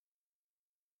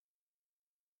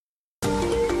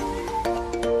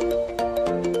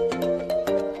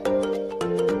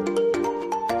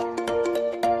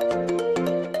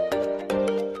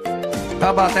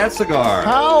How about that cigar?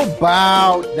 How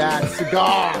about that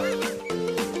cigar?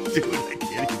 Dude, I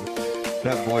can't even.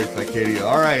 That voice, I can't even.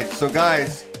 All right, so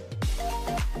guys,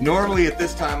 normally at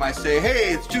this time I say,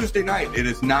 hey, it's Tuesday night. It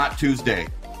is not Tuesday.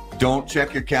 Don't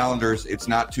check your calendars. It's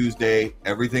not Tuesday.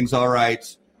 Everything's all right.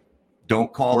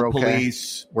 Don't call the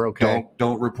police. We're okay.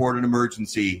 Don't report an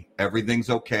emergency. Everything's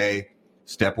okay.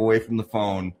 Step away from the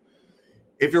phone.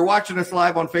 If you're watching us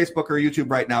live on Facebook or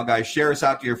YouTube right now, guys, share us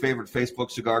out to your favorite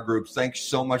Facebook cigar groups. Thanks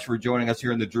so much for joining us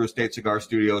here in the Drew Estate Cigar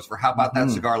Studios for How About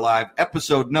That Cigar Live,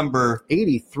 episode number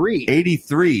 83.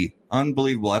 83.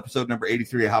 Unbelievable. Episode number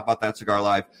 83 of How About That Cigar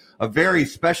Live. A very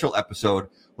special episode,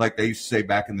 like they used to say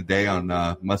back in the day on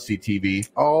Must See TV.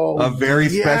 Oh, a very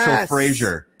special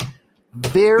Frasier.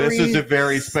 This is a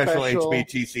very special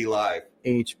HBTC Live.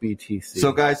 HBTC.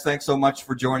 So, guys, thanks so much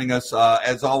for joining us.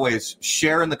 As always,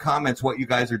 share in the comments what you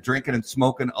guys are drinking and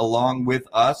smoking along with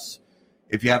us.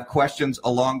 If you have questions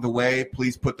along the way,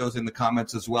 please put those in the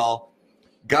comments as well.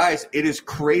 Guys, it is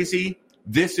crazy.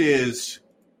 This is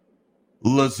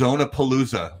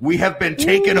Lazona-Palooza. We have been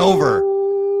taken over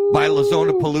by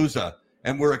Lazona-Palooza,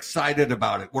 and we're excited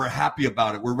about it. We're happy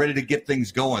about it. We're ready to get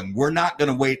things going. We're not going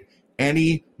to wait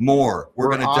any more. We're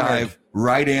going to dive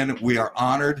right in. We are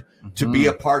honored to be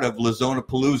a part of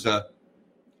Lazona-Palooza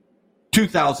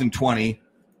 2020.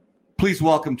 Please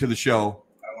welcome to the show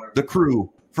the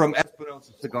crew from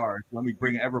Espinosa Cigars. Let me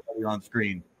bring everybody on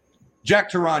screen.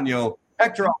 Jack Tarano,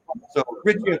 Hector Alfonso,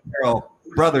 Richie Otero.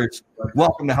 Brothers,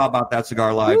 welcome to How About That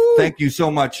Cigar Live. Woo! Thank you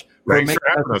so much for making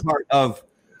us a part of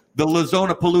the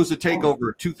Lazona-Palooza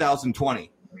Takeover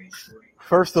 2020.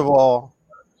 First of all,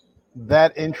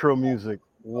 that intro music,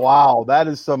 wow, that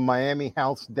is some Miami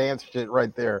House dance shit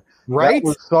right there. Right? That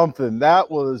was something.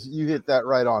 You hit that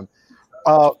right on.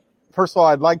 First of all,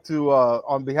 I'd like to,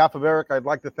 on behalf of Eric, I'd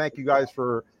like to thank you guys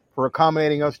for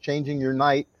accommodating us, changing your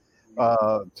night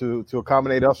to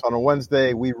accommodate us on a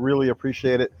Wednesday. We really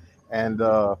appreciate it. And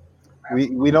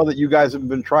we know that you guys have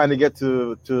been trying to get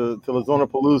to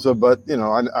Lazona-Palooza, but, you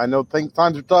know, I know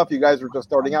times are tough. You guys were just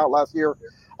starting out last year.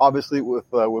 Obviously,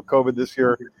 with COVID this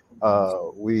year,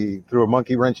 we threw a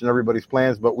monkey wrench in everybody's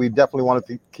plans, but we definitely wanted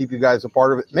to keep you guys a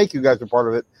part of it, make you guys a part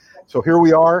of it. So here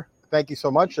we are. Thank you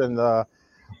so much, and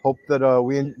hope that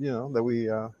we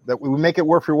make it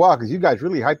worth your while, because you guys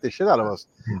really hyped the shit out of us.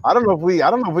 I don't know if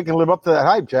we can live up to that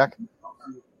hype, Jack.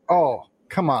 Oh,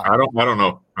 come on. I don't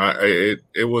know.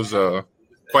 It was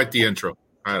quite the intro.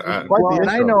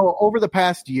 I know over the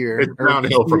past year, it's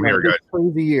downhill from here, guys.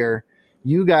 Crazy year,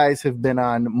 you guys have been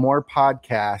on more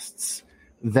podcasts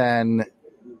than.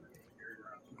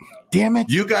 Damn it!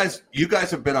 You guys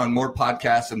have been on more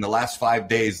podcasts in the last 5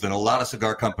 days than a lot of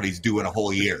cigar companies do in a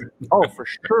whole year. Oh, for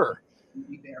sure.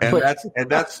 But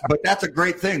that's a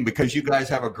great thing, because you guys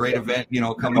have a great event,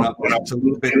 coming up. It's a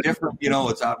little bit different,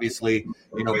 it's obviously,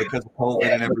 because of COVID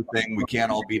and everything, we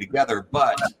can't all be together.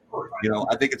 But,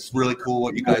 I think it's really cool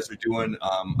what you guys are doing.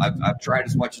 I've tried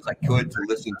as much as I could to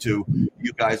listen to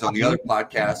you guys on the other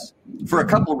podcasts for a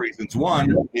couple of reasons.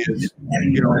 One is,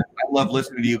 I love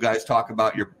listening to you guys talk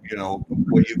about your,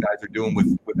 what you guys are doing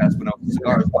with Espinosa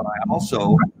Cigars. But I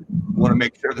also want to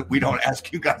make sure that we don't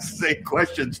ask you guys the same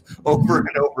questions over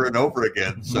and over and over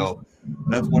again. So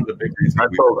that's one of the big reasons.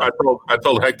 I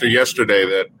told Hector yesterday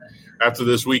that after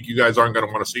this week, you guys aren't going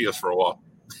to want to see us for a while.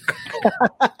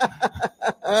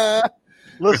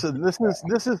 Listen, this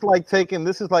is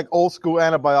like old school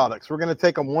antibiotics. We're going to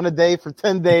take them one a day for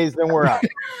 10 days, then we're out.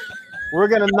 We're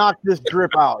going to knock this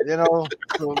drip out,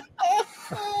 So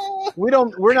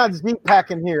we're not Zeke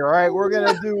packing here, all right? We're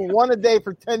going to do one a day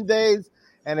for 10 days.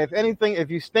 And if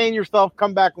you stain yourself,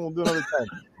 come back and we'll do another 10.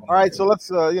 All right, so let's,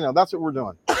 that's what we're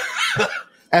doing.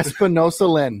 Espinosa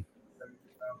Lynn.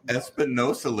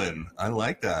 I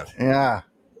like that. Yeah.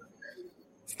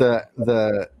 It's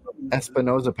the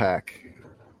Espinosa pack.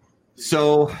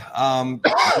 So,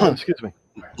 excuse me.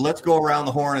 Let's go around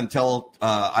the horn and tell.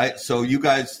 So you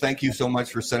guys, thank you so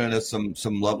much for sending us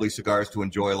some lovely cigars to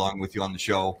enjoy along with you on the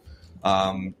show.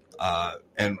 And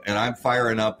I'm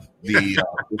firing up the.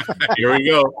 Here we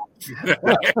go.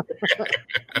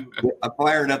 I'm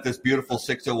firing up this beautiful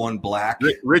 601 Black.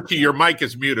 Richie, your mic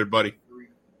is muted, buddy.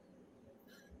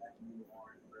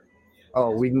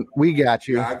 Oh, we got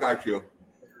you. Yeah, I got you.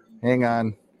 Hang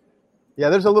on. Yeah,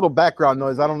 there's a little background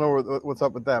noise. I don't know what's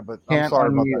up with that, but I'm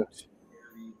sorry about that.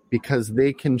 Because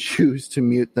they can choose to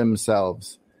mute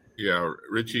themselves. Yeah,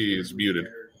 Richie is muted.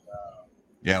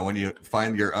 Yeah, when you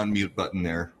find your unmute button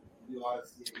there.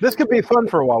 This could be fun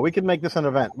for a while. We could make this an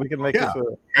event. We could make this a.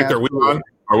 Hector,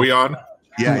 are we on?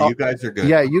 Yeah, you guys are good.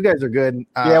 Yeah, you guys are good.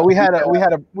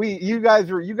 You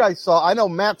guys saw. I know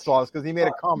Matt saw us because he made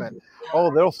a comment.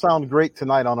 Oh, they'll sound great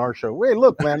tonight on our show. Wait,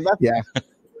 look, man. That's, Yeah.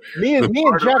 Me and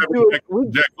Jack do it.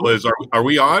 Jekyll is, are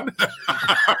we on?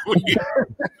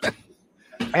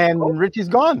 And Richie's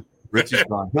gone. Richie's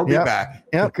gone. He'll be back.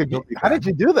 Yeah. How did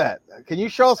you do that? Can you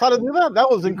show us how to do that? That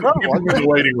was incredible. Give him in the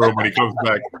waiting room when he comes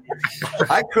back.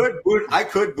 I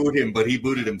could boot him, but he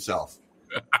booted himself.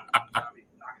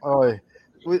 Oh,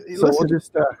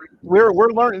 we're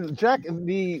learning. Jack,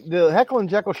 the Heckle and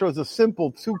Jekyll show is a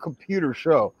simple 2-computer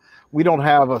show. We don't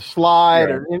have a slide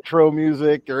or intro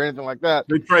music or anything like that.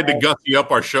 They tried to gussy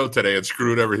up our show today and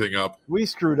screwed everything up. We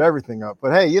screwed everything up.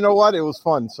 But hey, you know what? It was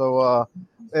fun. So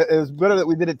it was better that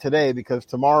we did it today because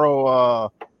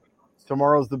tomorrow's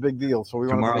the big deal. So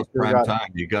Tomorrow's prime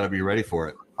time. You got to be ready for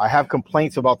it. I have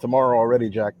complaints about tomorrow already,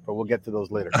 Jack, but we'll get to those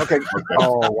later. Okay.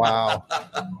 Oh, wow.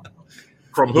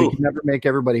 From We who? can never make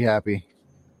everybody happy.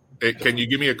 Can you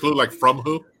give me a clue, like from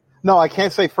who? No, I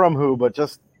can't say from who, but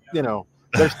just,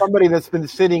 there's somebody that's been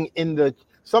sitting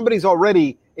somebody's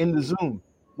already in the Zoom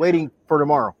waiting for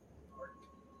tomorrow.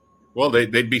 Well,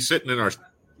 they'd be sitting in our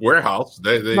warehouse.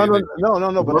 No. But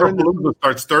Palooza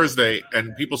starts Thursday,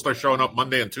 and people start showing up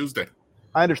Monday and Tuesday.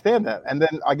 I understand that. And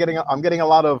then I'm getting a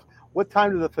lot of, what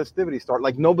time do the festivities start?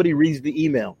 Like nobody reads the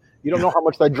email. You don't know how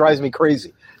much that drives me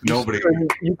crazy. Nobody.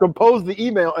 You compose the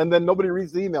email and then nobody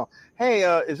reads the email. Hey,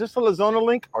 is this a Lazona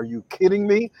link? Are you kidding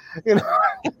me? All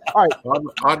right.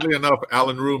 Oddly enough,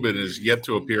 Alan Rubin is yet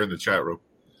to appear in the chat room.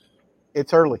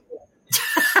 It's early.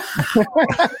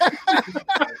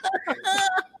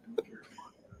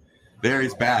 There,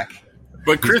 he's back.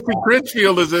 But Chrissy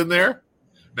Critchfield is in there.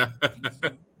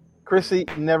 Chrissy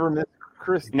never missed.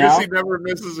 Chrissy never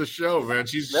misses a show, man.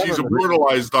 She's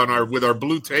immortalized with our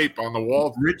blue tape on the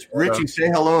wall. Richie, say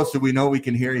hello so we know we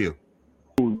can hear you.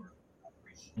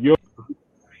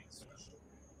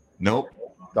 Nope.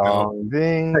 Dong,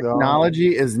 ding,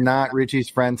 Technology is not Richie's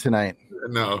friend tonight.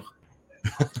 No.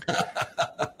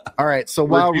 All right. So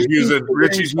while Richie's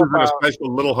using a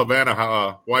special little Havana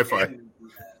Wi-Fi.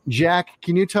 Jack,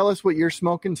 can you tell us what you're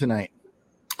smoking tonight?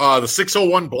 The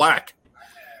 601 Black.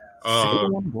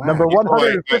 Number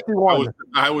 151.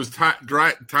 I was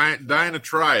dying to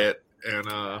try it, and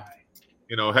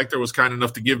Hector was kind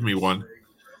enough to give me one,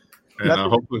 and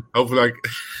hopefully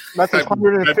that's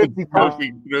 150 pounds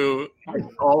through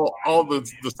all the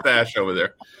stash over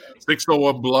there.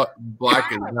 601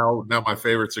 Black is now my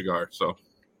favorite cigar. So,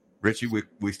 Richie,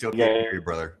 we still can't hear you,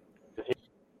 brother.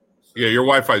 Yeah, your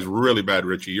Wi-Fi is really bad,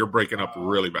 Richie. You're breaking up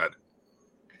really bad.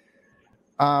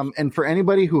 And for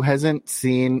anybody who hasn't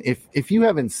seen, if you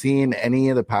haven't seen any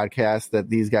of the podcasts that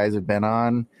these guys have been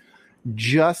on,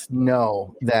 just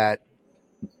know that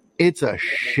it's a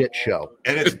shit show.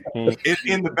 And it's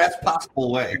in the best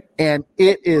possible way. And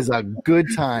it is a good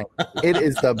time. It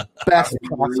is the best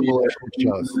possible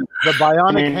shows. The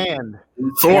Bionic Hand.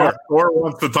 Thor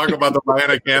wants to talk about the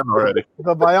Bionic Hand already.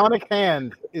 The Bionic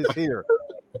Hand is here.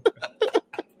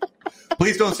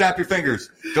 Please don't snap your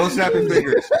fingers. Don't snap your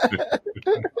fingers.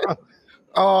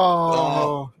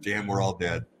 Oh, damn, we're all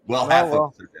dead. Well, half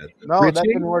of us are dead. No, Richie? That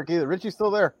didn't work either. Richie's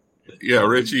still there. Yeah,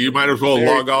 Richie, you might as well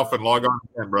log off and log on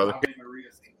again, brother.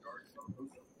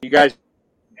 You guys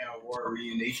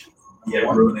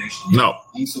No.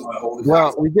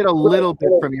 Well, we get a little bit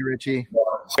from you, Richie.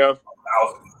 Yeah.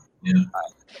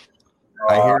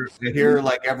 I hear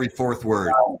like every fourth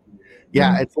word.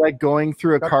 Yeah, it's like going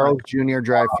through a Carl's Jr.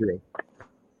 drive-through.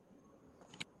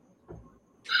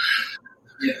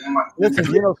 Listen,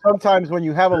 sometimes when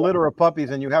you have a litter of puppies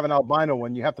and you have an albino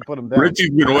one, you have to put them down. Richie's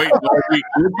been waiting all week.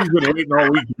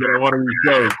 To get on one of these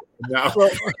shows. Now.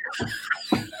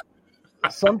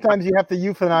 Sometimes you have to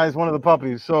euthanize one of the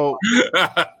puppies. So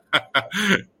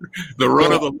the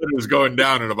run of the litter is going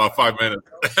down in about 5 minutes.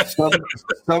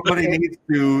 Somebody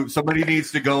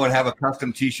needs to go and have a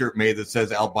custom T-shirt made that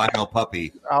says "albino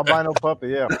puppy." Albino puppy,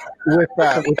 yeah. With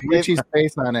Richie's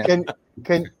face on it.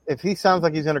 Can if he sounds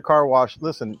like he's in a car wash?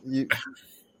 Listen,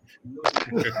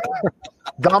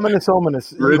 Dominus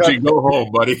Ominous. Richie, go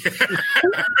home, buddy.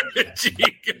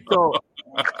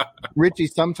 Richie,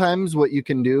 sometimes what you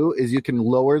can do is you can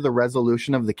lower the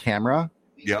resolution of the camera.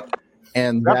 Yep.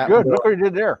 And that's good. Look what you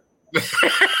did there.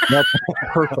 That's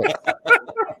perfect.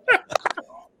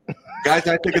 Guys,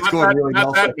 I think it's going really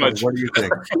well. What do you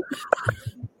think?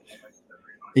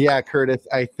 Yeah, Curtis,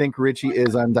 I think Richie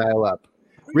is on dial-up.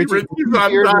 Richie's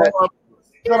on dial-up.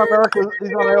 He's on America. He's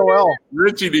on AOL.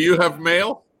 Richie, do you have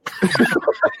mail?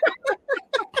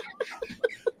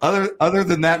 Other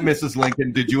than that, Mrs.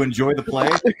 Lincoln, did you enjoy the play?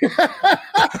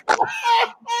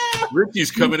 Richie's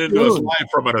coming into us live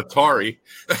from an Atari.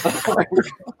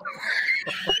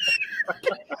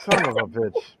 Son of a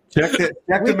bitch. Check to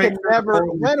make sure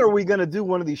when are we going to do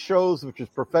one of these shows which is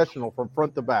professional from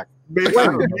front to back?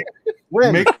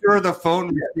 When? Make sure the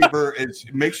phone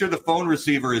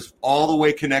receiver is all the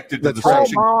way connected to the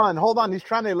section. Hold on. He's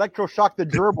trying to electroshock the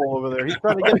gerbil over there. He's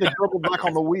trying to get the gerbil back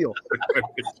on the wheel.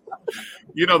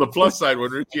 You know, the plus side when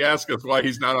Richie asks us why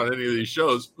he's not on any of these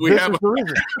shows, we have the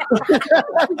reason.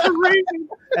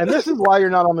 And this is why you're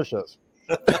not on the shows.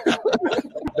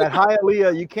 That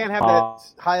Hialeah, you can't have that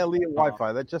Hialeah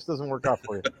Wi-Fi. That just doesn't work out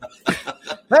for you.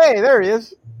 Hey, there he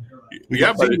is.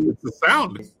 Yeah, but it's the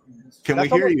sound. Can we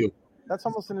hear you? That's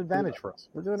almost an advantage for us.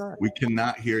 We're doing all right. We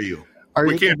cannot hear you.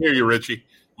 We can't hear you, Richie.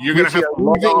 You're going to have to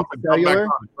log off and come back on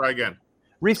and try again.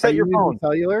 Reset your phone.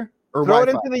 Cellular or throw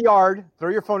Wi-Fi? it into the yard. Throw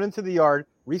your phone into the yard.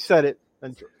 Reset it.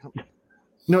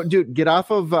 No, dude, get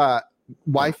off of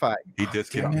Wi-Fi. He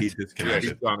disconnected.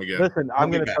 He's gone again. Listen,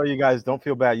 I'm going to tell you guys, don't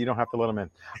feel bad. You don't have to let him in.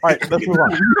 All right, let's move on.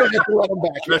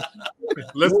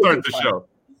 Let's start the show.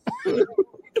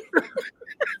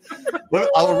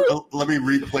 Let me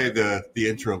replay the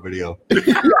intro video.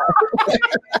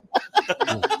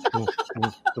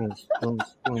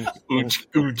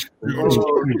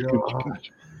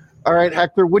 All right,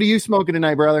 Hector, what are you smoking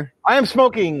tonight, brother? I am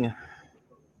smoking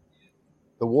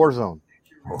the Warzone.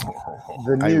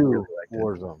 The new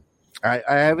Warzone. I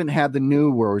haven't had the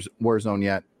new Warzone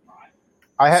yet.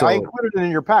 I included it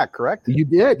in your pack, correct? You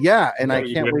did, yeah, and I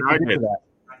can't wait to get to that.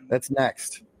 That's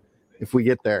next, if we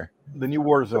get there. The new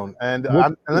Warzone. And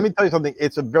let me tell you something.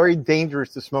 It's very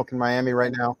dangerous to smoke in Miami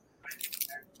right now.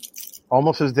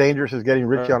 Almost as dangerous as getting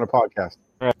Richie on a podcast.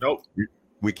 Nope.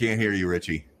 We can't hear you,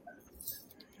 Richie.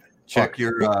 Check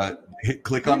your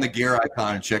click on the gear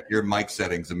icon and check your mic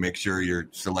settings and make sure you're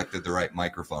selected the right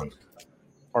microphone.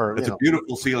 It's a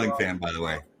beautiful ceiling fan, by the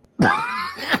way.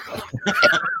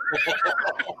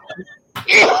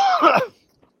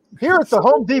 Here at the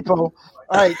Home Depot. All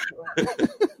right.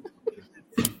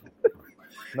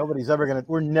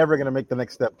 We're never gonna make the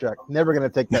next step, Jack. Never gonna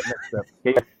take that next step.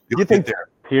 You think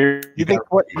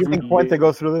Puente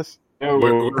goes through this?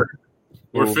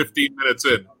 We're 15 minutes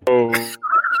in.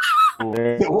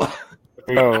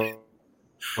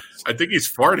 I think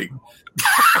he's farting.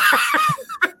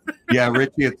 Yeah,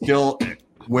 Richie, it's still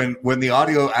when the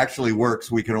audio actually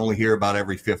works, we can only hear about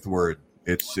every fifth word.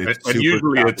 It's and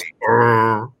usually choppy.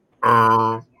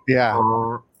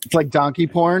 Yeah. It's like donkey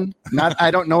porn. I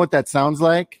don't know what that sounds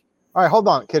like. All right, hold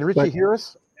on. Can Richie hear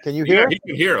us? Can you hear? He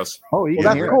can hear us. Oh,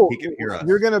 that's cool. He can hear us.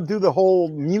 You're gonna do the whole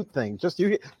mute thing. Just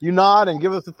you nod and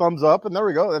give us a thumbs up, and there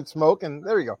we go. And smoke, and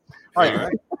there you go. All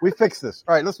right, we fixed this.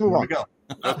 All right, let's move on.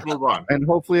 Let's move on. And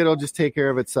hopefully it'll just take care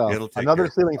of itself. Another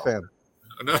ceiling fan.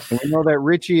 And we know that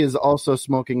Richie is also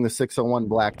smoking the 601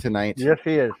 Black tonight. Yes,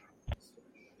 he is.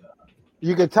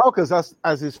 You can tell because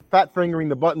as he's fat fingering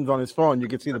the buttons on his phone, you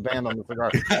can see the band on the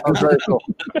cigar. That was very cool.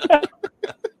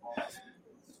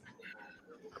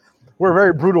 We're a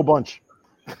very brutal bunch.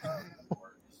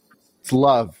 It's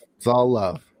love. It's all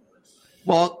love.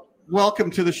 Well,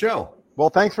 welcome to the show. Well,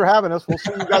 thanks for having us. We'll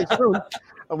see you guys soon.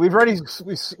 We've already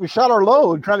we shot our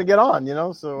load trying to get on,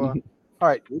 So, all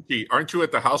right. Ricky, aren't you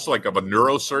at the house like of a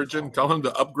neurosurgeon? Tell him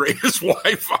to upgrade his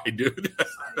Wi-Fi, dude.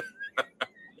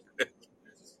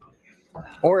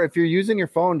 Or if you're using your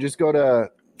phone, just go to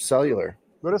cellular.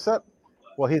 What is that?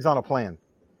 Well, he's on a plan.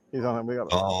 He's on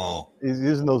it. He's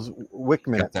using those WIC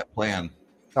minutes. Got that plan.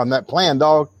 On that plan,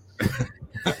 dog.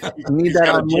 Need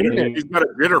that unlimited. He's got a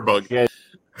jitterbug. Yeah.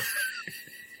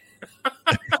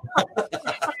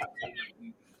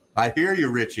 I hear you,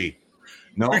 Richie.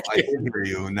 No, I did hear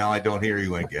you, and now I don't hear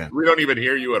you again. We don't even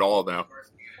hear you at all now.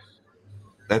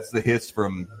 That's the hiss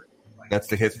from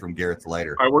Garrett's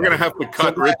lighter. All right, we're gonna have to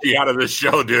cut Richie out of this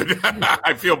show, dude.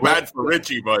 I feel bad for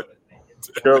Richie, but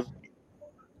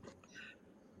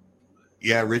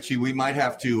yeah, Richie, we might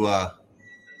have to.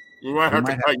 We might have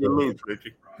to cut you loose,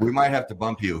 Richie. We might have to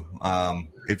bump you.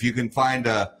 If you can find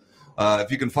a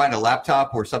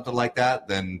laptop or something like that,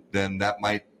 then that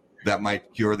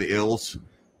might cure the ills.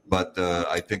 But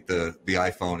I think the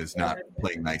iPhone is not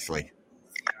playing nicely.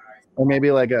 Or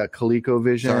maybe like a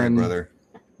ColecoVision. Sorry, brother.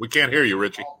 We can't hear you,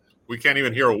 Richie. We can't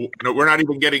even hear. We're not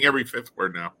even getting every fifth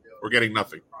word now. We're getting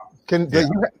nothing. Let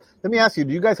me ask you: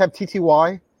 do you guys have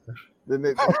TTY?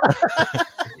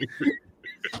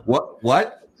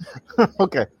 What?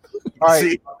 Okay. All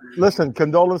right. Listen,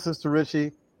 condolences to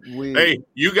Richie. Hey,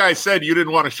 you guys said you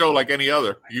didn't want a show like any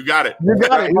other. You got it. You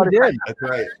got it. You did.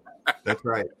 That's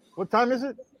right. What time is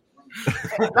it?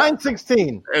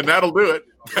 9:16. And that'll do it.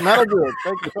 That'll do it.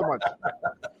 Thank you so much.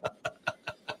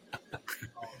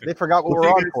 They forgot what we're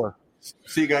on for.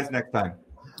 See you guys next time.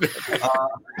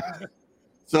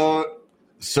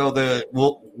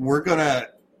 We're gonna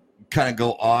kind of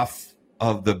go off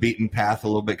of the beaten path a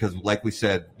little bit because, like we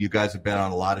said, you guys have been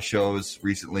on a lot of shows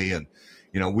recently, and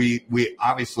we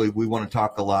obviously we want to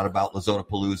talk a lot about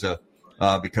Lazonapalooza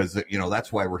because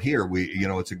that's why we're here.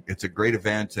 It's a great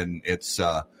event, and it's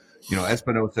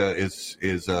Espinosa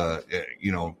is a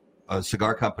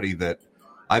cigar company that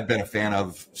I've been a fan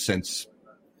of since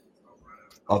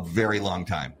a very long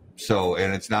time. So,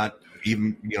 and it's not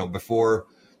even before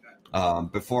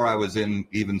I was in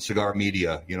even cigar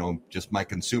media, just my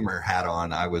consumer hat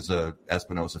on, I was a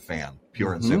Espinosa fan,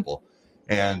 pure and simple.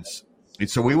 And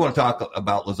so we want to talk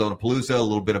about Lazonapalooza, a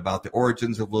little bit about the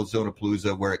origins of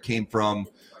Lazonapalooza, where it came from,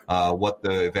 what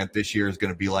the event this year is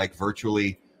going to be like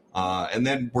virtually. And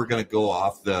then we're going to go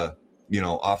off the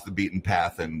beaten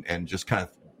path and just kind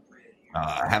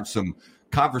of have some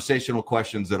conversational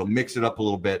questions that'll mix it up a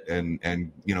little bit and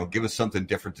give us something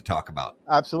different to talk about.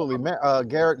 Absolutely.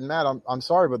 Garrett and Matt, I'm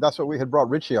sorry, but that's what we had brought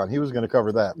Richie on. He was going to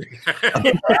cover that.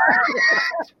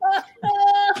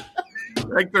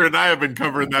 Hector and I have been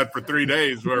covering that for 3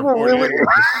 days. We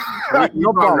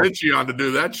brought Richie on to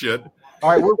do that shit.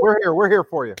 All right, we're here. We're here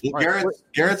for you.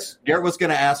 Garrett was going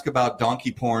to ask about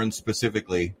donkey porn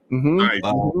specifically. Nice.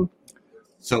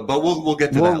 So, but we'll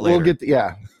get to that later. We'll get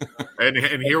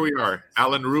And here we are.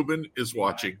 Alan Rubin is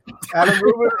watching. Alan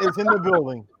Rubin is in the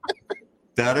building.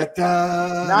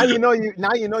 Da-da-da. Now you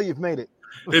know you've made it.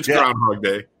 It's Groundhog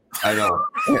Day. I know.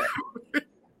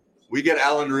 We get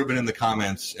Alan Rubin in the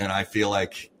comments, and I feel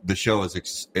like the show is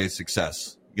a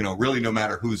success. Really, no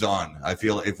matter who's on, I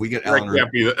feel if we get Alan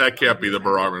Rubin, that can't be the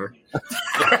barometer.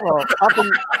 Well,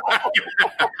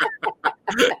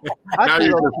 Now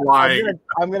you're just lying.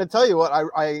 I'm going to tell you what.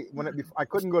 I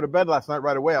couldn't go to bed last night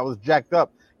right away. I was jacked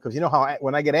up because how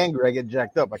when I get angry, I get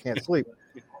jacked up. I can't sleep,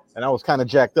 and I was kind of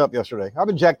jacked up yesterday. I've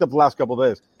been jacked up the last couple of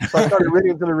days, so I started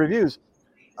reading through the reviews.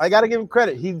 I got to give him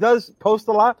credit. He does post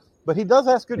a lot, but he does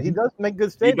ask good. He does make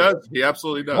good statements. He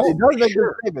absolutely does. He does make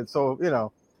good statements.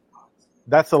 So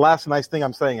that's the last nice thing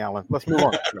I'm saying, Alan. Let's move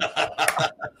on.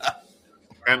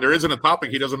 And there isn't a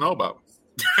topic he doesn't know about.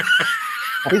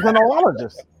 He's an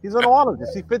oologist. He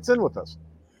fits in with us.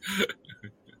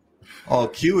 Oh,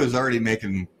 Q is already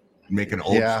making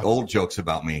old jokes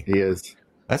about me. He is.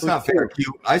 That's not fair,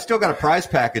 Q. I still got a prize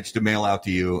package to mail out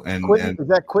to you. And is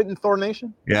that Quentin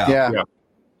Thornation? Yeah.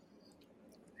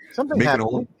 Something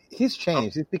happened. He's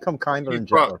changed. He's become kinder and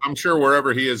gentler. I'm sure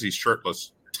wherever he is, he's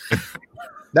shirtless.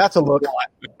 That's a look.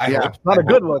 It's not a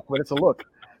good look, but it's a look.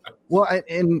 Well,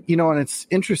 and it's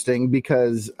interesting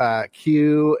because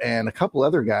Q and a couple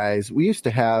other guys, we used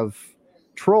to have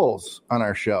trolls on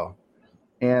our show,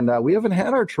 and we haven't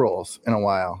had our trolls in a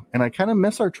while, and I kind of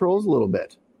miss our trolls a little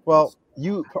bit. Well,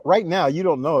 right now you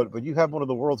don't know it, but you have one of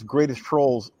the world's greatest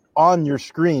trolls on your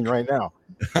screen right now.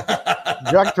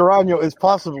 Jack Tarano is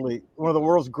possibly one of the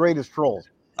world's greatest trolls.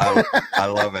 I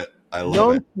love it. I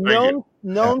love it.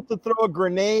 Known to throw a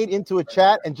grenade into a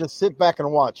chat and just sit back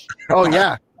and watch. Oh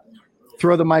yeah.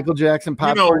 Throw the Michael Jackson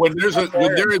popcorn. When there is a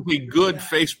good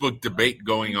Facebook debate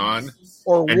going on,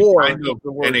 or and war,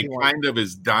 it kind of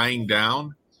is dying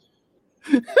down,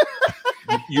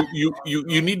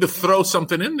 you need to throw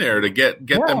something in there to get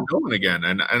them going again,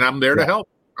 and I'm there to help.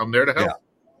 I'm there to help. Yeah.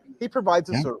 He provides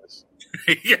a service.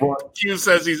 Q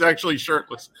says he's actually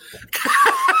shirtless.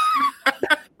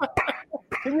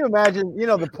 Can you imagine?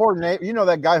 The poor neighbor.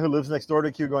 That guy who lives next door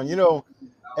to Q going.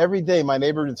 Every day my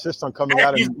neighbor insists on coming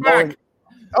out and mowing.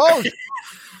 Oh,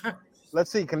 let's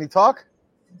see. Can he talk?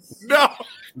 No.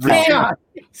 Damn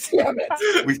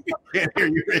it. We can't hear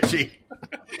you, Richie.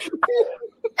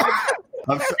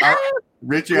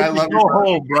 Richie, I love you. Go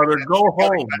home, brother. Go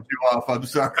home. I'm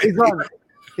sorry.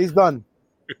 He's done.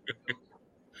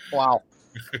 Wow.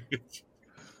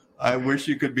 I wish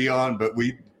you could be on, but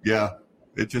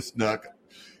it's just not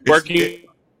working.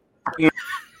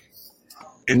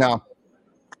 No.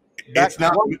 It's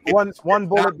not one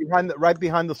bullet right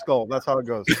behind the skull. That's how it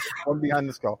goes. One behind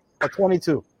the skull. A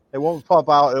 22. It won't pop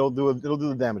out. It'll do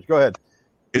the damage. Go ahead.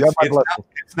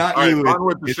 It's not all you. Right, on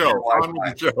with the show. On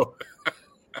with the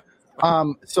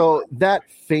show. So that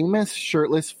famous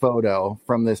shirtless photo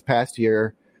from this past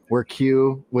year where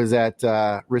Q was at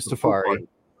Ristafari,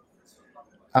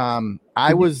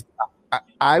 I was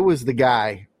the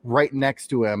guy right next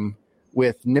to him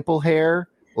with nipple hair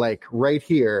like right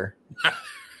here.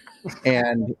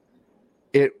 And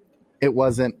it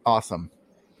wasn't awesome.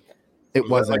 It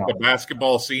wasn't like the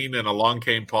basketball scene in Along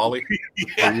Came Polly.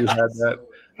 Where you had that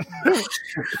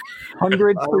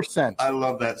 100%. I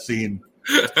love that scene.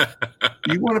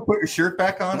 You want to put your shirt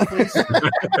back on, please?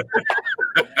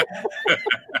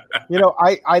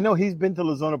 I know he's been to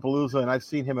Lazonapalooza and I've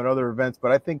seen him at other events,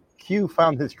 but I think Q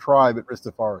found his tribe at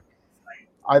Ristafari.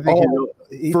 I think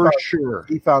he sure.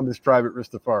 He found this tribe at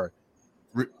Ristafari.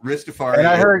 Ristafari. And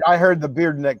I heard the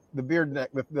beard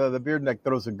neck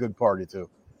throws a good party too.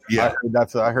 Yeah,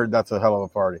 I heard that's a hell of a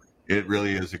party. It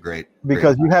really is a great.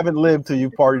 Because you haven't lived till you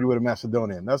partied with a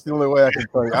Macedonian. That's the only way I can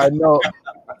tell you. I know.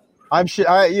 I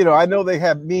know they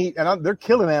have meat, and they're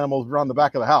killing animals around the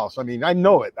back of the house. I mean, I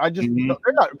know it.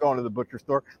 They're not going to the butcher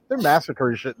store. They're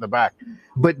massacring shit in the back.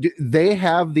 But they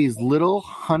have these little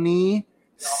honey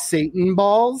Satan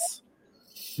balls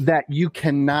that you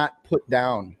cannot put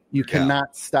down. You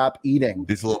cannot stop eating.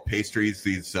 These little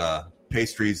pastries,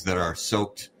 pastries that are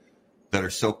soaked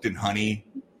in honey.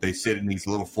 They sit in these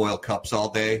little foil cups all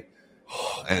day.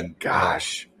 And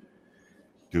gosh,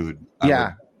 dude.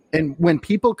 Yeah. And when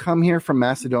people come here from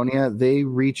Macedonia, they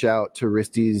reach out to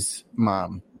Risty's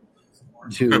mom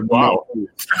to wow.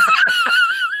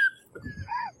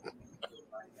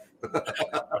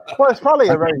 Well, it's probably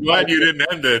a very. I'm glad you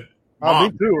didn't end it.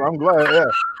 Me too. I'm glad. Yeah,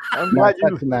 I'm glad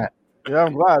you did that. Yeah,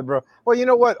 I'm glad, bro. Well, you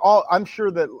know what? I'm sure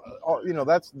that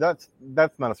that's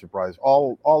not a surprise.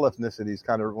 All ethnicities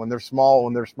kind of when they're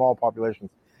small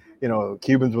populations.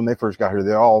 Cubans when they first got here,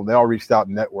 they all reached out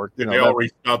and networked. They all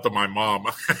reached out to my mom.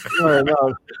 All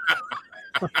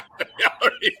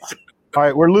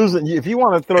right, we're losing. If you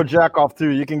want to throw Jack off too,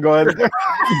 you can go ahead and get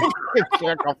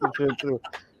Jack off the shit too.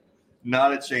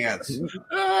 Not a chance.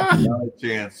 Not a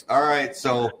chance. All right,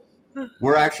 so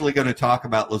we're actually going to talk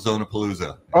about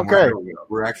Lazona-Palooza. Okay.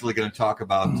 We're actually going to talk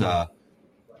about the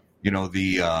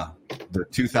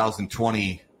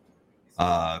 2020.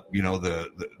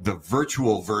 The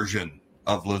virtual version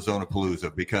of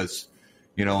Lazona-Palooza because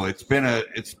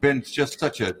it's been just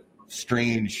such a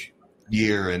strange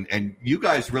year and you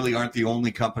guys really aren't the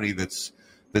only company that's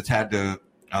had to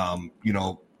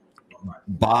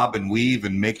bob and weave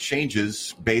and make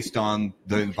changes based on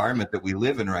the environment that we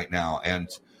live in right now and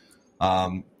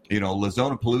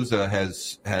Lazona-Palooza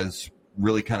has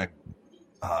really kind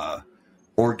of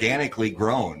organically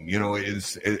grown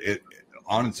it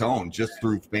on its own just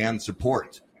through fan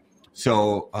support.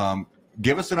 So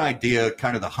give us an idea,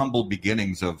 kind of the humble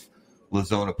beginnings of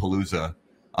Lazona-Palooza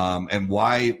and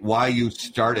why you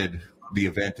started the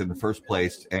event in the first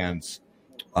place and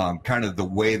kind of the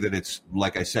way that it's,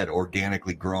 like I said,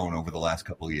 organically grown over the last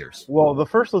couple of years. Well, the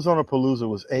first Lazona-Palooza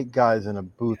was 8 guys in a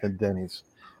booth at Denny's.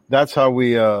 That's how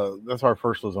that's our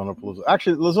first Lazona-Palooza.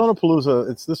 Actually,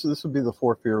 Lazona-Palooza, this would be the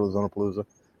 4th year of Lazona-Palooza.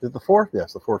 Is it the 4th?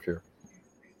 Yes, the 4th year.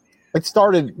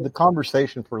 The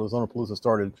conversation for Lazona-Palooza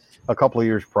started a couple of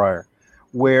years prior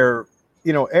where,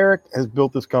 Eric has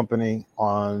built this company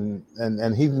on,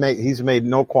 and he's made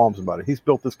no qualms about it. He's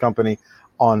built this company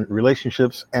on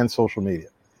relationships and social media.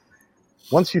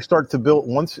 If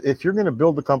you're going to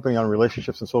build the company on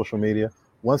relationships and social media,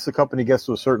 once the company gets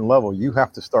to a certain level, you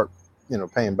have to start,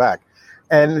 paying back.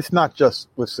 And it's not just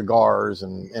with cigars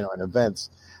and, and events.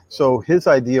 So his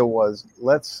idea was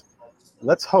let's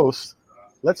host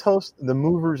the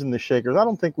movers and the shakers. I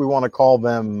don't think we want to call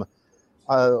them.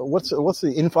 I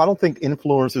don't think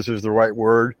influencers is the right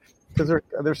word because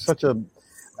there's such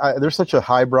a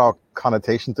highbrow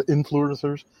connotation to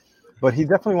influencers. But he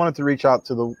definitely wanted to reach out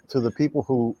to the people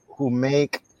who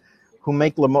make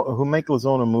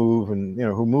Lazona move and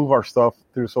who move our stuff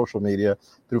through social media,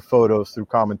 through photos, through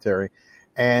commentary.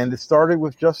 And it started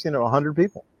with just 100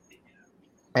 people,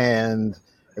 and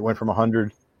it went from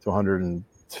 100 to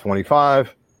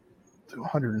 125 to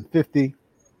 150,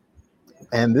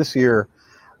 and this year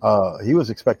he was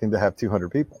expecting to have 200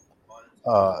 people.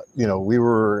 We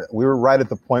were right at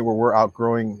the point where we're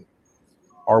outgrowing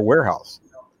our warehouse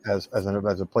as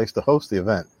a place to host the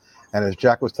event. And as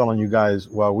Jack was telling you guys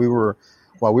while we were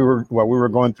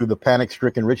going through the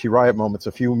panic-stricken Richie Riot moments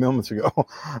a few moments ago,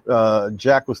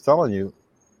 Jack was telling you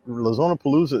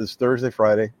Lazona-Palooza is Thursday,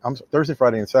 Friday,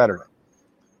 and Saturday.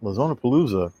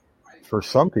 Lazona-Palooza, for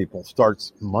some people,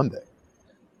 starts Monday.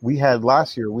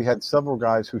 Last year, we had several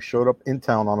guys who showed up in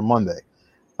town on a Monday.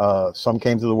 Some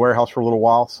came to the warehouse for a little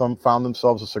while. Some found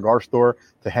themselves a cigar store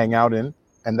to hang out in.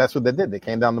 And that's what they did. They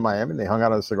came down to Miami. They hung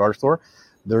out at a cigar store.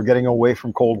 They're getting away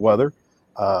from cold weather.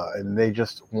 And they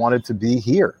just wanted to be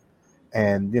here.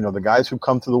 And, the guys who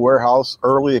come to the warehouse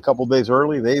early, a couple days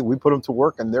early, we put them to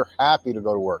work and they're happy to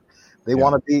go to work. They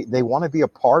want to be a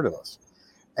part of us.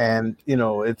 And,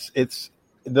 it's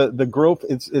the growth.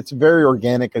 It's very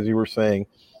organic, as you were saying.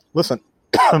 Listen,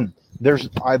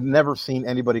 I've never seen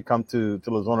anybody come to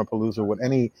Lazona-Palooza with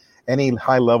any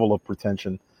high level of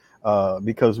pretension,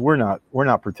 because we're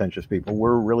not pretentious people.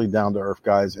 We're really down to earth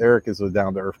guys. Eric is a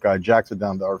down to earth guy. Jack's a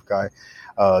down to earth guy.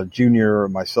 Junior,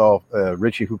 myself,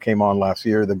 Richie, who came on last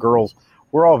year, the girls,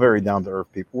 we're all very down to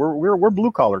earth people. We're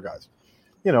blue collar guys.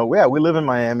 we live in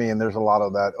Miami, and there's a lot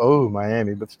of that. Oh,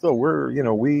 Miami, but still,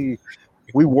 we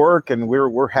work, and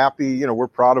we're happy. We're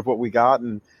proud of what we got,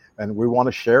 and we want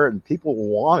to share it, and people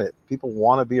want it. People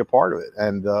want to be a part of it,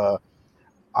 and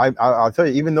I'll tell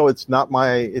you, even though it's not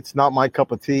my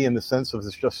cup of tea in the sense of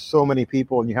it's just so many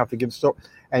people, and you have to give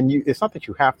it's not that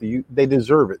you have to. They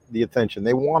deserve it, the attention.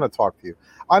 They want to talk to you.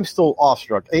 I'm still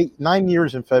awestruck. 9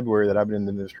 years in February that I've been in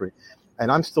the industry. And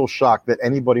I'm still shocked that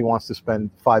anybody wants to spend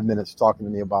 5 minutes talking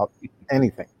to me about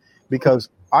anything, because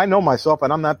I know myself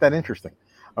and I'm not that interesting.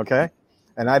 Okay.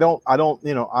 And I'm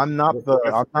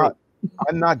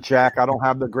not Jack. I don't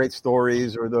have the great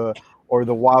stories or the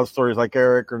wild stories like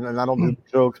Eric, and I don't do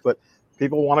jokes, but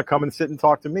people want to come and sit and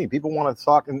talk to me. People want to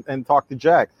talk and talk to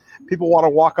Jack. People want to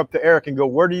walk up to Eric and go,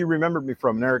 "Where do you remember me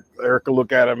from?" And Eric will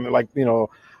look at him like,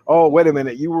 "Oh, wait a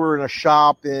minute. You were in a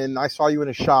shop I saw you in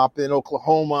a shop in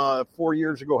Oklahoma 4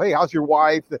 years ago. Hey, how's your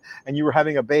wife?" And you were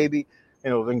having a baby.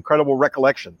 Incredible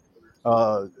recollection.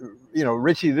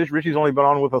 Richie's only been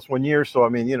on with us 1 year. So,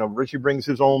 Richie brings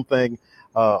his own thing.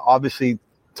 Obviously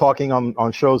talking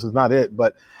on shows is not it,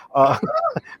 but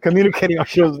communicating on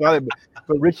shows is not it.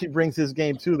 But Richie brings his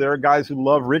game too. There are guys who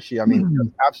love Richie.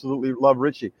 Absolutely love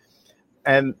Richie.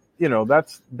 And,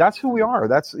 that's who we are.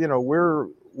 That's,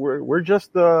 we're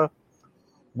just there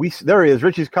he is.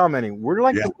 Richie's commenting. We're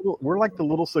like the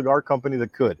little cigar company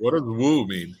that could. What does woo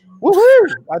mean?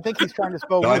 Woohoo! I think he's trying to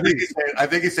spell. No, I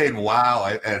think he's saying wow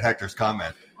at Hector's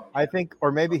comment. I think,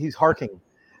 or maybe he's harking.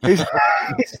 He's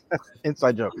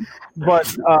inside joke. But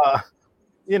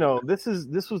this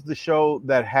was the show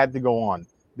that had to go on,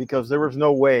 because there was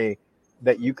no way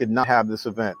that you could not have this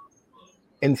event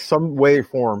in some way or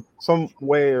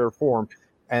form,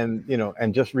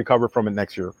 and just recover from it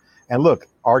next year. And look,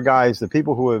 our guys, the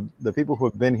people who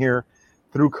have been here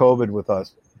through COVID with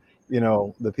us,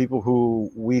 the people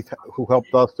who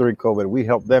helped us during COVID, we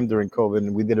helped them during COVID,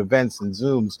 and we did events and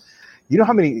Zooms. You know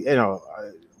how many,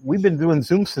 we've been doing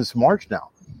Zoom since March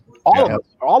now.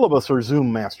 All of us are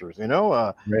Zoom masters,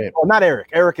 Right. Well, not Eric.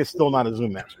 Eric is still not a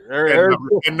Zoom master.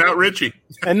 And not Richie.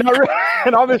 And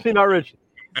obviously not Richie.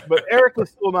 But Eric is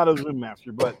still not a Zoom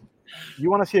master. But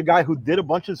you want to see a guy who did a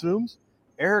bunch of Zooms?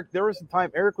 Eric, there was a time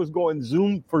Eric was going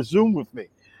Zoom with me.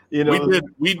 We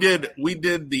did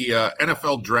the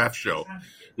NFL draft show,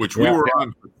 which we were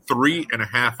on for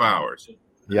 3.5 hours.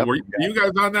 Yep. Were you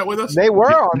guys on that with us? They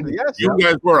were on. Yes, you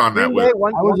guys were on that with us.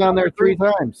 I was on there 3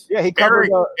 times. Yeah, he covered.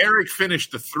 Eric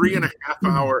finished the 3.5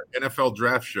 hour NFL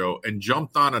draft show and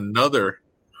jumped on another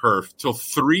HERF till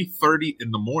 3:30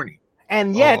 in the morning.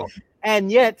 And yet,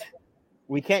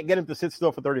 we can't get him to sit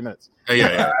still for 30 minutes.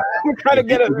 Yeah. We're trying to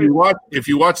get him. If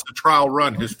you watch the trial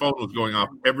run, his phone was going off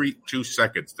every 2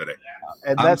 seconds today.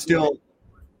 And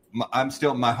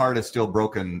my heart is still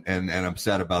broken and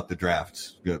upset about the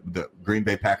drafts. The Green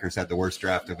Bay Packers had the worst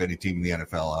draft of any team in the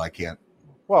NFL. I can't.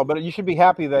 Well, but you should be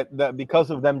happy that because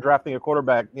of them drafting a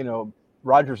quarterback,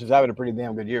 Rodgers is having a pretty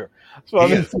damn good year. So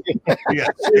that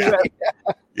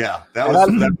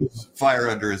was fire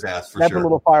under his ass for that's sure. A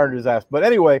little fire under his ass. But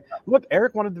anyway, look,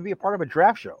 Eric wanted to be a part of a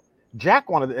draft show.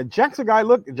 Jack's a guy.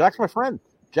 Look, Jack's my friend.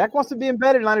 Jack wants to be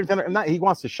embedded at 9 or 10. He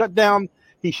wants to shut down.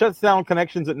 He shuts down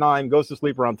connections at 9, goes to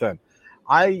sleep around 10.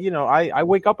 I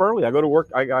wake up early. I go to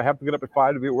work. I have to get up at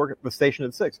 5 to be at work at the station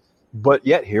at 6. But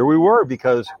yet here we were,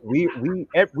 because we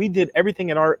did everything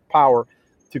in our power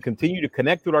to continue to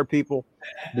connect with our people,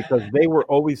 because they were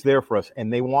always there for us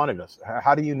and they wanted us.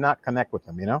 How do you not connect with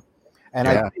them, And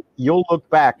I think you'll look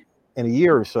back in a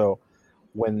year or so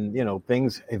when,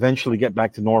 things eventually get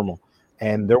back to normal,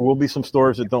 and there will be some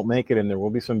stores that don't make it, and there will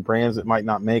be some brands that might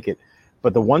not make it.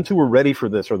 But the ones who were ready for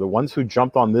this, or the ones who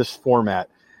jumped on this format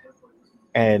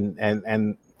and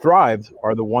thrived,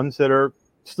 are the ones that are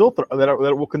still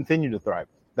that will continue to thrive.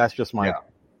 That's just my.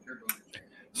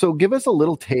 So give us a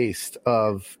little taste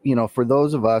of, for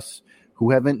those of us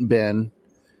who haven't been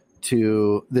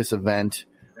to this event,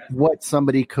 what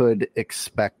somebody could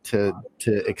expect to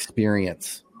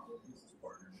experience.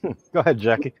 Go ahead,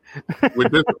 Jackie.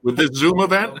 with this Zoom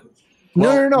event?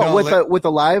 No. With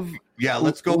the live. Yeah,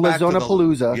 let's go back to the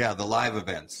Palooza. Yeah, the live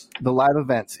events. The live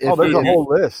events. There's a whole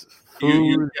list.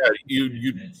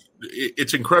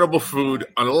 It's incredible food,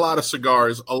 a lot of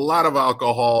cigars, a lot of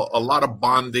alcohol, a lot of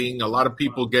bonding, a lot of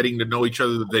people getting to know each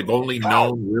other that they've only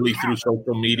known really through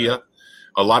social media.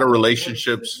 A lot of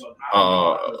relationships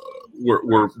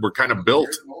were kind of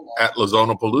built at La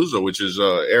Zona Palooza, which is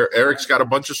Eric's got a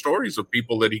bunch of stories of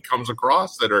people that he comes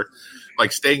across that are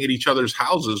like staying at each other's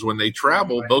houses when they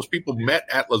travel. Those people met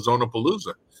at La Zona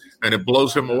Palooza, and it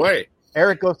blows him away.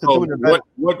 Eric goes to do an event.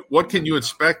 What can you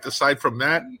expect aside from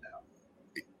that?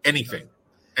 Anything.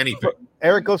 anything.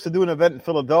 Eric goes to do an event in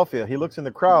Philadelphia. He looks in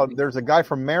the crowd. There's a guy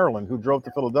from Maryland who drove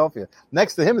to Philadelphia.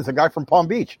 Next to him is a guy from Palm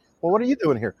Beach. Well, what are you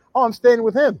doing here? Oh, I'm staying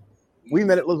with him. We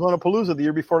met at Lozona-Palooza the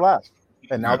year before last,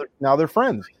 and now they're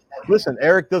friends. Listen,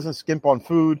 Eric doesn't skimp on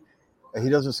food. He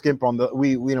doesn't skimp on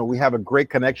we have a great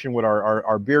connection with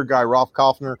our beer guy, Ralph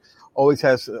Kaufner. Always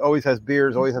has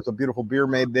beers. Always has a beautiful beer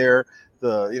made there.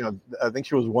 I think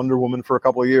she was Wonder Woman for a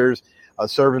couple of years,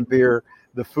 serving beer.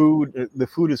 The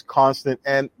food is constant,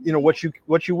 and what you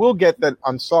will get, that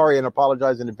I'm sorry and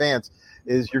apologize in advance,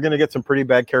 is you're going to get some pretty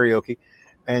bad karaoke,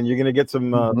 and you're going to get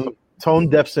some tone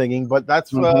deaf singing. But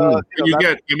that's Eric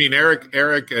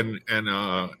and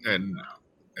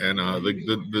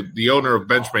the owner of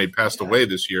Benchmade passed away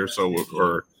this year. So,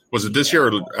 or was it this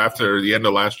year or after the end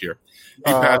of last year? He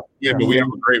passed. But we have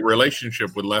a great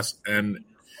relationship with Les, and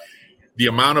the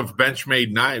amount of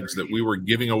Benchmade knives that we were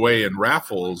giving away in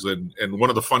raffles, and one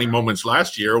of the funny moments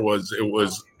last year was it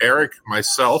was Eric,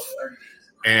 myself,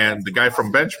 and the guy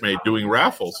from Benchmade doing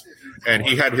raffles, and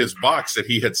he had his box that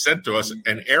he had sent to us,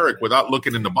 and Eric, without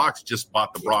looking in the box, just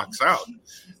bought the box out.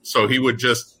 So he would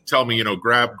just tell me,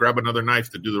 grab another knife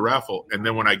to do the raffle, and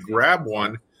then when I grab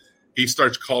one, he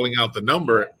starts calling out the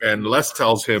number, and Les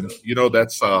tells him,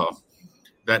 that's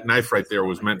that knife right there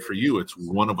was meant for you. It's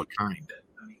one of a kind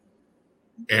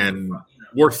and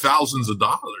worth thousands of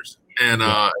dollars. And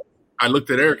I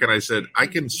looked at Eric and I said, I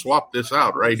can swap this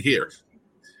out right here.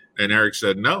 And Eric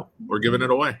said, no, we're giving it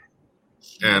away.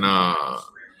 And I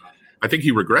think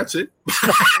he regrets it.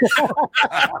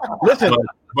 Listen,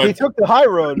 but he took the high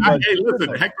road.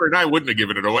 Listen, Hector and I wouldn't have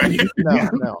given it away.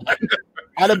 No.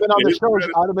 I'd have been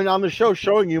on the show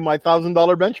showing you my $1,000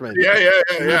 Benchmade. Yeah.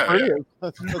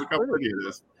 That's look how pretty it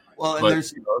is. Well, and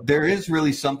there is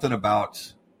really something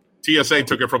about TSA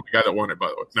took it from the guy that won it, by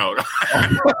the way. No.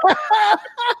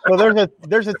 Well,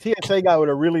 there's a TSA guy with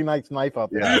a really nice knife up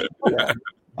there. Yeah.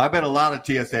 I bet a lot of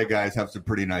TSA guys have some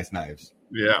pretty nice knives.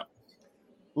 Yeah.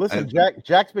 Listen,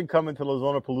 Jack's been coming to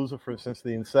Lozona-Palooza since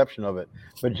the inception of it.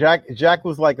 But Jack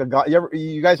was like a god.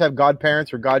 You guys have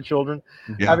godparents or godchildren?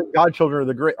 Yeah. Having godchildren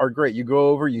are great. You go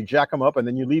over, you jack them up, and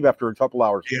then you leave after a couple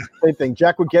hours. Yeah. Same thing.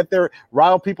 Jack would get there,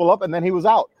 rile people up, and then he was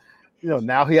out.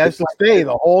 Now he has to stay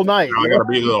the whole night. I got to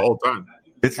be there the whole time.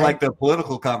 It's like the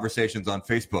political conversations on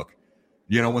Facebook.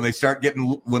 When they start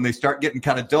getting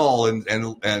kind of dull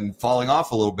and falling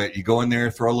off a little bit, you go in there,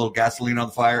 throw a little gasoline on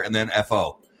the fire, and then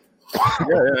FO.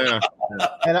 Yeah.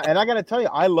 And I got to tell you,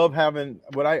 I love having,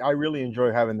 I really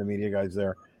enjoy having the media guys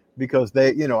there, because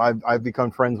they, I've become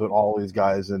friends with all these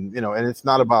guys, and and it's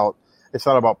not about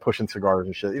pushing cigars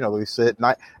and shit. We sit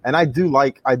and I do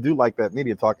like that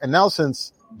media talk. And now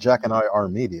since Jack and I are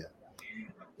media,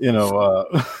 well,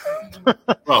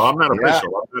 I'm not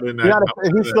official. I'm not in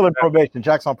that. He's still in probation.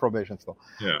 Jack's on probation still.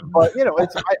 Yeah. But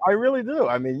I really do.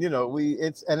 I mean,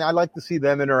 and I like to see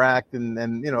them interact,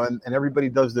 and everybody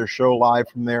does their show live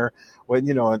from there. When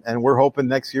and we're hoping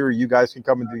next year you guys can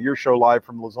come and do your show live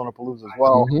from Lozona-Palooza as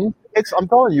well. Mm-hmm. I'm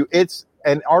telling you,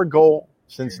 and our goal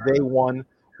since day one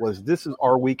was, this is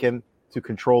our weekend to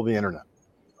control the internet.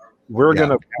 We're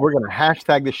gonna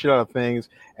hashtag the shit out of things,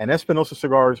 and Espinosa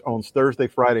Cigars owns Thursday,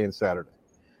 Friday, and Saturday.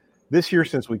 This year,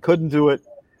 since we couldn't do it,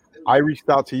 I reached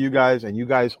out to you guys, and you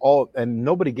guys and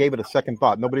nobody gave it a second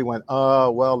thought. Nobody went,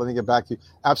 well, let me get back to you.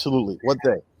 Absolutely. What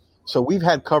day? So we've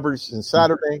had coverage since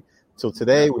Saturday till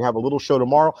today. We have a little show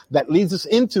tomorrow that leads us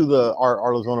into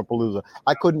our Lozona-Palooza.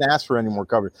 I couldn't ask for any more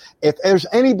coverage. If there's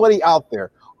anybody out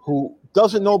there who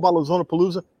doesn't know about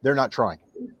Lozona-Palooza, they're not trying.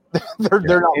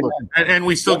 they're not looking. And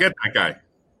we still get that guy.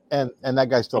 And that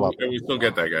guy's still up there. We still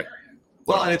get that guy.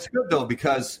 Well, and it's good though,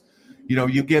 because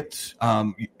you'll get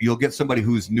somebody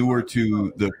who's newer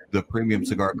to the premium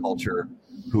cigar culture,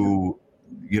 who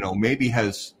maybe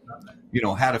has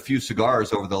had a few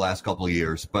cigars over the last couple of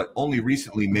years, but only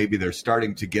recently maybe they're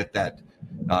starting to get that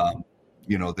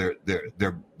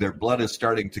their blood is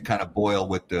starting to kind of boil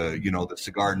with the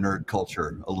cigar nerd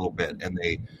culture a little bit,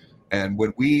 and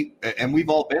when we've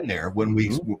all been there when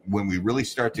we really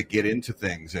start to get into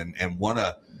things and want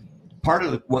to. Part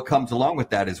of what comes along with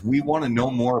that is we want to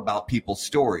know more about people's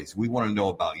stories. We want to know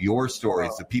about your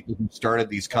stories, the people who started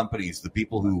these companies, the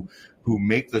people who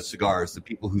make the cigars, the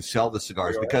people who sell the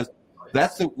cigars, because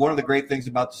that's one of the great things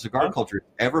about the cigar culture.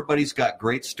 Everybody's got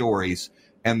great stories,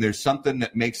 and there's something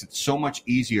that makes it so much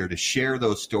easier to share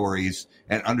those stories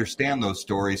and understand those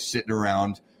stories sitting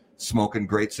around smoking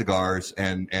great cigars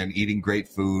and eating great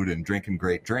food and drinking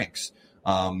great drinks.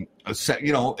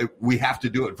 We have to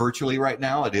do it virtually right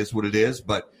now. It is what it is,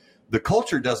 but the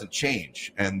culture doesn't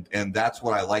change. And that's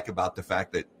what I like about the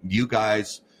fact that you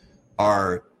guys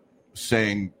are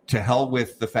saying to hell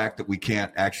with the fact that we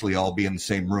can't actually all be in the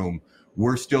same room.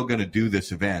 We're still going to do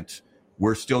this event.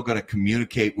 We're still going to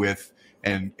communicate with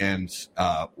and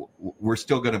we're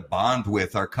still going to bond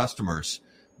with our customers,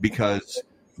 because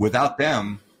without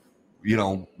them,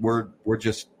 we're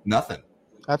just nothing.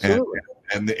 Absolutely.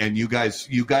 And you guys,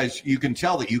 you can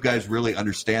tell that you guys really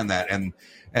understand that, and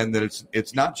that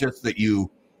it's not just that you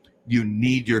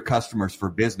need your customers for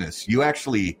business. You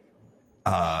actually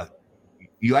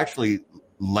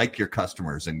like your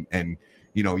customers, and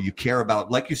you care about,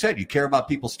 like you said, you care about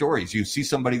people's stories. You see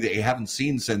somebody that you haven't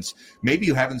seen since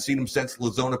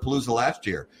Lazonapalooza last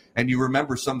year, and you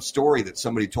remember some story that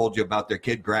somebody told you about their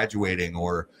kid graduating,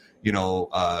 or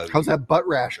how's that butt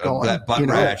rash going? That butt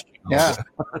rash. Yeah.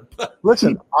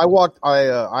 Listen,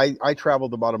 I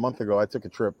traveled about a month ago. I took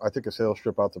a sales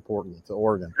trip out to Portland, to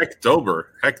Oregon. Hecktober.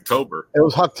 It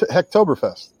was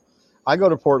Hecktoberfest. I go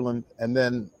to Portland, and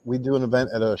then we do an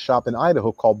event at a shop in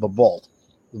Idaho called The Vault.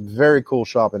 Very cool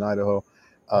shop in Idaho,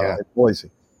 at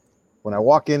Boise. When I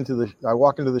walk into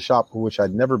the shop, which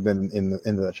I'd never been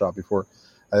into that shop before.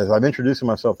 As I'm introducing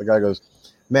myself, the guy goes,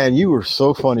 "Man, you were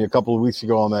so funny a couple of weeks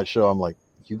ago on that show." I'm like,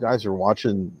 "You guys are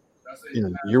watching,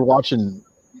 you're watching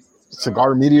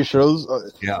cigar media shows?"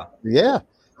 Yeah.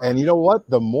 And you know what?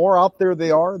 The more out there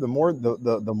they are, the more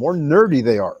the more nerdy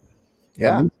they are.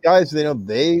 Yeah, and these guys, they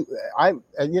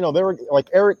were like,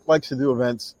 Eric likes to do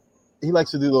events. He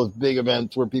likes to do those big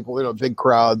events where people, big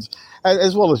crowds,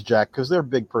 as well as Jack, because they're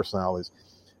big personalities.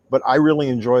 But I really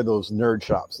enjoy those nerd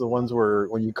shops, the ones where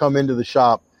when you come into the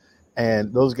shop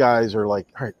and those guys are like,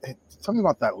 "All right, hey, tell me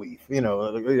about that leaf." They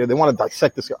want to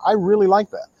dissect this. I really like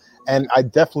that. And I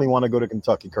definitely want to go to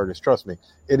Kentucky, Curtis. Trust me.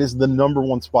 It is the number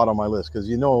one spot on my list, because,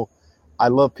 I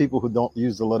love people who don't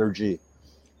use the letter G.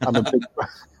 I'm a big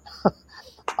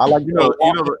I like,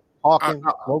 talking,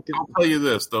 smoking. I'll tell you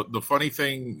this: the funny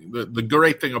thing, the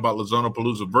great thing about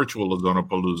Lazonapalooza, virtual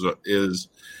Lazonapalooza, is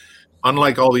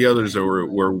unlike all the others that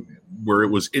where it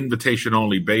was invitation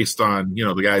only, based on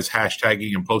the guys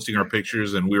hashtagging and posting our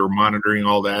pictures, and we were monitoring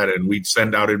all that, and we'd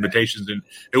send out invitations, and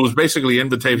it was basically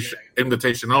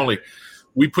invitation only.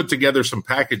 We put together some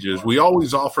packages. We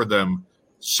always offer them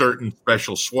certain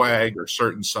special swag or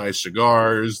certain size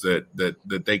cigars that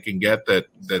they can get that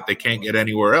they can't get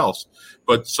anywhere else.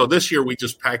 But so this year we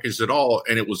just packaged it all,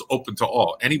 and it was open to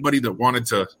all. Anybody that wanted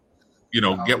to,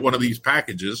 get one of these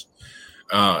packages,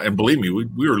 and believe me,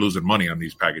 we were losing money on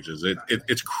these packages.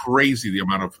 It's crazy the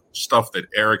amount of stuff that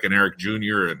Eric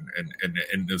Jr.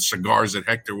 and the cigars that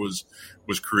Hector was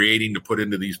creating to put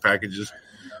into these packages.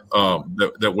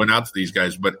 That went out to these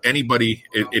guys, but anybody,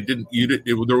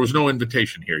 there was no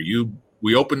invitation here.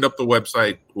 We opened up the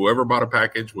website. Whoever bought a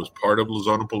package was part of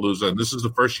Lazonapalooza, and this is the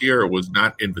first year it was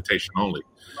not invitation only.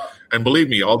 And believe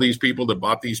me, all these people that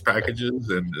bought these packages,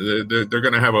 and they're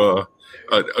going to have a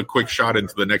quick shot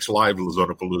into the next live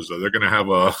Lazonapalooza. They're going to have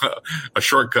a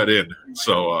shortcut in.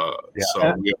 So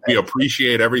we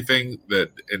appreciate everything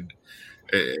that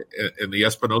and the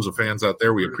Espinosa fans out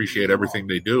there, we appreciate everything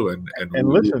they do. And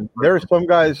listen, there are some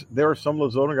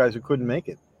Lazona guys who couldn't make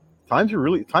it. Times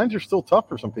are still tough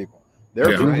for some people. There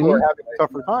are people who are having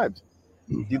tougher times.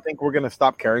 Do you think we're going to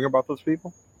stop caring about those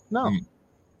people? No,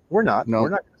 we're not. No. We're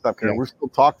not going to stop caring. No. We're still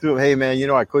talking to them. Hey,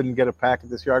 man, I couldn't get a packet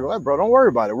this year. I go, "Hey, bro, don't worry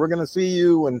about it. We're going to see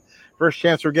you, and first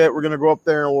chance we get, we're going to go up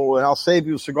there and I'll save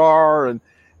you a cigar." And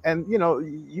you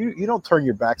don't turn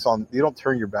your backs on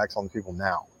people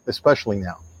now. Especially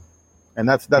now, and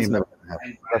that's never going to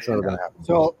happen. That's never going to happen.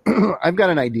 So I've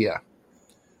got an idea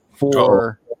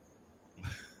for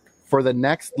the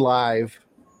next live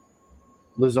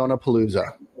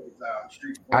Lazonapalooza.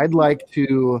 I'd like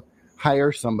to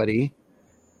hire somebody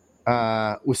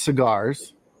with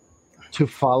cigars to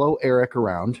follow Eric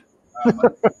around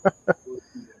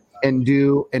and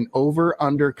do an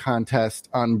over/under contest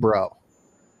on Bro.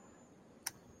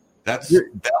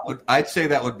 I'd say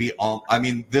that would be all. I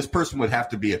mean, this person would have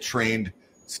to be a trained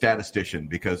statistician,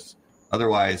 because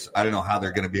otherwise, I don't know how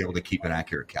they're going to be able to keep an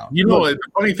accurate count. The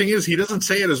funny thing is, he doesn't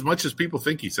say it as much as people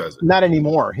think he says it. Not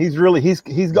anymore. He's on to it.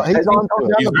 He's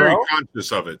very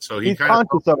conscious of it. So he's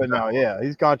conscious of it now. Yeah,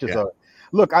 he's conscious of it.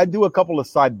 Look, I do a couple of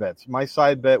side bets. One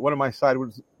of my side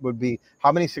would be,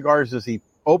 how many cigars does he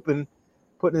open,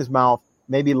 put in his mouth,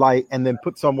 maybe light, and then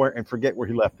put somewhere and forget where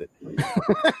he left it.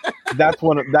 That's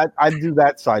I'd do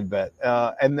that side bet.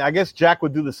 And I guess Jack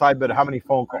would do the side bet of how many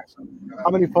phone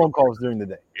calls during the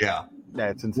day. Yeah.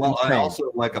 It's insane. Well, and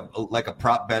also like a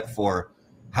prop bet for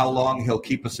how long he'll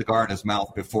keep a cigar in his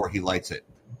mouth before he lights it.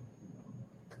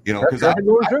 Because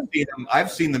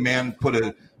I've seen the man put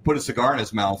a cigar in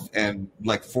his mouth and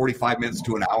like 45 minutes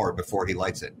to an hour before he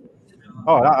lights it.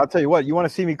 Oh, I'll tell you what. You want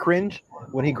to see me cringe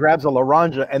when he grabs a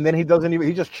Laranja and then he doesn't even.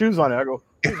 He just chews on it. I go,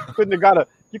 you couldn't have got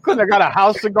a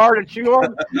house cigar to chew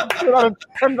on. You could have got a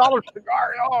 $10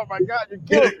 cigar. Oh my God, you're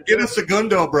killing me. Get a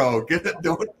Segundo, bro. Get it.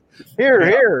 Don't. Here,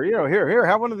 here.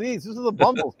 Have one of these. This is a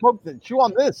bundle. Smoke it. Chew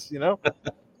on this.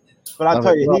 But I'll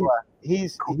tell you,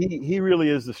 he really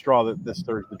is the straw that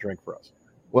stirs the drink for us.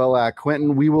 Well,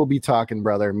 Quentin, we will be talking,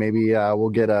 brother. Maybe we'll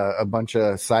get a bunch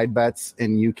of side bets,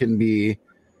 and you can be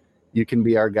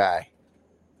our guy.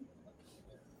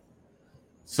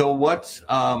 So what's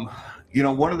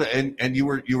one of the and you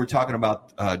were talking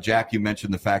about Jack. You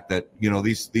mentioned the fact that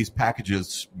these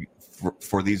packages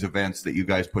for these events that you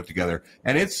guys put together,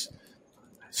 and it's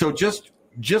so just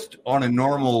on a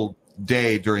normal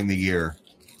day during the year,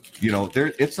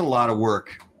 it's a lot of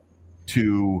work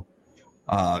to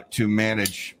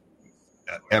manage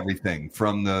everything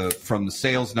from the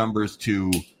sales numbers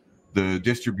to the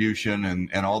distribution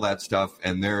and all that stuff.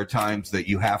 And there are times that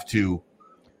you have to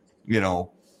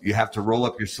roll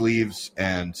up your sleeves,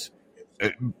 and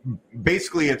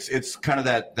basically it's kind of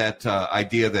that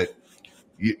idea that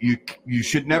you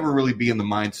should never really be in the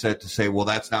mindset to say, well,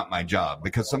 that's not my job,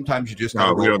 because sometimes you just we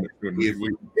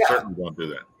certainly don't do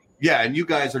that. Yeah, and you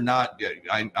guys are not.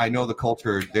 I know the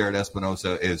culture there at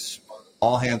Espinosa is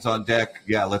all hands on deck.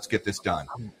 Yeah, let's get this done.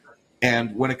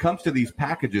 And when it comes to these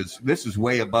packages, this is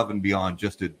way above and beyond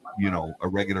just a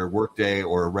regular workday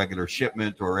or a regular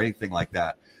shipment or anything like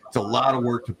that. It's a lot of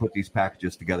work to put these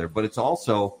packages together, but it's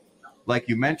also, like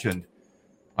you mentioned,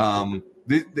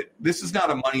 this is not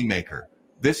a money maker.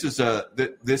 This is a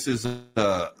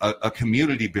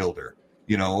community builder,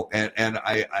 and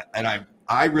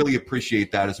I really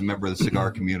appreciate that as a member of the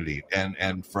cigar community,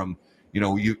 and from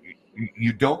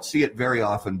you don't see it very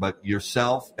often, but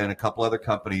yourself and a couple other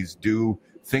companies do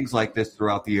things like this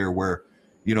throughout the year, where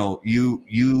you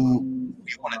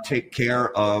want to take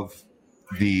care of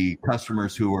the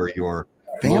customers who are your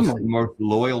most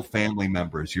loyal family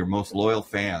members, your most loyal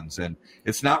fans. And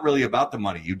it's not really about the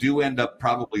money. You do end up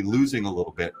probably losing a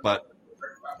little bit, but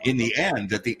in the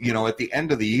end, at the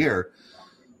end of the year,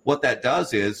 what that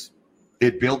does is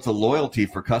it builds a loyalty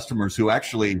for customers who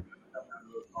actually,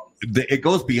 it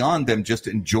goes beyond them just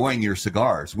enjoying your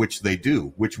cigars, which we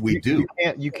do.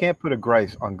 You can't put a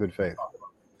price on good faith.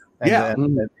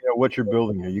 And what you're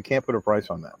building here, you can't put a price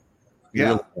on that.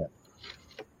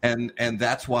 And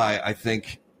that's why I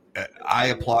think I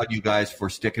applaud you guys for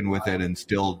sticking with it, and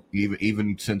still,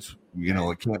 even since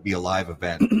it can't be a live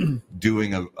event,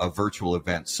 doing a virtual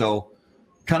event. So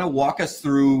kind of walk us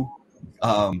through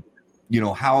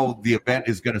how the event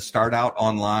is going to start out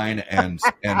online, and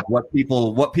what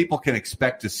people can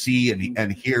expect to see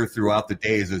and hear throughout the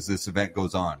days as this event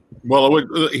goes on. Well,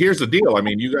 here's the deal. I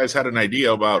mean, you guys had an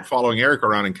idea about following Eric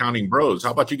around and counting bros.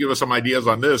 How about you give us some ideas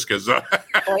on this? Because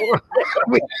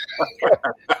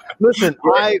listen,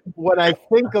 when I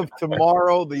think of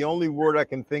tomorrow, the only word I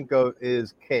can think of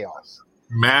is chaos.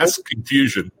 Mass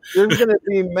confusion. There's going to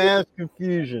be mass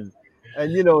confusion.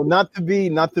 And I'm not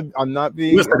being. Listen,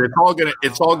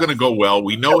 it's all gonna go well.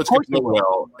 We know it's gonna go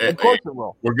well. Of course it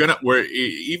will. We're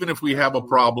even if we have a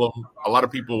problem, a lot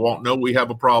of people won't know we have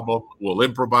a problem. We'll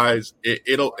improvise.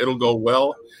 It'll go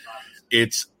well.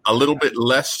 It's a little bit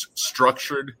less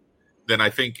structured than I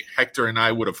think Hector and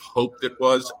I would have hoped it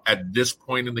was at this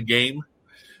point in the game.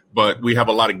 But we have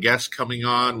a lot of guests coming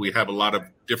on. We have a lot of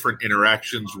different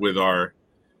interactions with our,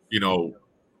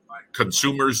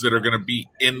 consumers that are going to be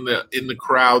in the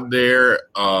crowd there.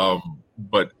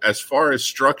 But as far as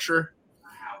structure,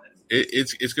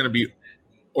 it's going to be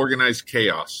organized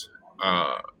chaos.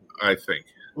 I think.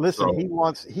 Listen, so,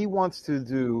 he wants to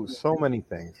do so many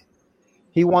things.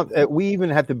 We even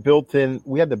had to build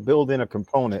in a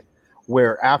component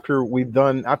where after all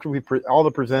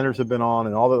the presenters have been on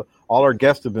and all our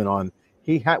guests have been on,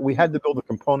 we had to build a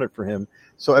component for him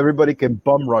so everybody can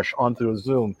bum rush onto a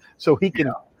Zoom so he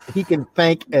can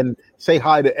thank and say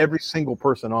hi to every single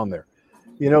person on there.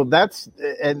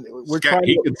 And we're trying.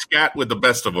 He can scat with the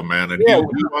best of them, man, and he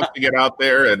wants to get out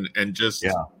there and just.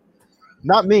 Yeah.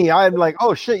 Not me. I'm like,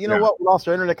 oh shit. You know what? We lost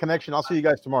our internet connection. I'll see you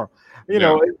guys tomorrow.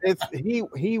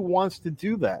 He wants to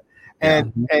do that,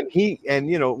 and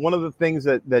one of the things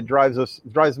that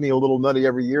drives me a little nutty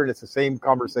every year, and it's the same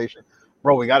conversation,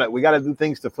 bro. We gotta do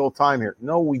things to fill time here.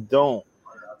 No, we don't.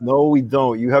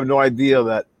 You have no idea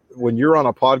that when you're on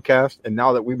a podcast, and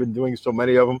now that we've been doing so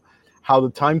many of them, how the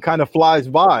time kind of flies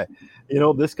by.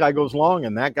 This guy goes long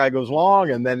and that guy goes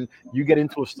long, and then you get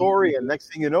into a story, and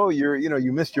next thing you know,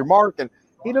 you missed your mark, and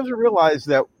he doesn't realize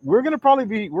that we're going to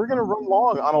run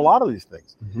long on a lot of these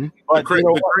things. Mm-hmm. But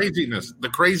the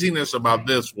craziness about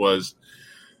this was,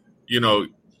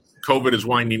 COVID is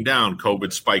winding down,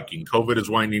 COVID spiking, COVID is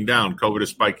winding down, COVID is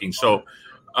spiking. So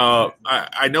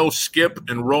I know Skip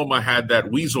and Roma had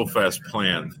that Weasel Fest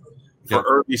planned for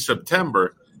early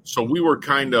September. So we were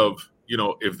kind of,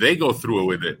 if they go through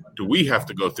with it, do we have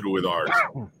to go through with ours?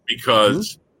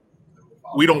 Because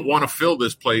we don't want to fill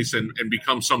this place and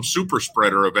become some super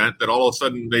spreader event that all of a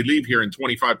sudden they leave here and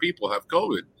 25 people have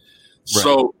COVID. Right.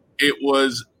 So it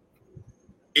was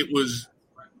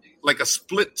like a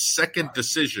split-second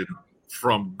decision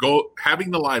from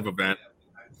having the live event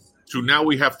to now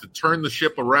we have to turn the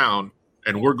ship around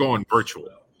and we're going virtual.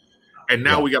 And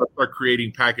now we got to start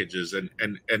creating packages. And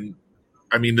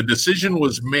I mean, the decision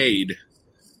was made,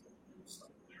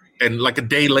 and like a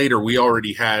day later, we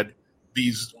already had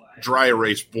these dry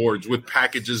erase boards with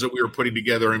packages that we were putting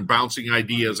together and bouncing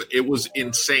ideas. It was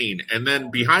insane. And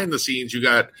then behind the scenes, you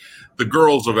got the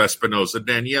girls of Espinosa,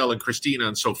 Danielle and Christina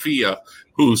and Sophia,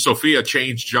 who Sophia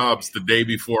changed jobs the day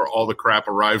before all the crap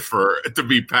arrived to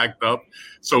be packed up.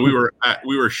 So we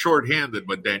were shorthanded,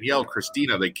 but Danielle,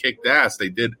 Christina, they kicked ass. They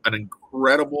did an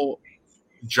incredible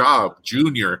job,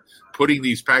 Junior, putting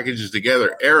these packages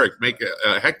together. Eric,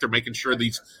 Hector, making sure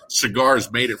these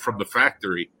cigars made it from the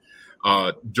factory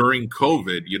during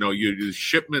COVID. Your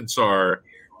shipments are,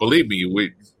 believe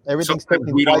me,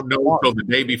 sometimes we don't know until the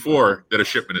day before that a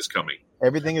shipment is coming.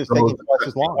 Everything is taking twice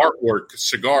as long. Artwork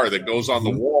cigar that goes on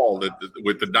the wall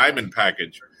with the diamond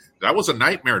package. That was a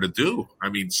nightmare to do. I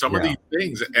mean, some of these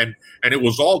things, and it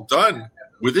was all done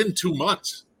within 2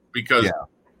 months because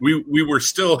we were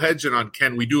still hedging on,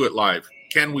 can we do it live?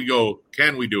 Can we go?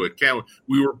 Can we do it?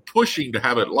 We were pushing to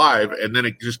have it live, and then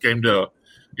it just came to,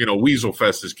 Weasel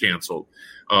Fest is canceled.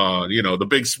 The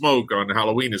Big Smoke on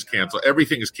Halloween is canceled.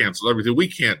 Everything is canceled. Everything. We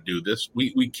can't do this.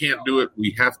 We can't do it.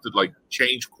 We have to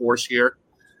change course here.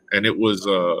 And it was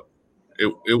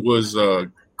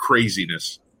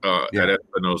craziness at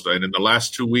Espinosa. And in the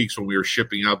last 2 weeks when we were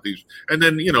shipping out these, and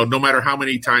then, no matter how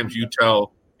many times you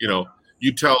tell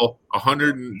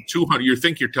 100 and 200, you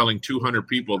think you're telling 200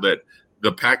 people that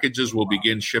the packages will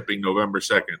begin shipping November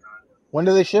 2nd. When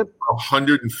do they ship?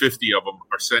 150 of them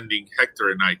are sending Hector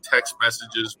and I text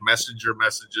messages, messenger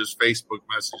messages, Facebook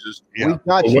messages. Yeah. We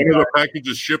got you. When are the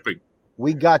packages shipping?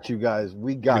 We got you guys.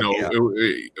 We got you.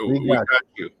 We got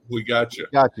you. We got you.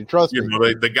 Got you. Trust me.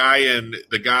 The guy and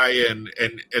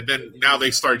then now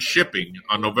they start shipping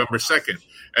on November 2nd,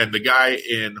 and the guy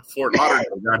in Fort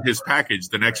Lauderdale got his package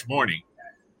the next morning.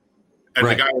 And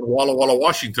the guy in Walla Walla,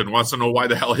 Washington wants to know why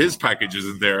the hell his package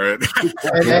isn't there.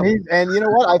 and you know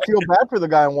what? I feel bad for the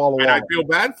guy in Walla Walla. And I feel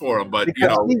bad for him, but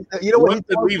once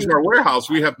it leaves our warehouse,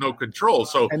 we have no control.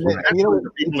 So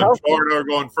the people in Florida are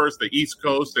going first, the East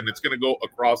Coast, and it's going to go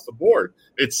across the board.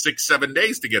 It's 6-7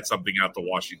 days to get something out to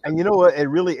Washington. And you know what? It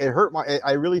hurt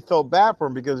I really felt bad for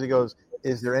him because he goes,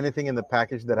 "Is there anything in the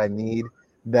package that I need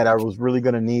that I was really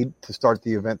going to need to start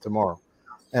the event tomorrow?"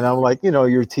 And I'm like,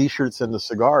 your T-shirts and the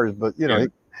cigars, but he's going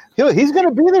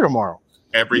to be there tomorrow.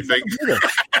 Everything,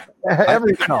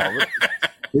 everything. No,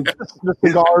 it's just the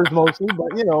cigars mostly,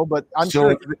 but I'm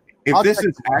sure. If this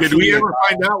is actually, did we ever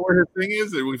find out where his thing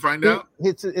is? Did we find out?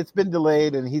 It's been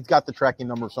delayed, and he's got the tracking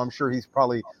number, so I'm sure he's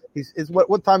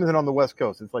what time is it on the West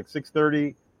Coast? It's like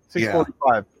 6:30,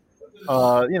 6:45.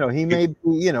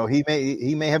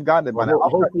 He may have gotten it by now.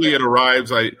 Hopefully it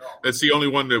arrives. That's the only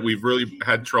one that we've really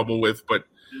had trouble with, but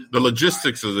the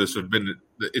logistics of this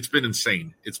it's been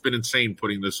insane. It's been insane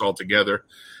putting this all together.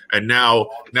 And now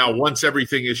once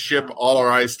everything is shipped, all our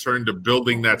eyes turn to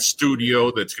building that studio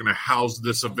that's going to house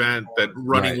this event, that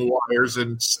running wires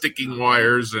and sticking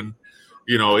wires. And,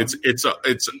 it's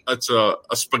a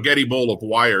spaghetti bowl of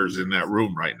wires in that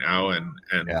room right now. And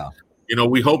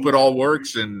we hope it all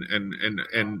works. And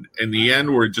in the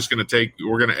end, we're going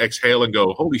to exhale and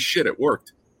go, holy shit, it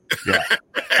worked. Yeah.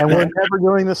 And we're never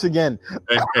doing this again.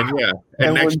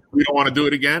 And next we don't want to do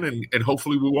it again, and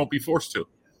hopefully we won't be forced to.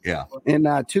 Yeah. And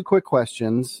 2 quick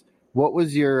questions. What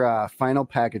was your final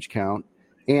package count?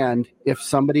 And if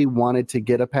somebody wanted to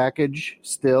get a package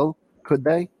still, could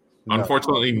they?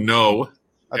 Unfortunately, no.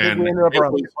 I think we ended up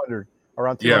around 200.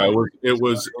 Around 200. Yeah, it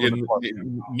was in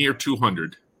near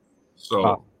 200.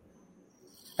 So.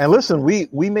 And listen, we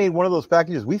made one of those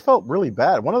packages. We felt really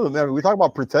bad. One of them, we talk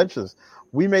about pretentious.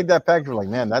 We made that package. We're like,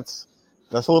 man, that's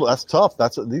tough.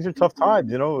 These are tough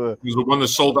times, It was the one that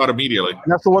sold out immediately.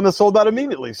 And that's the one that sold out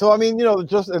immediately. So I mean,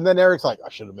 and then Eric's like, I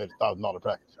should have made $1,000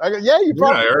 package. I go, yeah, you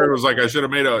probably. Yeah, Eric was like, I should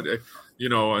have made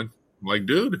I'm like,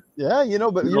 dude. Yeah,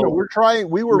 but we're trying.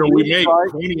 We were. We made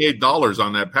 $28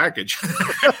 on that package.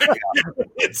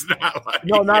 It's not like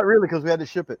no, not really, because we had to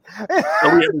ship it. So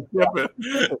we had to ship it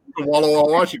to Walla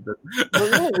Walla, Washington.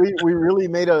 Yeah, we really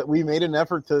made an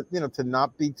effort to to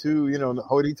not be too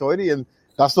hoity-toity, and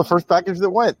that's the first package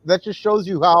that went. That just shows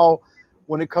you how,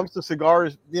 when it comes to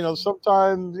cigars,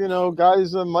 sometimes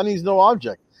guys, money's no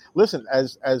object. Listen,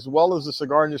 as well as the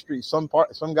cigar industry, some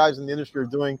guys in the industry are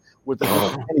doing with the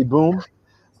penny boom.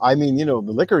 I mean, the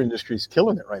liquor industry is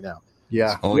killing it right now.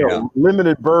 Yeah.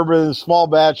 Limited bourbon, small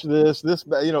batch, this,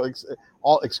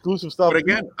 all exclusive stuff. But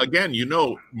again,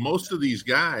 most of these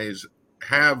guys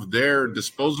have their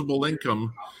disposable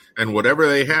income, and whatever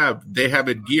they have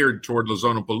it geared toward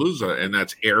Lozonapalooza, and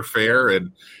that's airfare.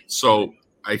 And so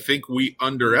I think we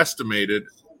underestimated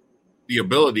the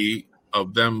ability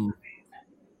of them.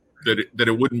 That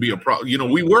it wouldn't be a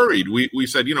problem. We worried. We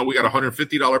said, we got a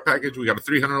 $150 package, we got a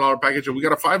 $300 package, and we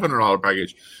got a $500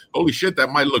 package. Holy shit,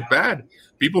 that might look bad.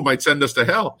 People might send us to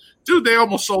hell. Dude, they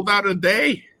almost sold out in a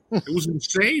day. It was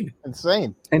insane.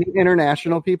 Insane. Any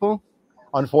international people?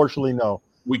 Unfortunately, no.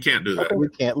 We can't do that. We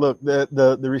can't. Look,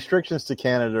 the restrictions to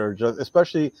Canada are just,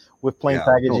 especially with plain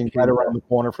packaging right around the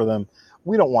corner for them.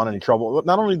 We don't want any trouble.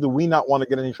 Not only do we not want to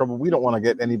get any trouble, we don't want to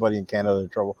get anybody in Canada in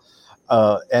trouble.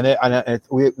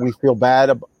 We feel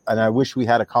bad, and I wish we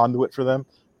had a conduit for them,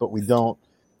 but we don't.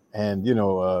 And we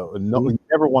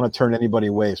never want to turn anybody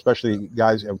away, especially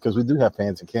guys, because we do have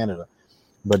fans in Canada.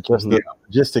 But just the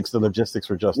logistics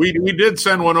are just. We did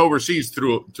send one overseas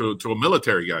to a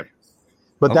military guy,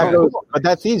 but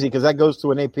that's easy because that goes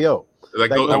to an APO. That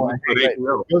goes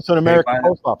to an American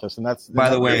Post Office, and that's. By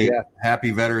the way,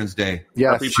 Happy Veterans Day.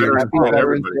 Yes, Happy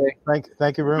Veterans Day.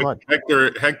 Thank you very much.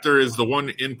 Hector is the one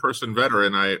in-person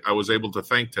veteran I was able to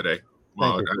thank today.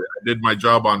 Well, I did my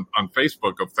job on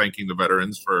Facebook of thanking the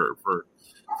veterans for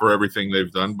everything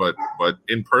they've done, but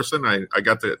in person, I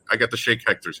got to shake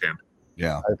Hector's hand.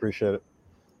 Yeah, I appreciate it.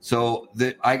 So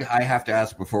I have to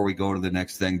ask before we go to the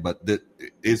next thing, but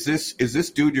is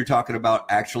this dude you're talking about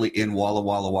actually in Walla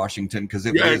Walla, Washington? Because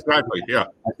exactly. Yeah,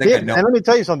 I think I know. And let me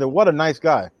tell you something. What a nice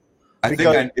guy.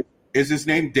 Is his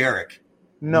name Derek?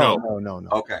 No.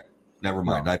 Okay, never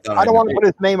mind. No. I don't want to put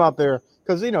his name out there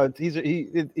because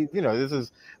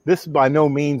this by no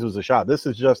means was a shot. This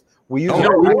is just we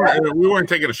weren't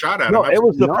taking a shot at him. No, it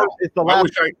was the first. It's the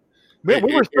last. We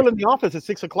were still in the office at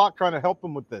 6 o'clock trying to help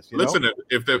him with this. Listen,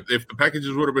 if the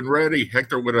packages would have been ready,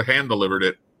 Hector would have hand delivered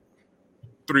it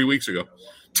 3 weeks ago.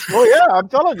 Oh yeah, I'm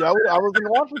telling you, I was in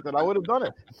Washington. I would have done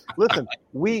it. Listen,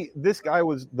 this guy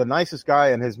was the nicest guy,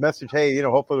 and his message, hey,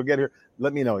 hopefully we'll get here.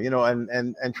 Let me know,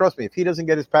 and trust me, if he doesn't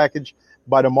get his package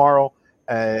by tomorrow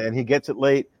and he gets it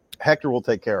late, Hector will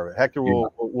take care of it. Hector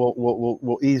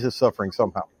will ease his suffering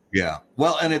somehow. Yeah.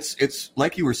 Well, and it's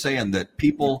like you were saying that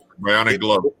people bionic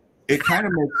glove. It kind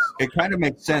of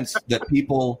makes sense that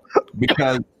people,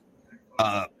 because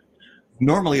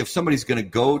normally if somebody's going to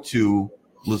go to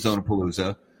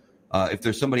Lozonapalooza, if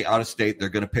there's somebody out of state, they're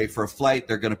going to pay for a flight.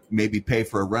 They're going to maybe pay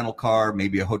for a rental car,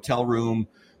 maybe a hotel room,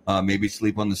 maybe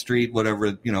sleep on the street,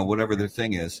 whatever their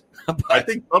thing is. But I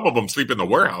think some of them sleep in the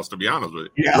warehouse, to be honest with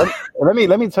you. Yeah.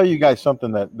 Let me tell you guys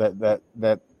something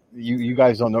that you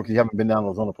guys don't know because you haven't been down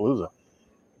to Lozonapalooza.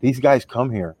 These guys come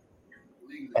here,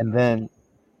 and then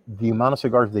the amount of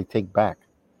cigars they take back,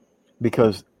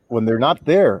 because when they're not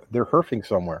there, they're herfing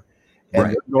somewhere,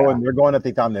 and they're going to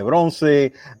Titan de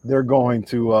Bronce, they're going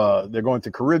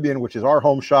to Caribbean, which is our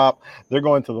home shop. They're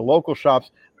going to the local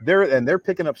shops. They're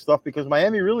picking up stuff because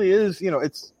Miami really is,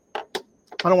 it's,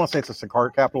 I don't want to say it's a cigar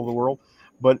capital of the world,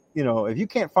 but if you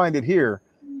can't find it here,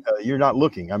 you're not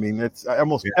looking. I mean, it's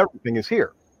almost everything is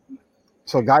here.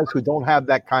 So guys who don't have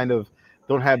that kind of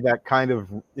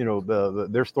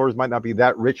their stores might not be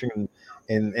that rich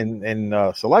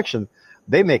in selection.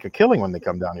 They make a killing when they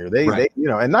come down here. They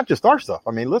and not just our stuff.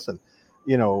 I mean, listen,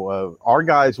 our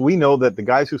guys. We know that the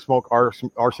guys who smoke our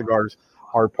cigars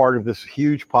are part of this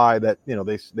huge pie that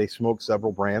they smoke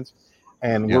several brands,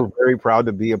 and we're very proud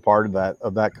to be a part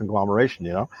of that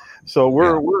conglomeration. So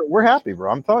we're happy, bro.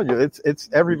 I'm telling you, it's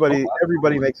everybody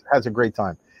has a great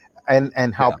time.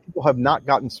 And how people have not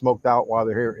gotten smoked out while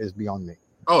they're here is beyond me.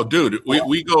 Oh, dude,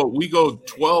 we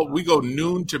go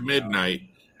noon to midnight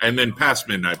and then past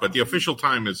midnight, but the official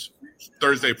time is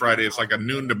Thursday, Friday. It's like a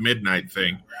noon to midnight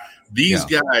thing. These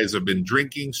guys have been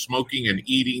drinking, smoking, and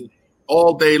eating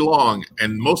all day long,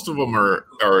 and most of them are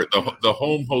the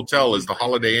home hotel is the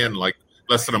Holiday Inn, like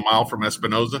less than a mile from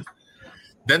Espinosa.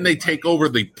 Then they take over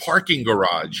the parking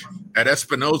garage at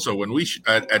Espinosa when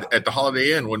at the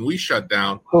Holiday Inn when we shut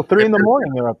down. Well, 3 in the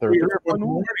morning they're up there. 3 in the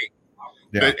morning.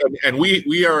 Yeah. And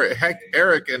we are, heck,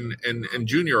 Eric and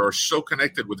Junior are so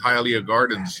connected with Hialeah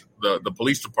Gardens, the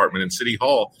police department and City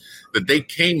Hall, that they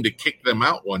came to kick them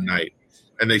out one night,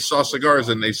 and they saw cigars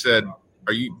and they said,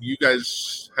 "Are you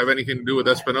guys have anything to do with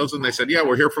Espinosa?" And they said, "Yeah,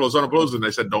 we're here for Lozona Palooza." And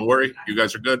they said, "Don't worry, you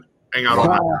guys are good. Hang out all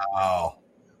night." Wow.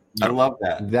 I love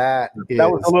that. That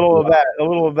was a little of that. A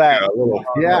little of that.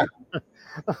 Yeah.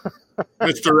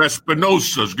 Mr.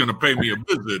 Espinosa is going to pay me a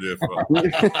visit if. Are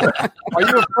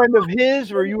you a friend of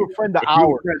his or are you a friend of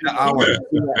ours?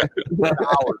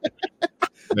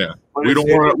 Yeah, we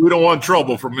don't want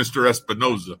trouble from Mr.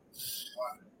 Espinosa.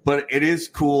 But it is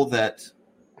cool that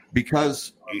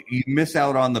because you miss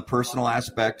out on the personal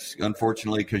aspects,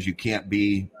 unfortunately, because you can't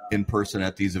be in person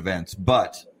at these events.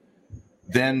 But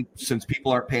then, since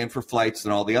people aren't paying for flights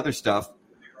and all the other stuff,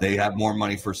 they have more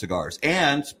money for cigars,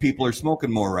 and people are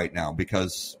smoking more right now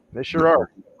because they sure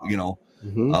are. You know,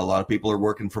 a lot of people are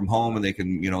working from home, and they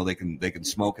can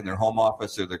smoke in their home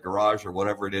office or their garage or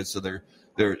whatever it is. So they're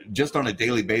just on a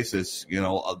daily basis. You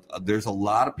know, there's a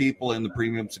lot of people in the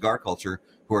premium cigar culture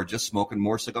who are just smoking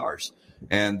more cigars,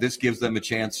 and this gives them a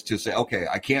chance to say, okay,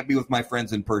 I can't be with my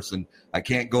friends in person. I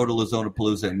can't go to Lozona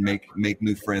Palooza and make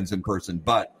new friends in person,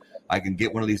 but I can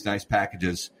get one of these nice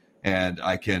packages. And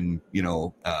I can,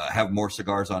 have more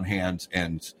cigars on hand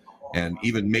and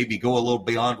even maybe go a little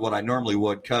beyond what I normally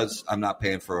would because I'm not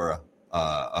paying for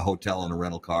a hotel and a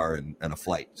rental car and a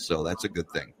flight. So that's a good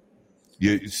thing.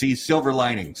 You see silver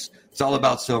linings. It's all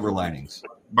about silver linings.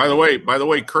 By the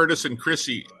way, Curtis and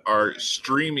Chrissy are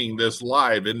streaming this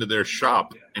live into their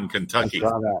shop in Kentucky. I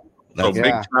saw that. So big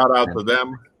shout out to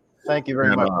them. Thank you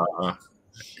very much.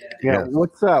 Yeah,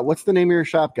 what's the name of your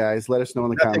shop, guys? Let us know in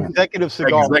the comments. Executive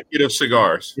Cigars. Executive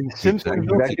Cigars. In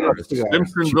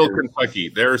Simpsonville, Kentucky.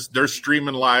 They're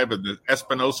streaming live at the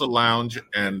Espinosa Lounge,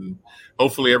 and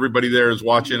hopefully everybody there is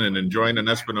watching and enjoying an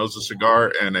Espinosa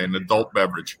cigar and an adult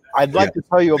beverage. I'd like to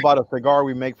tell you about a cigar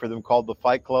we make for them called the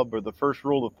Fight Club, or the first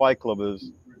rule of Fight Club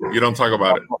is you don't talk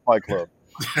about it. Fight Club.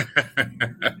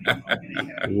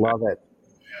 Love it.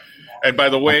 And by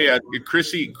the way,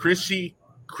 Chrissy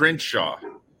Crenshaw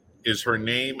is her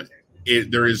name.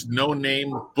 There is no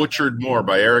name butchered more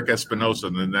by Eric Espinosa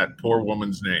than that poor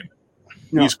woman's name.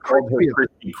 No, he's called her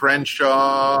Chrissy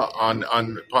Crenshaw on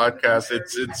the podcast.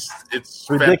 It's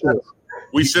ridiculous.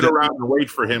 We sit around and wait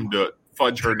for him to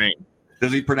fudge her name.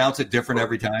 Does he pronounce it different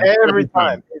every time? Every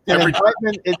time.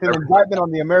 It's an indictment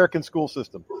on the American school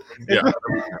system. Yeah.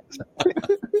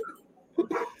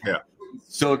 Yeah.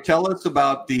 So tell us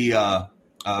about the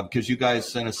because you guys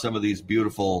sent us some of these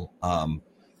beautiful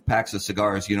packs of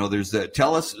cigars.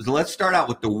 Let's start out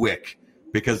with the Wick,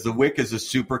 because the Wick is a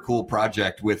super cool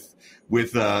project with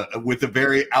a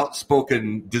very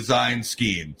outspoken design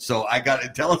scheme. So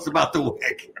tell us about the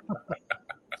Wick.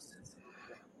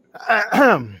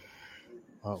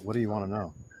 What do you want to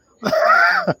know?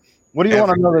 What do you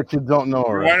want to know that you don't know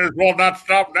already? Might as well not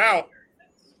stop now.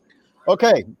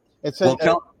 Okay.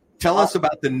 Tell us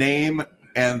about the name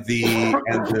and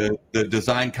the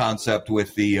design concept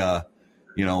with the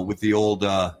with the old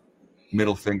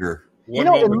middle finger. It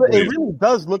really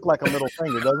does look like a middle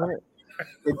finger, doesn't it?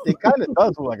 It kind of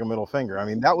does look like a middle finger. I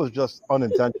mean, that was just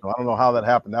unintentional. I don't know how that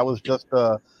happened. That was just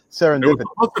serendipity. It was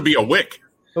supposed to be a wick.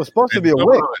 It was supposed to be a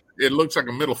wick. It looks like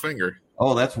a middle finger.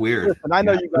 Oh, that's weird. And I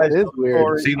know you guys is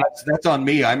weird. See, that's on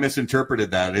me. I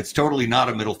misinterpreted that. It's totally not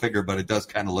a middle finger, but it does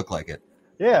kind of look like it.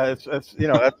 Yeah, it was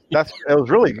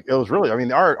really. I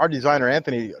mean, our designer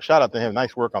Anthony, shout out to him.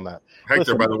 Nice work on that.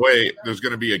 Hector, by the way, there's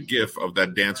going to be a GIF of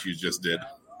that dance you just did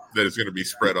that is going to be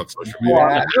spread on social media.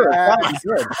 Yeah, sure, it's got to be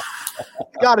good.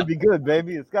 It's got to be good,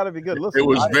 baby. It's got to be good. Listen, it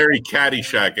was very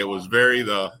Caddyshack. It was very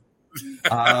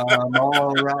I'm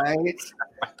all right.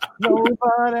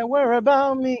 Nobody worry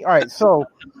about me. All right, so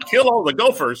kill all the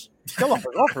gophers. Kill all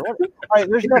the gophers. All right,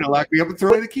 You're going to lock me up and throw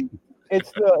away the key.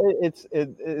 It's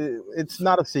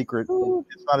not a secret.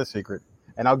 It's not a secret,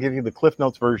 and I'll give you the Cliff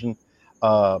Notes version.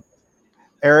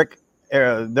 Eric,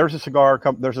 there's a cigar.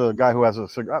 There's a guy who has a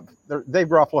cigar. Dave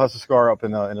Groffel has a cigar up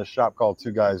in a shop called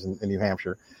Two Guys in New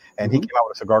Hampshire, and he came out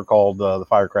with a cigar called the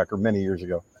Firecracker many years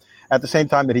ago. At the same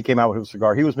time that he came out with his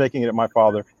cigar, he was making it at my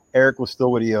father. Eric was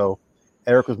still with EO.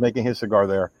 Eric was making his cigar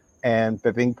there, and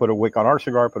Pepin put a wick on our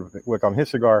cigar, put a wick on his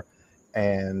cigar,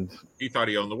 and he thought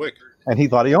he owned the wick, and he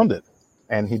thought he owned it.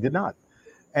 And he did not.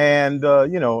 And,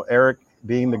 Eric,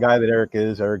 being the guy that Eric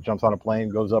is, Eric jumps on a plane,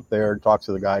 goes up there, talks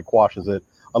to the guy,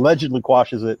 allegedly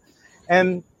quashes it.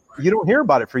 And you don't hear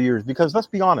about it for years because, let's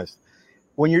be honest,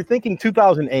 when you're thinking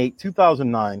 2008,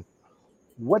 2009,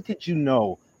 what did you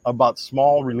know about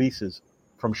small releases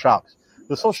from shops?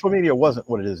 The social media wasn't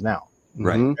what it is now.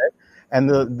 Right. Okay? And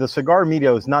the cigar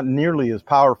media is not nearly as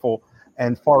powerful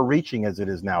and far-reaching as it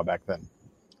is now back then.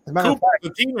 As a matter of Coop fact,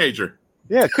 was a teenager.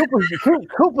 yeah, Coop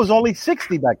was only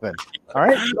 60 back then. All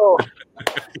right, so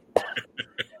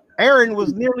Aaron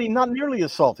was not nearly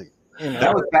as salty. You know?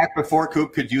 That was back before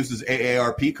Coop could use his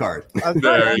AARP card.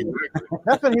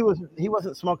 That's when he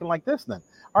wasn't smoking like this then.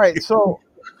 All right, so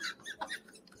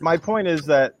my point is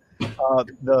that he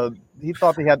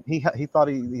thought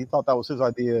that was his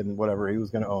idea and whatever, he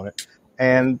was going to own it,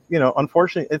 and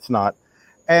unfortunately it's not.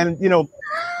 And you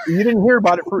didn't hear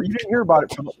about it.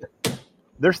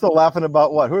 They're still laughing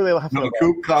about what? Who are they laughing about?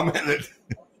 Coop commented.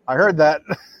 I heard that.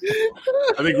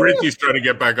 I think Richie's trying to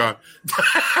get back on.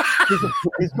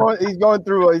 he's going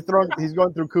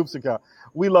through Coop's account.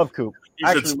 We love Coop. He's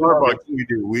at Starbucks. We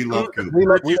do. We love Coop. We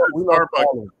love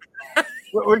Starbucks.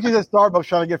 Richie's at Starbucks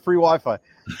trying to get free Wi-Fi.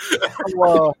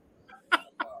 All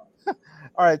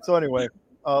right. So anyway,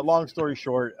 long story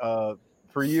short,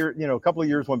 for a couple of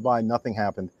years went by, nothing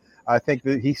happened. I think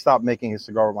that he stopped making his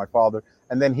cigar with my father,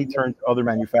 and then he turned to other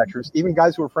manufacturers, even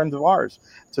guys who were friends of ours,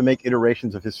 to make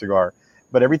iterations of his cigar.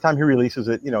 But every time he releases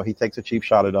it, he takes a cheap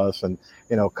shot at us and,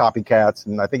 copycats.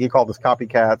 And I think he called us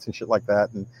copycats and shit like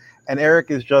that. And Eric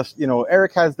is just,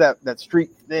 Eric has that street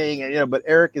thing, and, but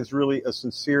Eric is really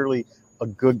sincerely a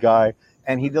good guy,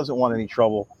 and he doesn't want any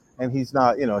trouble. And he's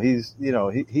not, he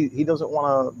doesn't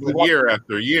want to. Year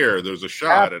after year, there's a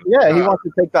shot. He wants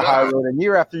to take the high road, and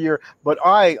year after year. But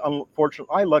I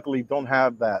luckily don't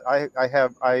have that. I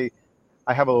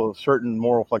have a certain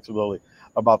moral flexibility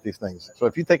about these things. So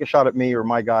if you take a shot at me or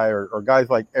my guy or guys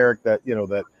like Eric, that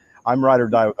I'm ride or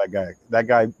die with that guy.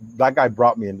 That guy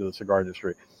brought me into the cigar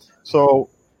industry. So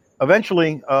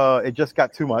eventually, it just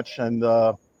got too much, and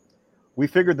we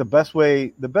figured the best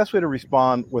way to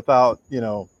respond without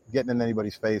getting in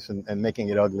anybody's face and making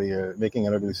it ugly, making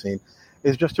an ugly scene,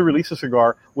 is just to release a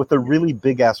cigar with a really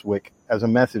big ass wick as a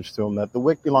message to them that the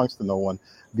wick belongs to no one.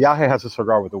 Viaje has a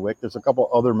cigar with a wick. There's a couple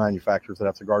other manufacturers that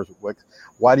have cigars with wicks.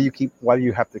 Why do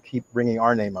you have to keep bringing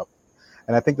our name up?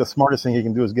 And I think the smartest thing he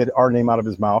can do is get our name out of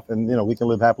his mouth, and we can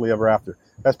live happily ever after.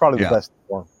 That's probably the best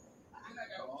for him.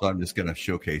 So I'm just going to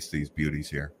showcase these beauties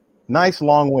here. Nice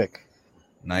long wick.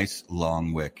 Nice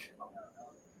long wick.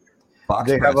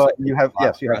 You have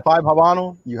 5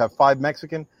 Habano, you have 5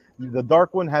 Mexican. The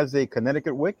dark one has a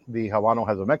Connecticut wick. The Habano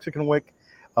has a Mexican wick.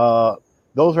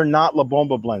 Those are not La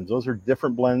Bomba blends. Those are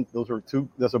different blends.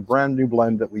 That's a brand new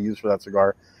blend that we use for that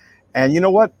cigar. And you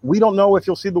know what? We don't know if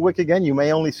you'll see the wick again. You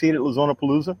may only see it at La Zona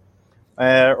Palooza,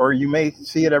 or you may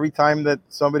see it every time that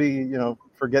somebody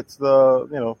forgets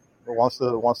wants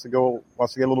to get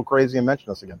a little crazy and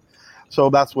mention us again. So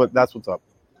that's what's up.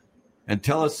 And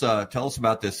tell us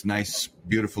about this nice,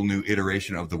 beautiful new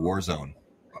iteration of the Warzone.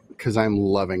 Because I'm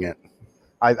loving it.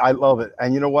 I love it.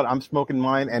 And you know what? I'm smoking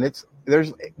mine, and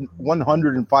there's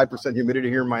 105% humidity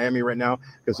here in Miami right now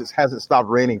because it hasn't stopped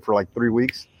raining for like 3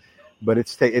 weeks, but it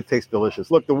tastes delicious.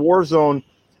 Look, the Warzone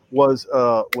was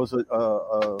a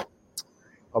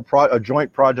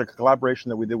joint project, a collaboration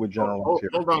that we did with General Mills here.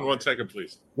 Hold on 1 second,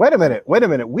 please. Wait a minute.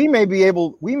 We may be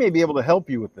able to help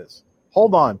you with this.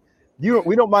 Hold on.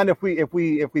 We don't mind if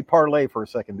we parlay for a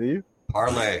second, do you?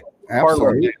 Parlay.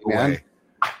 Absolutely, man.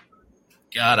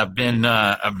 God, I've been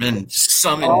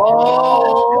summoned.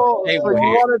 Oh, so if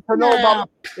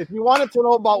you wanted to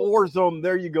know about Warzone,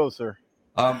 there you go, sir.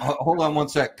 Hold on 1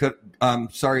 sec.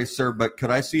 Sorry, sir, but could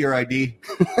I see your ID?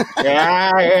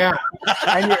 Yeah.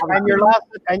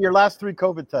 and your last 3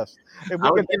 COVID tests. I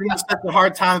was giving you such a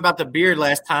hard time about the beard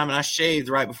last time, and I shaved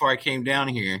right before I came down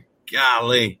here.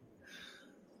 Golly.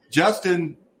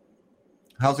 Justin,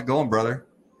 how's it going, brother?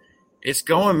 It's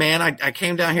going, man. I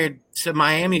came down here to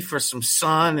Miami for some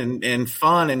sun and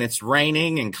fun, and it's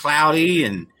raining and cloudy,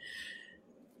 and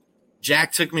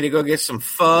Jack took me to go get some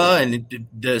pho and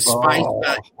the spice.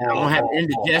 I don't have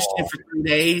indigestion for 3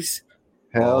 days.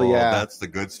 Hell yeah. That's the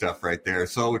good stuff right there.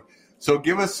 So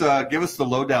give us the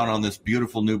lowdown on this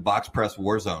beautiful new box press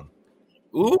Warzone.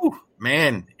 Ooh,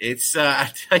 man. It's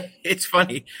it's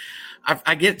funny.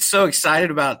 I get so excited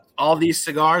about all these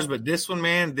cigars, but this one,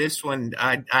 man,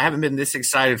 I haven't been this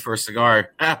excited for a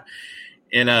cigar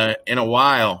in a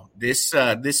while. This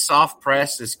soft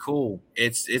press is cool.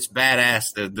 It's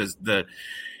badass.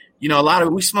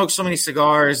 We smoke so many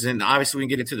cigars, and obviously we can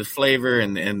get into the flavor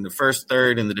and the first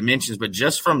third and the dimensions, but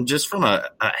just from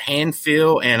a hand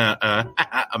feel and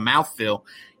a mouth feel,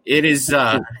 it is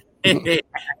it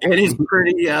is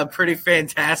pretty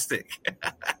fantastic.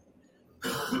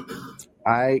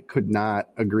 I could not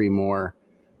agree more.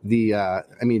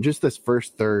 Just this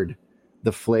first third,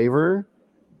 the flavor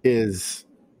is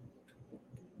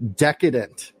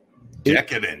decadent.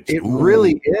 Decadent. It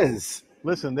really is.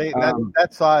 Listen, that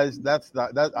size.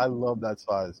 That I love that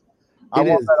size. I It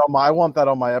want is. that on my. I want that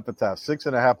on my epitaph.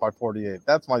 6.5 by 48.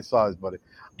 That's my size, buddy.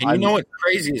 And you know what's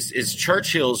crazy is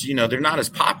Churchills, they're not as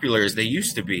popular as they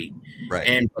used to be. Right.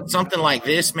 And something like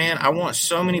this, man, I want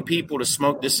so many people to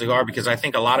smoke this cigar because I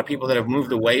think a lot of people that have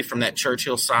moved away from that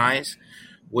Churchill size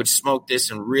would smoke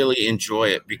this and really enjoy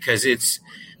it because it's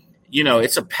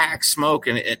a packed smoke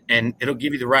and it'll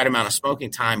give you the right amount of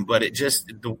smoking time, but it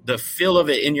just the feel of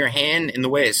it in your hand and the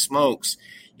way it smokes,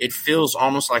 it feels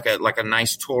almost like a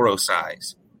nice Toro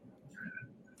size.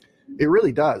 It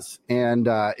really does. And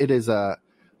it is a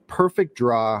perfect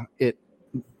draw. It,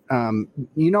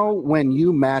 when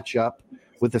you match up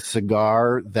with a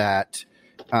cigar that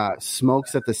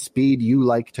smokes at the speed you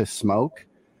like to smoke,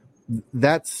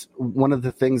 that's one of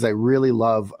the things I really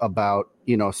love about,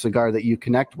 a cigar that you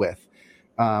connect with.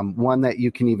 One that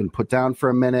you can even put down for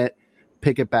a minute,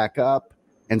 pick it back up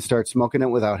and start smoking it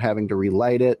without having to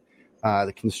relight it.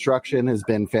 The construction has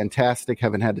been fantastic.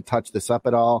 Haven't had to touch this up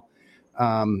at all.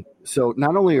 So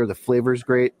not only are the flavors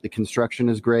great, the construction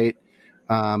is great.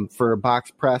 For a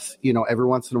box press, every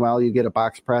once in a while you get a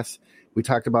box press. We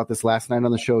talked about this last night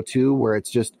on the show too, where it's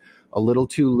just a little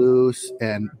too loose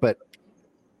but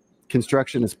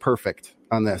construction is perfect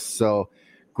on this. So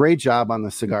great job on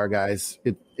the cigar, guys.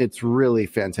 It's really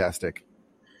fantastic.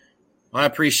 Well, I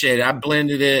appreciate it. I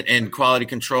blended it and quality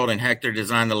controlled, and Hector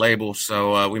designed the label,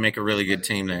 so we make a really good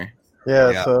team there.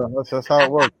 Yeah. That's how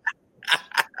it works.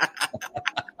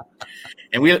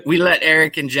 And we let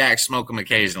Eric and Jack smoke them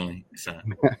occasionally. So.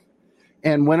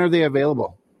 And when are they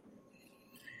available?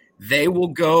 They will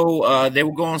go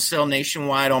on sale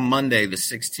nationwide on Monday, the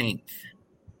 16th.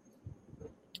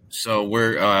 So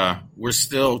we're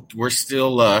still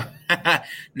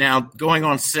now going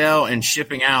on sale and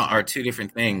shipping out are two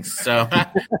different things. So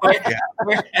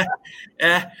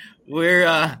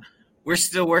we're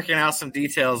still working out some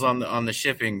details on the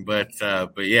shipping, but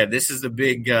yeah, this is the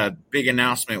big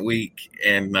announcement week,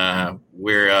 and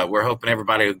we're hoping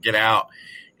everybody will get out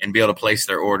and be able to place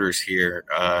their orders here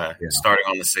starting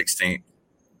on the 16th.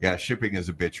 Yeah, shipping is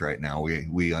a bitch right now.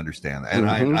 We understand that,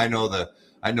 and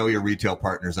I know your retail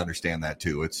partners understand that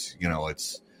too. It's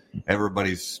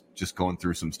everybody's just going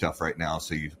through some stuff right now,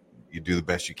 so you do the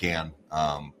best you can.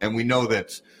 And we know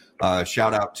that.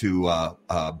 Shout out to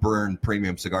Burn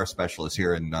Premium Cigar Specialist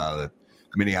here in the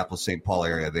Minneapolis, St. Paul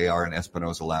area. They are an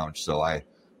Espinosa Lounge, so I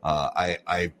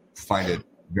find it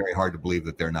very hard to believe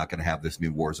that they're not going to have this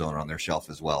new Warzone on their shelf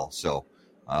as well. So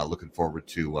looking forward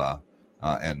to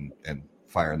and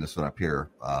firing this one up here.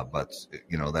 But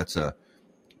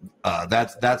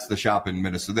that's the shop in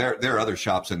Minnesota. There are other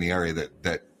shops in the area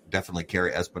that definitely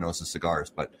carry Espinosa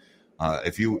cigars. But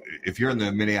if you're in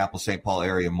the Minneapolis, St. Paul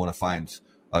area and want to find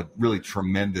a really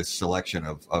tremendous selection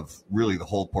of really the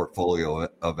whole portfolio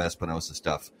of Espinosa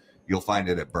stuff, you'll find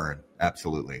it at Burn.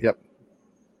 Absolutely. Yep.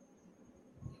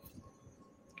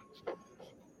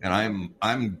 And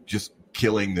I'm just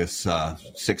killing this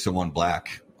 601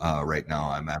 Black right now.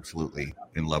 I'm absolutely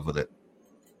in love with it.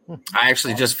 I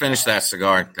actually just finished that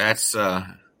cigar. That's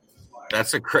a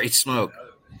great smoke.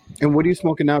 And what are you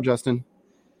smoking now, Justin?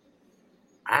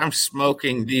 I'm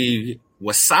smoking the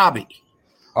Wasabi.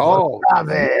 Oh,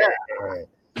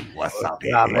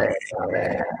 Wasabi.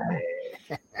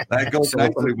 That goes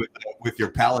nicely with your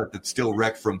palate that's still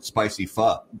wrecked from spicy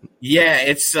pho. Yeah,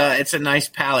 it's a nice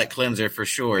palate cleanser for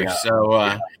sure. Yeah.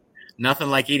 So nothing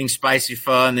like eating spicy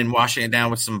pho and then washing it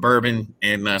down with some bourbon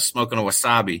and smoking a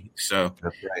wasabi. So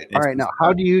That's right. all right. Now,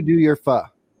 how do you do your pho?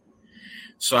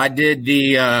 So I did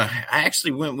I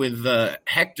actually went with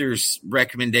Hector's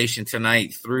recommendation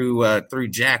tonight through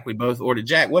Jack. We both ordered.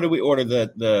 Jack, what did we order?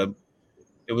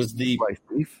 It was the Sliced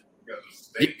beef.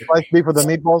 Sliced beef with the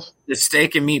meatballs. The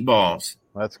steak and meatballs.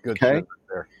 That's good. Okay. shit right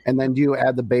there. And then do you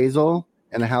add the basil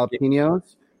and the jalapenos?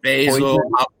 Basil,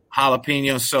 Poison.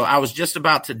 jalapeno. So I was just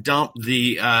about to dump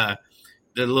the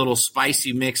little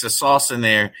spicy mix of sauce in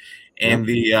there, and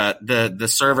the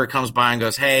server comes by and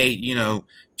goes, "Hey,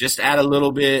 just add a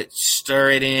little bit, stir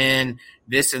it in,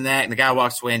 this and that." And the guy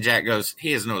walks away, and Jack goes,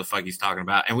 "He doesn't know what the fuck he's talking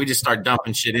about." And we just start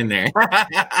dumping shit in there,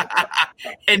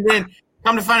 and then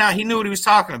come to find out, he knew what he was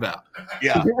talking about.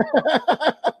 Yeah.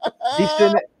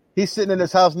 He's sitting in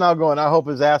his house now, going, "I hope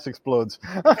his ass explodes."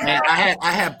 And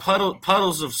I had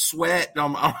puddles of sweat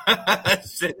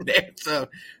sitting there.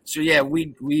 So yeah,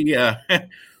 we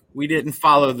didn't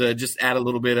follow the just add a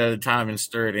little bit at a time and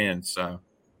stir it in. So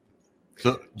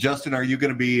Justin, are you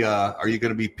going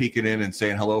to be peeking in and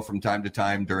saying hello from time to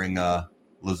time during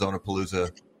Lozona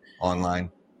Palooza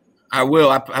online? I will.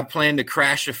 I plan to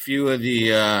crash a few of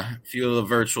the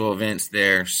virtual events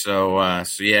there. So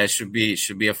yeah, it should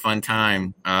be a fun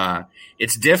time.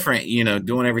 It's different,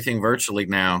 doing everything virtually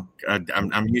now.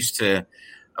 I'm used to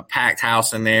a packed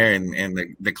house in there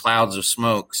and the clouds of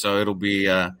smoke. So it'll be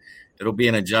an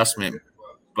adjustment.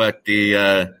 But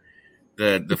the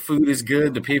food is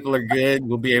good. The people are good.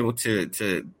 We'll be able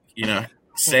to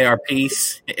say our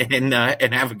piece and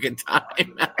have a good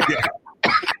time.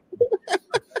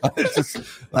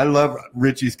 I love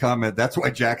Richie's comment. That's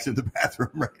why Jack's in the bathroom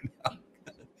right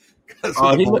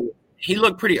now. He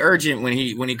looked pretty urgent when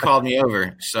he called me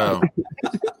over. So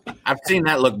I've seen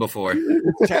that look before.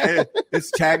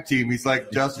 It's tag team. He's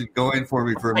like, Justin, go in for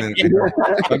me for a minute.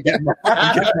 I'm getting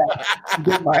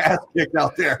my ass kicked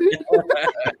out there.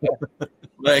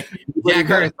 Like Jack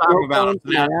heard us talking about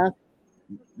it.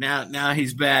 Now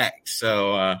he's back.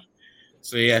 So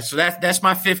yeah. So that's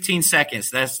my 15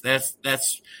 seconds.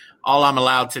 That's all I'm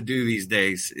allowed to do these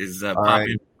days is pop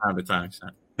in from time to time. So.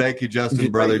 Thank you,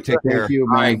 Justin, brother. Take care. You,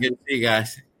 all right, good to see you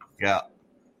guys. Yeah.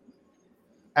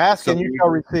 Ask and you shall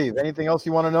receive. Anything else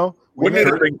you want to know? Wouldn't it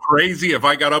have been crazy if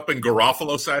I got up and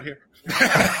Garofalo sat here?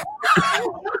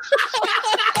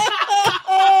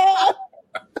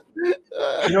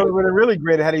 It would have been really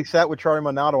great had he sat with Charlie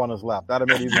Minato on his lap. That'd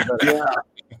have been even better.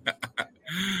 Yeah.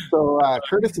 So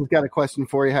Curtis has got a question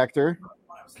for you, Hector.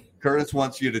 Curtis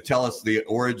wants you to tell us the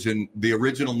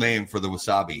original name for the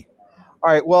wasabi.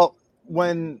 All right. Well,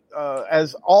 when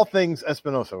as all things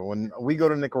Espinosa, when we go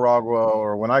to Nicaragua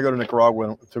or when I go to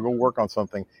Nicaragua to go work on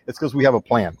something, it's because we have a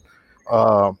plan.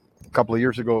 A couple of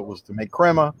years ago, it was to make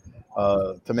crema,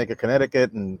 to make a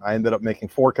Connecticut, and I ended up making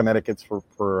 4 Connecticut's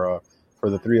for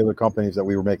the 3 other companies that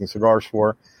we were making cigars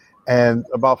for. And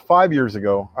about 5 years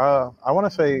ago, I want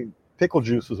to say Pickle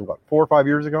Juice was 4 or 5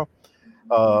 years ago.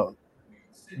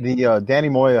 Danny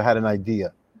Moya had an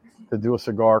idea to do a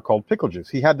cigar called Pickle Juice.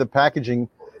 He had the packaging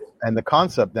and the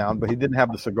concept down, but he didn't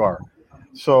have the cigar.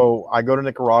 So I go to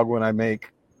Nicaragua and I make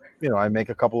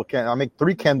a couple of I make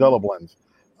 3 Candela blends.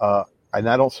 And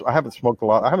I haven't smoked a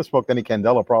lot. I haven't smoked any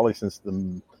Candela probably since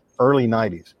the early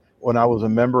 90s when I was a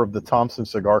member of the Thompson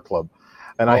Cigar Club.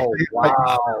 And I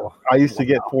used to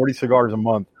get 40 cigars a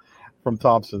month from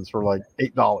Thompson's for like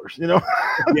 $8,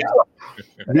 Yeah.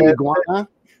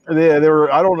 They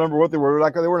were, I don't remember what they were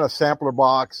like. They were in a sampler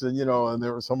box, and and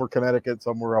there were some were Connecticut,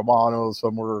 some were Habanos,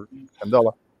 some were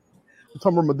Candela,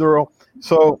 some were Maduro.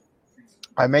 So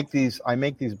I make these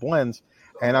blends,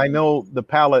 and I know the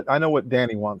palate. I know what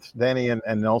Danny wants. Danny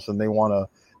and Nelson, they want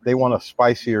a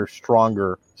spicier,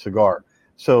 stronger cigar.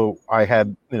 So I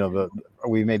had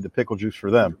we made the Pickle Juice for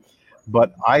them,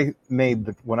 but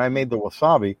when I made the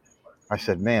wasabi, I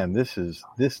said, man, this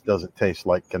doesn't taste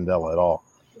like Candela at all.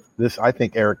 I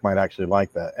think Eric might actually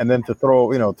like that. And then to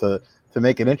throw, to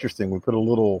make it interesting, we put a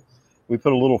little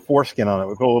foreskin on it.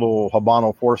 We put a little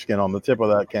Habano foreskin on the tip of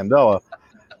that Candela.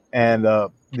 And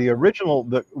we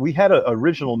had an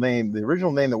original name. The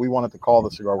original name that we wanted to call the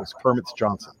cigar was Kermit's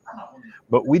Johnson,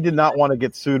 but we did not want to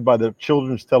get sued by the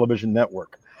Children's Television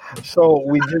Network. So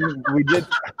we did.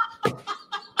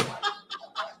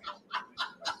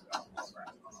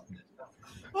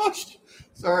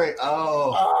 Sorry.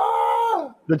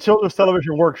 The Children's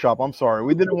Television Workshop. I'm sorry.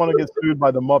 We didn't want to get sued by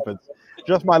the Muppets.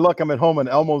 Just my luck, I'm at home and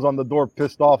Elmo's on the door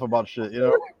pissed off about shit,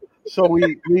 So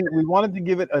we wanted to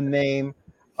give it a name.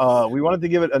 We wanted to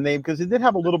give it a name because it did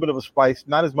have a little bit of a spice,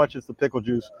 not as much as the Pickle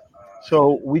Juice.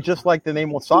 So we just like the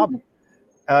name Wasabi.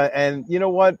 And you know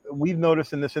what? We've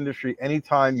noticed in this industry,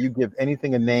 anytime you give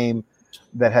anything a name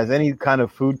that has any kind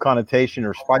of food connotation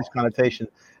or spice connotation,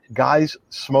 guys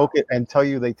smoke it and tell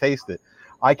you they taste it.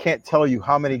 I can't tell you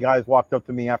how many guys walked up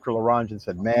to me after L'Orange and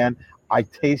said, man, I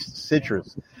taste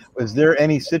citrus. Is there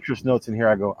any citrus notes in here?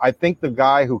 I go, I think the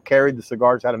guy who carried the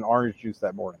cigars had an orange juice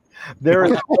that morning. There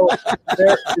is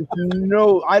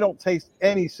no, I don't taste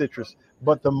any citrus,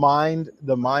 but the mind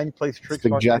plays tricks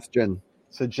on you.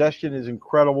 Suggestion is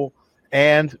incredible.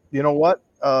 And you know what?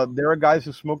 There are guys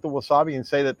who smoke the wasabi and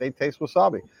say that they taste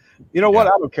wasabi. You know what? I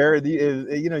don't care.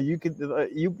 You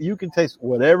can taste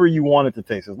whatever you want it to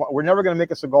taste. We're never going to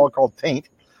make a cigar called Taint,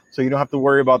 so you don't have to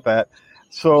worry about that.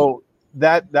 So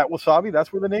that wasabi,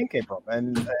 that's where the name came from.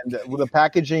 And with the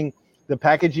packaging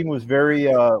was very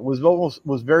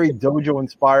was very dojo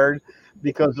inspired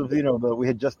because of we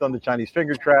had just done the Chinese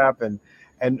finger trap and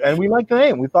we liked the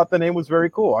name. We thought the name was very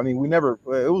cool. I mean, it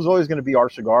was always going to be our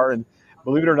cigar. And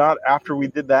believe it or not, after we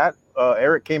did that,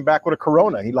 Eric came back with a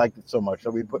Corona. He liked it so much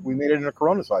that we made it in a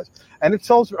Corona size, and it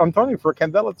sells. I'm telling you, for a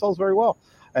Candela, it sells very well.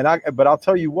 But I'll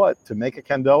tell you what, to make a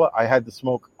Candela, I had to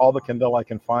smoke all the Candela I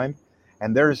can find,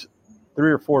 and there's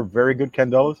 3 or 4 very good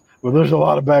Candelas, but there's a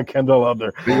lot of bad Candela out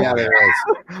there. Yeah, there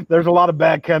is. There's a lot of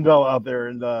bad Candela out there,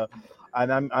 and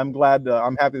I'm glad.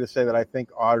 I'm happy to say that I think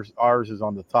ours is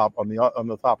on the top of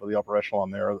the upper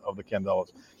echelon there of the Candelas.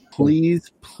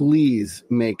 Please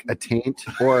make a taint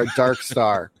or a dark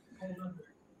star.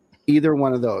 Either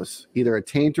one of those, either a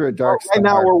taint or a dark star. Right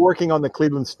now we're working on the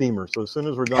Cleveland Steamer, so as soon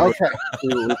as we're done, Okay,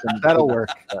 that'll work.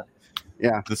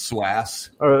 Yeah, The Swass.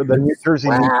 the New Jersey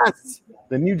Yes.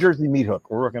 the New Jersey meat hook.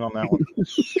 We're working on that one.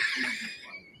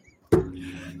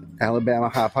 Alabama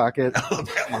Hot Pocket.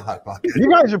 Alabama Hot Pocket. You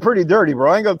guys are pretty dirty,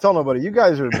 bro. I ain't gonna tell nobody. You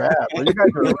guys are bad. Bro. You guys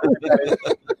are really bad.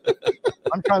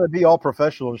 I'm trying to be all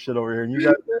professional and shit over here, and you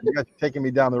guys are taking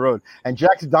me down the road. And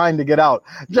Jack's dying to get out.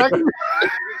 Jack's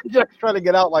trying to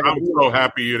get out like I'm so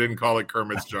happy you didn't call it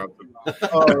Kermit's Johnson.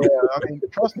 Oh yeah, I mean,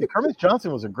 trust me, Kermit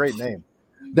Johnson was a great name.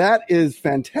 That is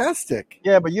fantastic.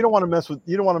 Yeah, but you don't want to mess with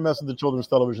the Children's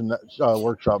Television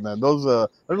Workshop, man. Those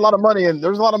there's a lot of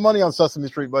money on Sesame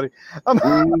Street, buddy. I'm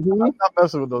not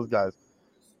messing with those guys.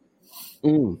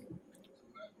 Mm.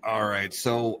 All right.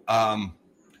 So,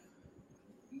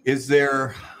 is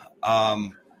there?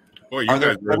 Boy, you Are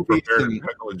there guys are gonna be prepared some- to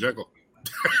Heckle and Jekyll.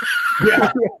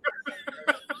 Yeah.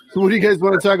 So what do you guys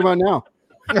want to talk about now?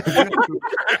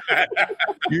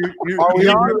 You Are we We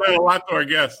on? really a lot to our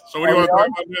guests. So what do you want to talk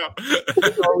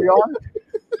about now? Are we on?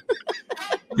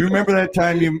 you remember that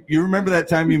time you remember that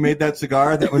time you made that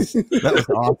cigar? That was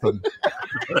awesome.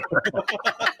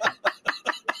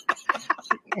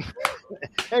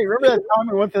 Hey, remember that time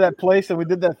we went to that place and we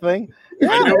did that thing?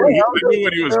 I knew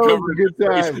when he was That was a covering good his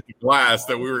face time. with the glass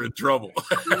that we were in trouble.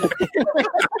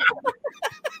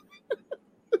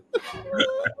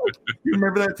 You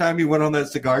remember that time you went on that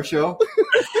cigar show?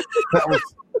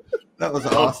 That was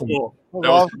awesome. Cool. That That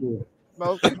was awesome.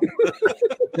 Well,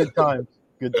 good times.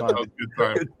 Good That times. was a good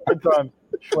time. Good times.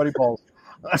 Sweaty balls.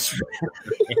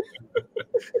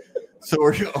 So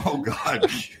we're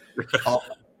God. Oh.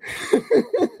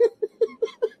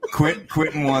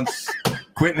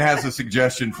 Quentin has a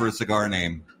suggestion for a cigar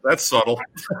name. That's subtle.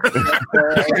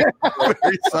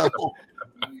 Very subtle.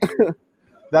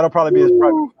 That'll probably be his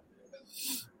project.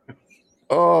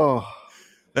 Oh,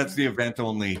 That's the event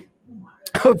only.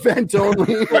 event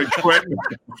only. Wait, Quentin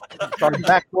Our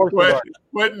backdoor cigar.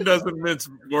 doesn't mince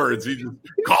words. He just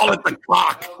call it the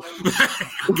clock.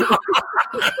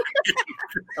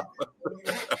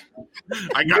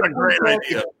 I got a great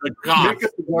idea. The cock. Make a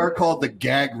cigar called the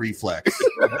gag reflex.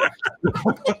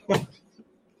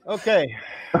 Okay.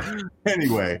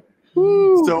 Anyway,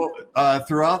 so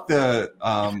throughout the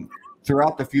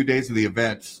few days of the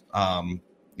event,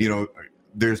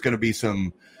 there's going to be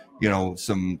some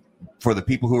for the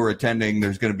people who are attending.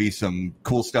 There's going to be some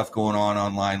cool stuff going on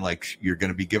online. Like you're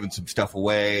going to be giving some stuff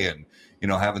away, and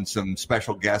having some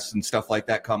special guests and stuff like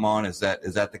that come on. Is that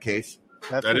the case?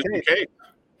 That's That is the case.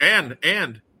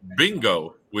 And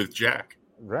bingo with Jack.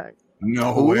 Right.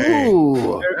 No way.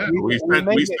 Ooh. Yeah,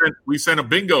 we sent a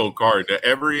bingo card to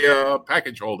every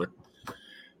package holder.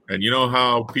 And you know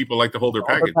how people like to hold their All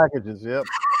the package. packages, yep.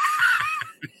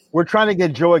 We're trying to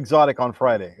get Joe Exotic on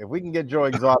Friday. If we can get Joe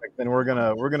Exotic, then we're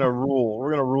gonna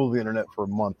rule the internet for a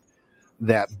month.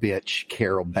 That bitch,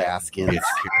 Carol Baskins.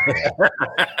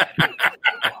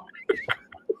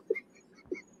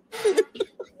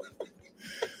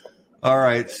 All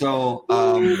right. So,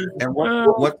 and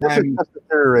what time? That's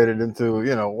deteriorated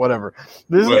into whatever.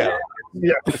 This Well,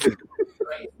 yeah.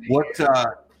 What?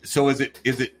 So is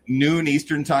it noon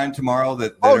Eastern time tomorrow?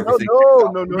 That Oh everything.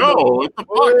 no! what the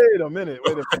fuck? Wait a minute.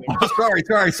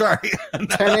 Sorry.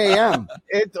 10 a.m.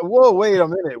 Wait a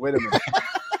minute.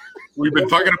 We've been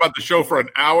talking about the show for an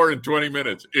hour and 20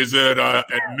 minutes. Is it at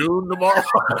noon tomorrow?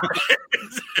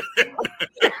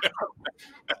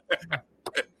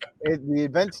 The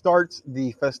event starts.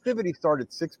 The festivities start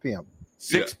at 6 p.m.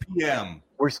 6 p.m.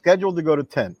 We're scheduled to go to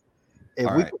 10. All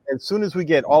right. As soon as we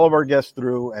get all of our guests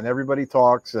through and everybody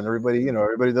talks and everybody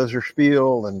does their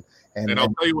spiel and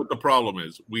I'll tell you what the problem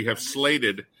is. We have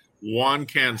slated Juan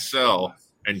Cancel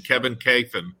and Kevin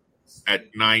Cathan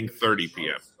at 9:30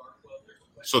 p.m.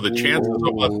 So the chances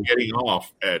of us getting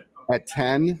off at At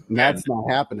 10, that's not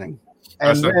happening.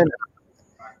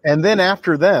 and then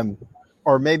after them,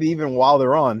 or maybe even while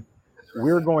they're on,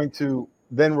 we're going to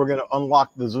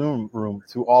unlock the Zoom room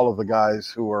to all of the guys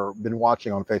who are been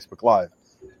watching on Facebook Live,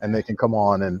 and they can come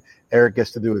on. And Eric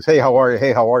gets to do his, hey, how are you?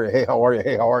 Hey, how are you? Hey, how are you?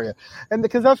 Hey, how are you? And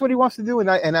because that's what he wants to do, and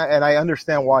I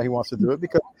understand why he wants to do it,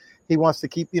 because he wants to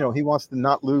keep, he wants to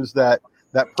not lose that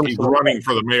that He's personal. running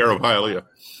for the mayor of Hialeah.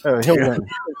 He'll win.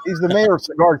 He's the mayor of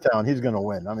Cigar Town. He's going to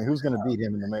win. I mean, who's going to beat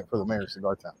him for the mayor of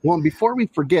Cigar Town? Well, and before we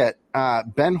forget,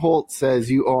 Ben Holt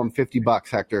says you owe him $50,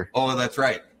 Hector. Oh, that's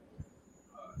right.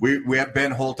 We had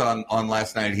Ben Holt on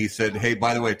last night. He said, "Hey,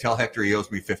 by the way, tell Hector he owes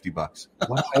me $50."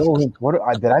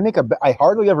 Did I make a bet? I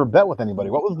hardly ever bet with anybody.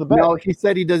 What was the bet? No, he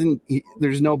said he doesn't.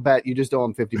 There's no bet. You just owe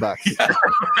him $50.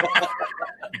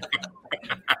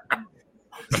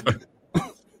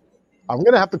 I'm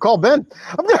going to have to call Ben.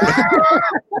 All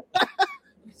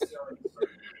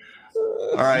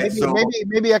right,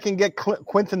 maybe I can get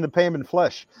Quentin to pay him in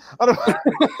flesh. I don't know.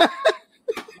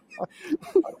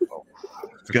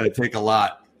 it's going to take a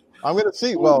lot. I'm going to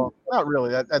see. Well, not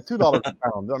really. At $2 a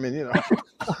pound. I mean, you know.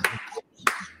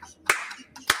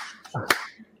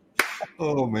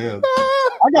 Oh man,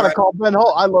 I got to call Ben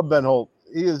Holt. I love Ben Holt.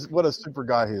 He is what a super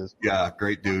guy he is. Yeah,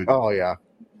 great dude. Oh yeah.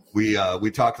 We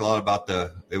talked a lot about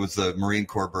it was the Marine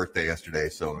Corps birthday yesterday,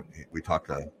 so we talked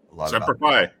a lot Semper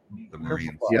about Fi. the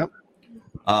Marines. Yep.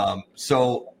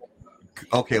 So,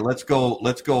 okay, let's go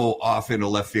off into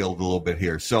left field a little bit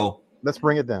here. So let's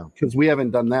bring it down because we haven't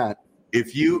done that.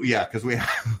 Because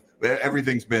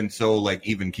everything's been so like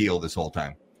even keel this whole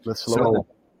time. Let's slow it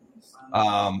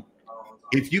down.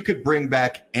 If you could bring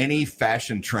back any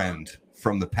fashion trend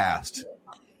from the past,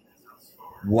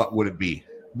 what would it be?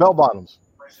 Bell bottoms.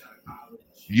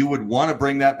 You would want to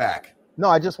bring that back? No,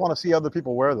 I just want to see other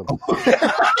people wear them.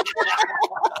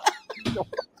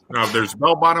 Now, there's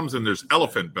bell bottoms and there's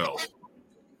elephant bells.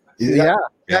 Yeah.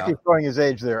 Jackie's showing his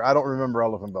age there. I don't remember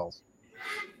elephant bells.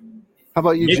 How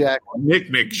about you, Jack?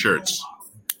 Nick shirts.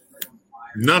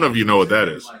 None of you know what that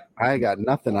is. I got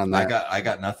nothing on that. I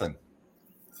got nothing.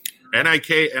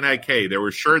 NIK. There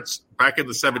were shirts back in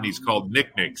the 70s called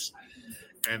Nicks,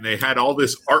 and they had all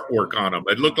this artwork on them.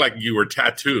 It looked like you were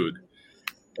tattooed,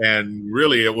 and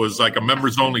really it was like a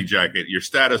members-only jacket. Your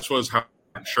status was how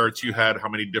many shirts you had, how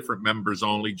many different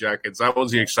members-only jackets. That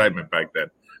was the excitement back then.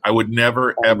 I would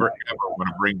never, ever, ever want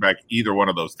to bring back either one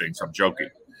of those things. I'm joking.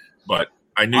 But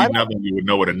I knew none of you would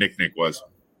know what a Nick was.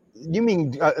 You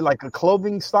mean like a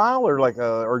clothing style or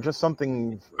or just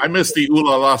something? I miss the Ooh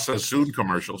La La Sassoon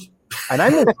commercials. And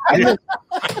I'm going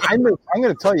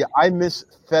to tell you, I miss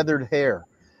feathered hair,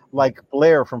 like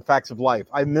Blair from Facts of Life.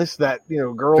 I miss that,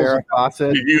 girls. Farrah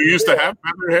Fawcett. You used to have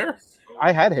feathered hair?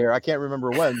 I had hair. I can't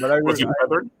remember when, but was it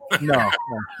feathered? No.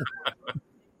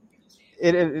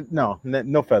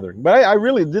 No feathering. But I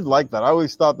really did like that. I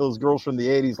always thought those girls from the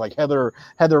 80s, like Heather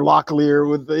Locklear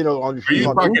with, on Are you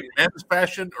talking men's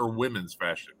fashion or women's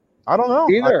fashion? I don't know.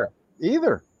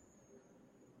 Either.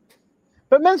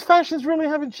 But men's fashions really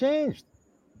haven't changed.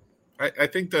 I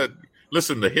think that,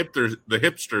 listen, the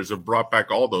hipsters have brought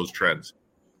back all those trends.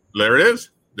 There it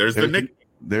is. There's the Nick.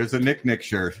 There's a Nick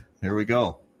shirt. Here we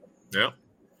go. Yeah.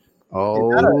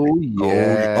 Oh,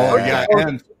 yeah.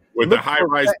 And with the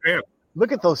high-rise pants.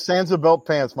 Look at those Sansa belt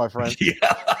pants, my friend. Yeah.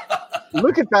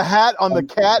 Look at the hat on the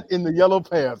cat in the yellow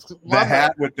pants. The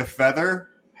hat with the feather.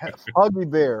 Huggy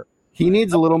bear. He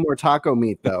needs a little more taco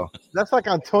meat, though. That's like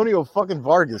Antonio fucking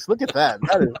Vargas. Look at that.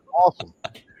 That is awesome.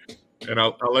 And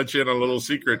I'll let you in a little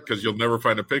secret because you'll never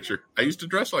find a picture. I used to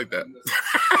dress like that.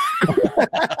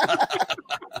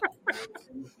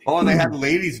 Oh, and they had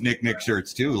ladies' Nick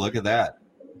shirts too. Look at that.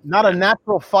 Not a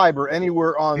natural fiber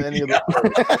anywhere on any of the.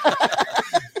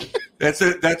 That's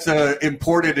a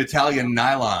imported Italian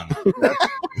nylon.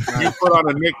 You put on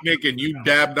a Nick and you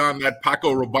dabbed on that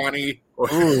Paco Rabanne.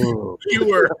 You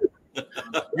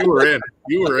were in.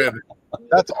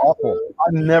 That's awful.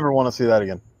 I never want to see that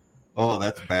again. Oh,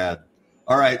 that's bad.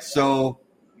 All right, so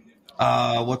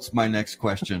what's my next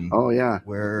question? Oh yeah,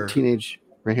 where teenage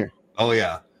right here. Oh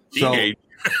yeah, teenage. So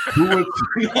who was?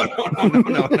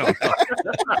 No.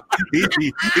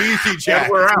 Easy, Jack. Yeah,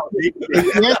 we're out.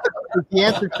 The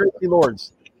answer, Tracy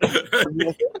Lords.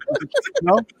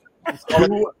 No.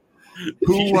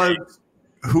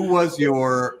 Who was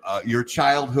your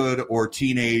childhood or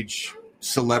teenage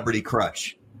celebrity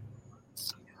crush?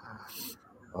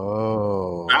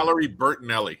 Oh, Valerie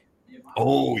Bertinelli.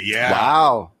 Oh yeah!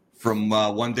 Wow. From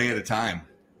One Day at a Time.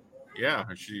 Yeah,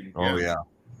 Oh yeah.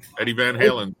 Eddie Van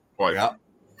Halen. Boy. Yeah.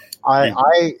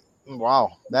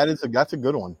 Wow, that's a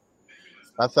good one.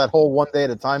 That's that whole One Day at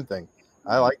a Time thing.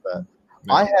 I like that.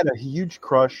 Yeah. I had a huge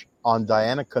crush on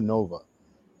Diana Canova,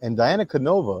 and Diana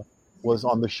Canova was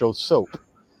on the show Soap.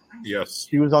 Yes,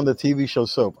 she was on the TV show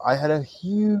Soap. I had a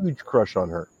huge crush on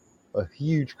her. I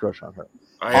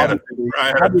had a thing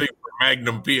for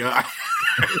Magnum PI.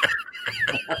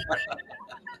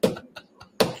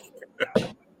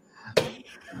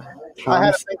 I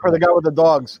had a thing for the guy with the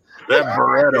dogs. That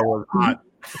Beretta was hot.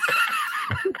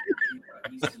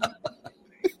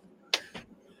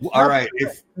 All right.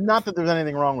 Not that there's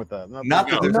anything wrong with that. Not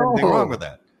that there's anything wrong with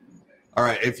that. All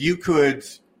right. If you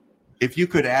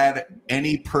could add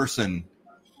any person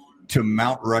to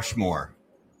Mount Rushmore,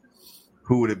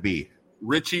 who would it be?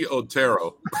 Richie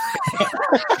Otero.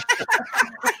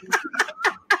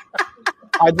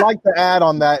 I'd like to add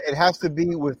on that. It has to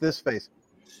be with this face.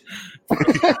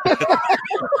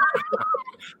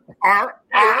 R.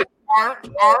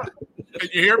 Can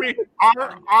you hear me?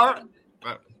 R.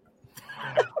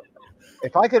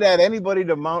 If I could add anybody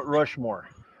to Mount Rushmore,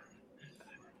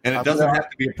 And it doesn't have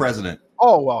to be a president.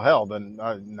 oh well, hell, then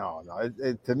no.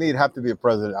 To me, it'd have to be a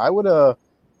president. I would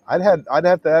I'd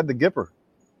have to add the Gipper.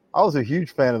 I was a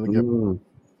huge fan of the Gipper.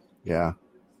 Yeah.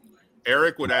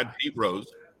 Eric would add Pete Rose.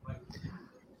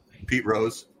 Pete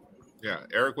Rose. Yeah,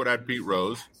 Eric would add Pete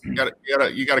Rose. You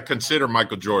gotta consider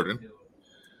Michael Jordan.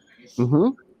 Mm-hmm.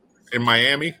 In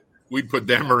Miami, we'd put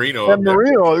Dan Marino. Dan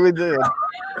Marino, we did.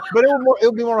 But it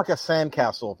would be more like a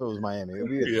sandcastle if it was Miami. It would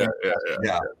be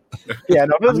Yeah.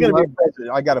 No, if it was going to be a president,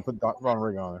 I got to put Ronald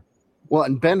Reagan on there. Well,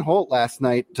 and Ben Holt last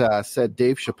night said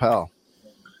Dave Chappelle.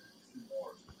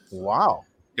 Wow.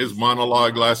 His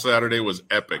monologue last Saturday was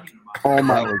epic. Oh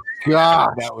my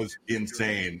God. That was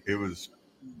insane. It was.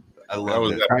 I That love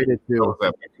was it. epic. I did That too. was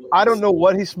epic. I don't know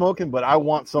what he's smoking, but I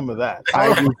want some of that.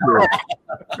 I do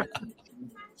too.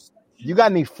 You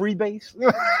got any freebase?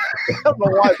 I don't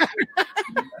know why.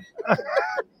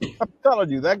 I'm telling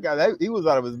you, that guy, he was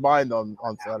out of his mind on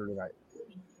Saturday night.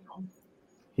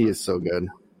 He is so good.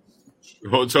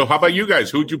 Well, so how about you guys?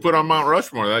 Who'd you put on Mount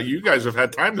Rushmore? You guys have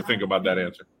had time to think about that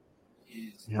answer.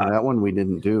 Yeah, that one we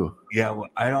didn't do. Yeah, well,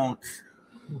 I don't.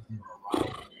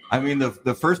 I mean,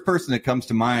 the first person that comes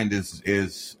to mind is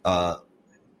Is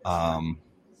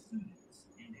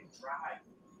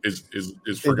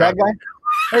Is forgotten. that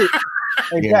guy?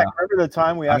 Hey, Yeah. Jack, remember the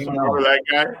time we asked him? Remember that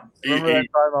guy? Remember that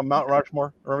time on Mount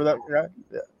Rushmore? Remember that guy?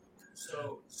 Yeah.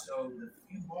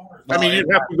 I mean,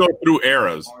 you'd have to go through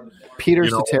eras. Peter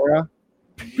You know- Cetera.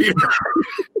 Peter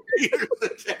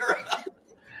Cetera.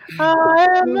 I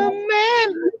am a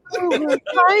man who will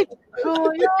fight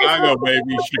for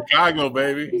Chicago,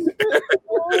 baby.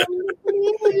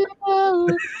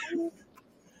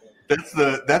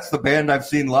 That's the band I've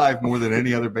seen live more than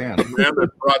any other band. Man that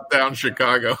brought down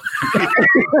Chicago.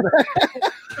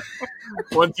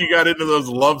 Once you got into those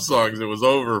love songs, it was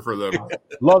over for them.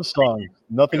 Love song.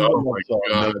 Nothing but Oh love my song.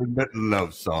 God. Nothing but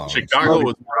love songs. Chicago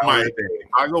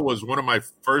was one of my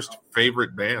first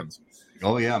favorite bands.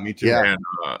 Oh yeah, me too. Yeah.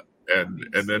 And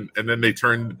then they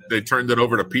turned it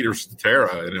over to Peter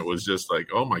Cetera, and it was just like,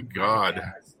 oh my God.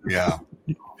 Yeah.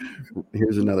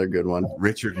 Here's another good one.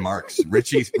 Richard Marx.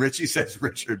 Richie says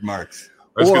Richard Marx.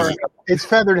 That's Or 'cause it's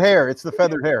feathered hair. It's the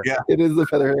feathered hair. Yeah. It is the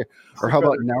feather hair. Or how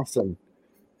about Nelson?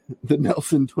 The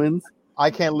Nelson twins? I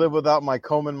can't live without my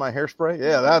comb and my hairspray.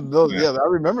 Yeah, I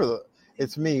remember that.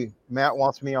 It's me. Matt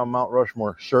wants me on Mount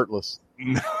Rushmore, shirtless.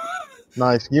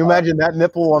 Nice. Can you imagine that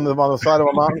nipple on the side of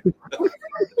a mountain?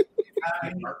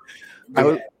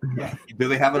 Do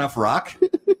they have enough rock?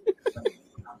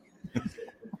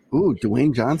 Ooh,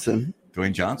 Dwayne Johnson.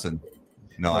 Dwayne Johnson.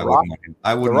 No, I The wouldn't Rock? want him.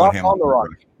 I wouldn't The want Rock him on the Rock.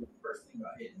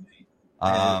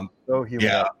 So human.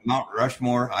 Yeah, Mount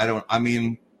Rushmore.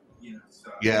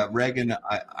 Yeah, Reagan.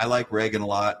 I like Reagan a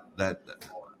lot.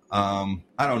 I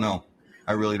don't know.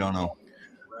 I really don't know.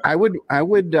 I would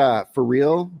for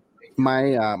real,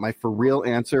 my for real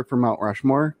answer for Mount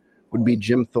Rushmore would be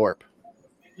Jim Thorpe.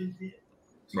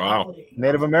 wow.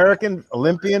 Native American,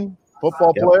 Olympian,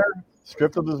 football Yep. player,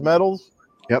 stripped of his medals.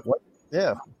 Yep.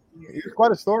 Yeah. It's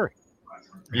quite a story.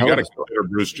 You got to consider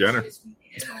Bruce Jenner.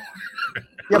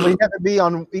 Yeah, but you have to be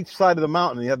on each side of the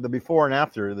mountain. You have the before and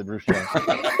after the Bruce Jenner.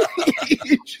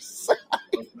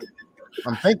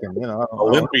 I'm thinking, I don't know.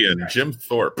 Olympian Jim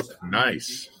Thorpe.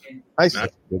 Nice. Nice,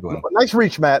 Good one. nice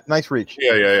reach, Matt. Nice reach.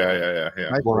 Yeah.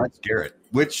 Nice Well, reach. that's Garrett.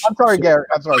 Which I'm sorry, Garrett.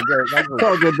 Nice reach.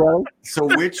 Oh, good brother. so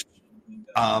which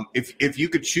if you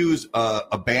could choose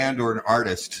a band or an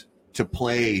artist to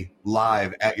play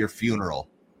live at your funeral,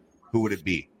 who would it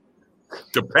be?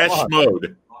 Depeche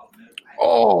Mode.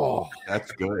 Oh,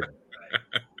 That's good.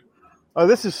 Oh,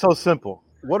 this is so simple.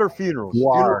 What are funerals?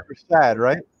 Wow. Funerals are sad,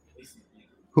 right?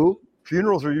 who?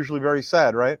 Funerals are usually very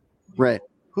sad, right? Right.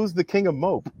 Who's the king of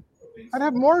mope? I'd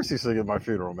have Morrissey sing at my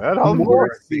funeral, man. How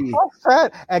Morrissey.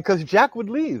 sad. And because Jack would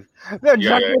leave. Yeah,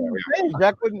 Jack Yeah, wouldn't stay.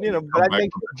 Jack wouldn't, but Come I'd back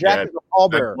make from sure the Jack dead. is a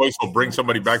pallbearer. That voice will bring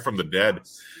somebody back from the dead.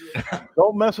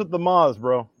 Don't mess with the Moz,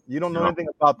 bro. You don't know No. anything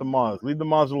about the Moz. Leave the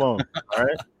Moz alone. All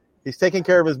right? He's taking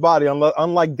care of his body,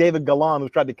 unlike David Galan, who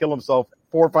tried to kill himself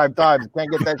 4 or 5 times. Can't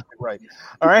get that shit right.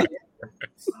 All right?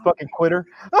 Fucking quitter.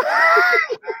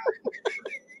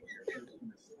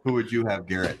 Who would you have,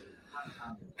 Garrett?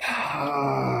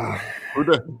 Dead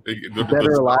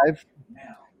or alive?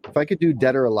 If I could do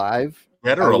Dead or Alive,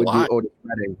 Dead I or would alive? do Otis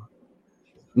Redding.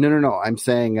 No. I'm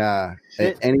saying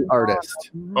any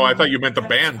artist. Oh, I thought you meant the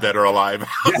band Dead or Alive.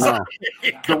 No,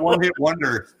 The one-hit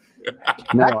wonder.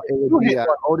 no, it would be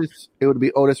Otis. It would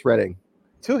be Otis Redding.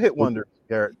 2-hit wonders,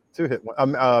 Garrett.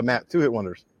 Matt, 2-hit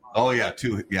wonders. Oh yeah,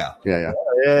 two. Yeah, Yeah.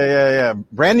 Yeah.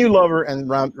 Brand New Lover and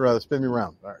Spin Me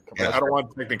Round. All right, come on. I don't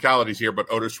want technicalities here, but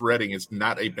Otis Redding is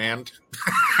not a band.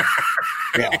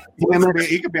 yeah.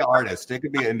 He could be an artist. It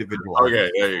could be an individual. Okay,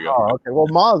 there you go. Oh, okay. Well,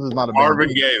 Maz is not a band.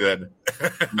 Marvin Gaye, then.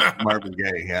 Marvin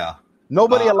Gaye. Yeah.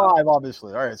 Nobody alive,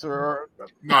 obviously. All right. So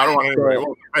No, I don't want anybody.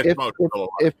 Well, Pet Mode is still alive.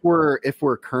 If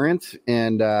we're current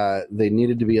and they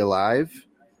needed to be alive,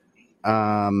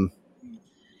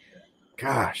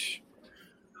 gosh,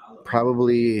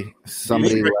 probably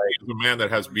somebody He's like the man that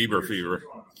has Bieber fever.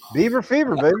 Beaver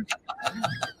Fever, baby.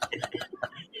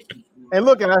 And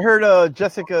look, and I heard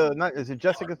Jessica. Is it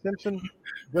Jessica Simpson?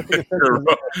 Jessica Simpson.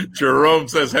 Jerome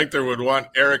says Hector would want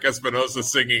Eric Espinosa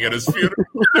singing at his funeral.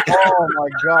 Oh my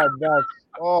God,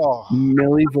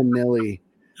 Milli Vanilli.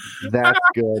 That's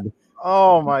good.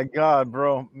 oh my God,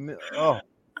 bro. Oh,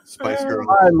 Spice Girls.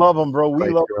 I love him, bro. We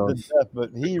Spice love him Girls. to death, but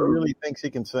he really thinks he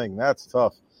can sing. That's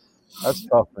tough. That's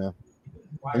tough, man.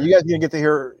 And you guys gonna get to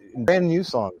hear brand new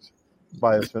songs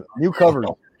by new covers.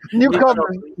 New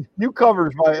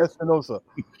covers by Espinosa.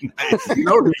 You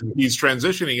know, he's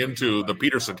transitioning into the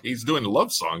Peterson. He's doing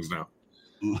love songs now.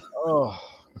 Oh,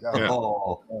 God. Yeah.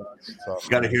 Oh, That's tough.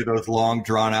 got to hear those long,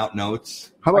 drawn-out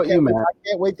notes. How about you, Matt? I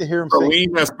can't wait to hear him sing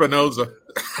Colleen Espinosa.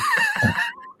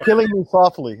 Killing Me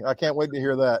Softly. I can't wait to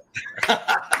hear that.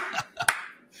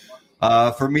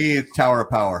 For me, it's Tower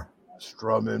of Power.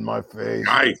 Strum in my face.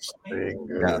 Nice.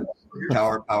 Yeah.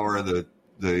 Tower of Power. The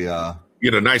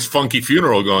Get a nice funky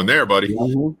funeral going there, buddy.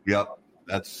 Yep.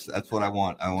 That's what I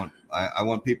want. I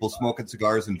want people smoking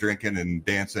cigars and drinking and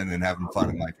dancing and having fun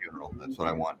at my funeral. That's what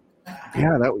I want.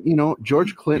 Yeah,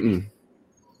 George Clinton.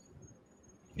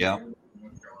 Yeah.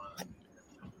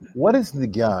 What is the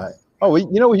guy? Oh, you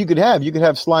know what you could have? You could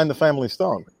have Sly and the Family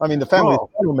Stone. I mean, the Family Stone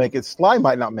will make it. Sly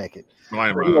might not make it.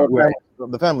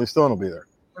 The Family Stone will be there.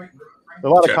 A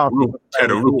lot of confidence. Tear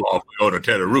the roof off. We ought to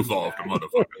tear the roof off the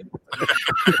motherfucker.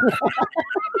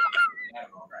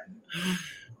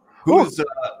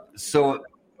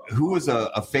 Who was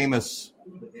a famous,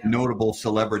 notable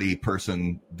celebrity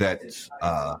person that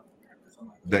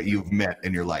you've met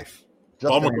in your life?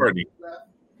 Paul McCartney.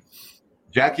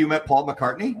 Jack, you met Paul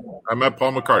McCartney? I met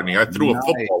Paul McCartney. I threw a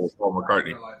football with Paul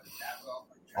McCartney.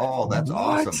 Oh, that's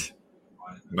awesome.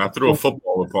 And I threw a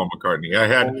football with Paul McCartney. I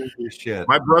had Holy shit.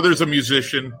 my brother's a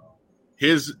musician.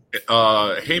 His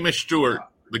Hamish Stewart,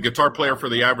 the guitar player for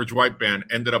the Average White Band,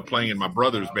 ended up playing in my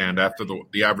brother's band after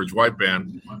the Average White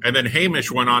Band. And then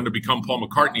Hamish went on to become Paul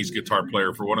McCartney's guitar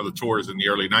player for one of the tours in the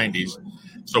early 90s.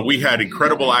 So we had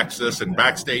incredible access and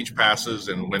backstage passes.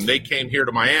 And when they came here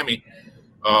to Miami,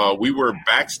 we were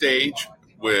backstage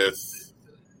with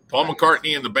Paul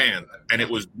McCartney and the band. And it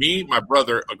was me, my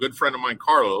brother, a good friend of mine,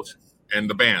 Carlos, and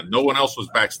the band. No one else was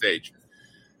backstage.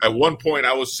 At one point,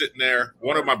 I was sitting there.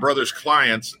 One of my brother's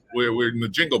clients, we're in the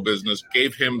jingle business,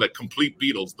 gave him the Complete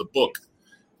Beatles, the book,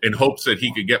 in hopes that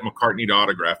he could get McCartney to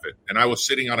autograph it. And I was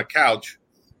sitting on a couch,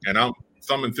 and I'm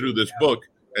thumbing through this book,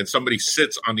 and somebody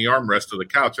sits on the armrest of the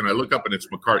couch, and I look up, and it's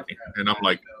McCartney. And I'm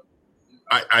like,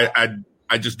 I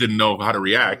just didn't know how to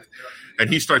react. And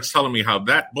he starts telling me how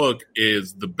that book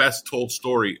is the best told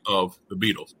story of the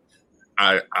Beatles.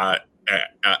 I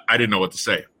didn't know what to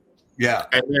say. Yeah.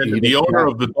 And then the owner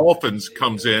of the Dolphins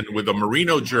comes in with a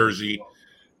Merino jersey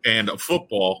and a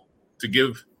football to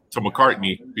give to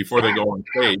McCartney before they go on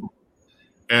stage.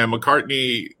 And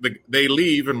McCartney, they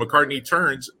leave, and McCartney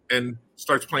turns and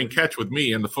starts playing catch with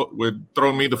me and with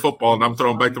throwing me the football, and I'm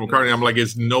throwing back to McCartney. I'm like,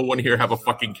 "Is no one here have a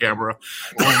fucking camera?"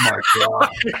 Oh my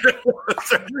god!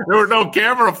 There were no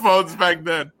camera phones back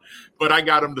then. But I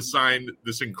got him to sign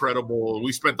this incredible.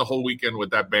 We spent the whole weekend with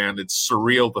that band. It's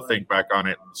surreal to think back on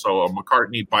it. So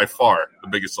McCartney, by far, the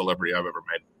biggest celebrity I've ever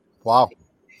met. Wow,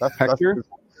 that's Hector.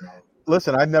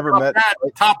 Listen, I've never met.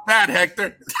 Top that,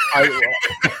 Hector. I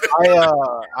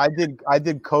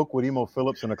did coke with Emo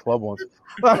Phillips in a club once.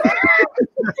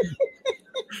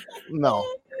 No,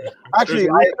 actually,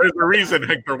 there's a reason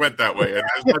Hector went that way, and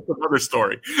that's another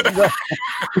story.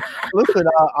 Listen,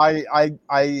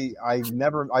 I've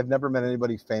never met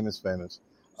anybody famous.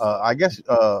 I guess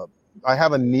I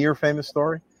have a near famous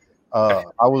story. I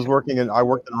worked in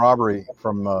robbery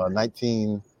from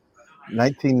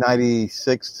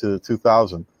 1996 to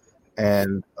 2000,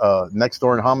 And next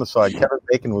door in Homicide, Kevin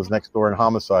Bacon was next door in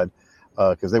Homicide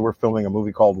because they were filming a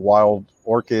movie called Wild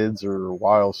Orchids or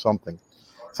Wild something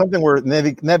where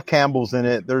Ned Campbell's in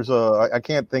it. There's I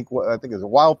can't think what I think it's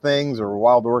Wild Things or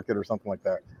Wild Orchid or something like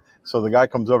that. So the guy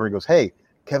comes over and he goes, "Hey,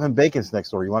 Kevin Bacon's next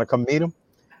door. You want to come meet him?"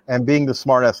 And being the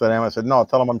smart ass that I am, I said, "No,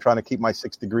 tell him I'm trying to keep my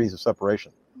 6 degrees of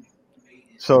separation."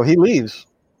 So he leaves,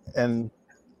 and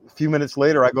a few minutes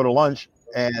later, I go to lunch,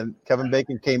 and Kevin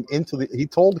Bacon came into he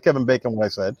told Kevin Bacon what I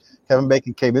said. Kevin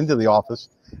Bacon came into the office.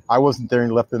 I wasn't there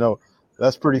and left a note.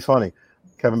 That's pretty funny,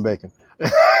 Kevin Bacon.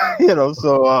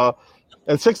 So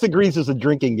and 6 degrees is a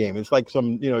drinking game. It's like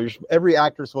every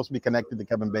actor is supposed to be connected to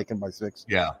Kevin Bacon by 6.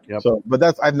 Yeah. Yep. So, but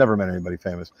I've never met anybody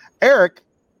famous. Eric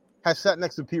has sat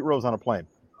next to Pete Rose on a plane.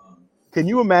 Can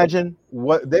you imagine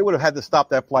what they would have had to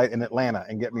stop that flight in Atlanta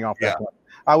and get me off that plane?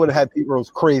 I would have had Pete Rose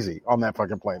crazy on that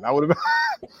fucking plane. I would have,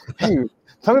 hey,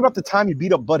 tell me about the time you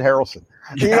beat up Bud Harrelson.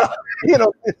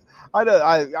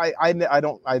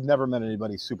 I've never met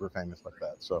anybody super famous like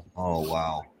that. So. Oh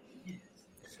wow.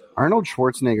 Arnold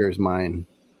Schwarzenegger is mine.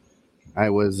 I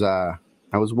was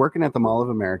working at the Mall of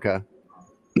America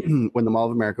when the Mall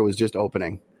of America was just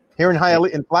opening. Here in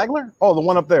Hialeah, in Flagler? Oh, the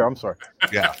one up there. I'm sorry.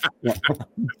 Yeah. The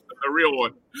real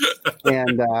one.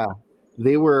 And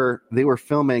they were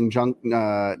filming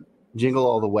Jingle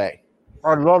All the Way.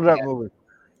 I love that movie.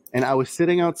 And I was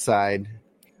sitting outside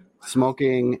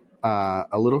smoking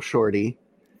a little shorty,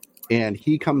 and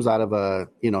he comes out of a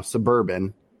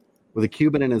Suburban with a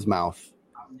Cuban in his mouth.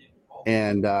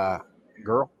 And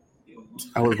Girl,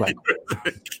 I was like,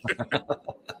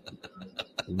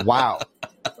 wow.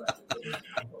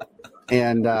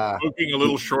 And Smoking a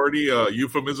little shorty,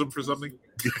 euphemism for something?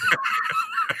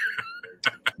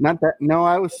 not that. No,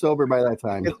 I was sober by that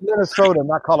time. it's Minnesota,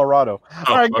 not Colorado.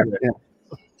 All right, okay.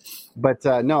 But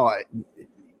no, I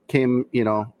came,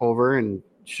 over and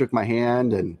shook my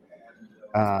hand, and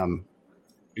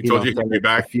He told you he'd be a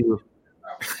back. few.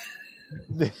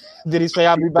 Did he say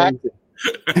I'll be back?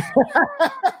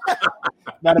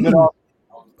 Not a bit off.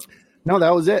 No,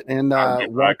 that was it. And I'll be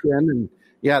back. walked in, and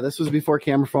this was before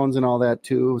camera phones and all that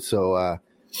too. So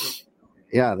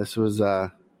this was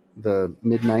the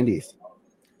mid '90s.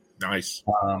 Nice.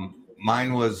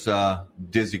 Mine was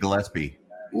Dizzy Gillespie.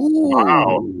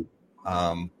 Wow.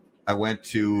 I went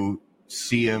to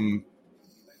see him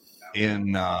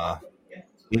in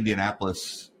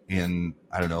Indianapolis in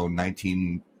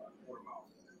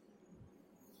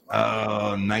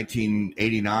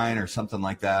 1989 or something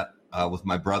like that with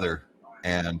my brother.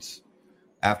 And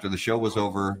after the show was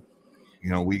over,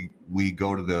 we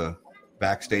go to the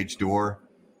backstage door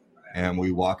and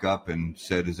we walk up and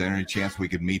said, "Is there any chance we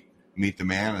could meet the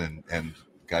man?" And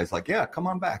the guy's like, "Yeah, come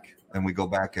on back." And we go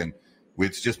back, and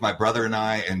it's just my brother and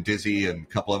I and Dizzy and a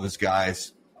couple of his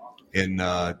guys in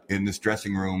this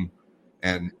dressing room.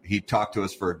 And he talked to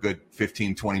us for a good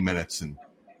 15, 20 minutes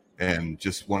and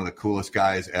just one of the coolest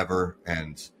guys ever.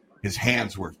 And his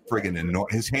hands were friggin'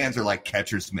 enormous. His hands are like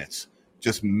catcher's mitts,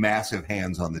 just massive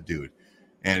hands on the dude.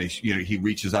 And he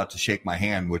reaches out to shake my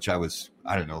hand, which I was,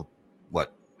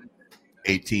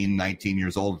 18, 19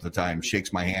 years old at the time,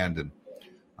 shakes my hand and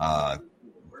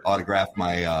autographed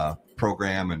my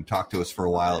program and talked to us for a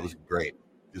while. It was great.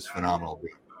 Just phenomenal.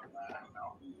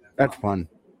 That's fun.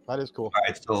 That is cool. All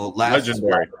right, so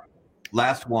Legendary.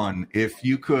 last one. If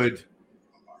you could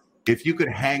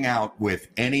hang out with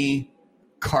any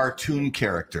cartoon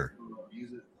character,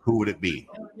 who would it be?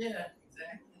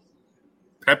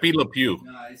 Pepe Le Pew.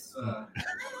 Nice.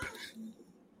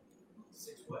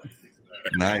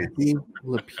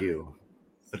 Le Pew.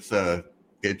 It's an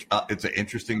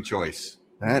interesting choice.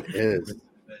 That is.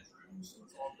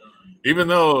 Even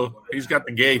though he's got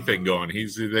the gay thing going,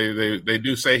 they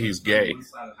do say he's gay.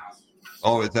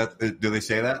 Oh, is that? Do they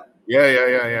say that? Yeah.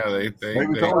 He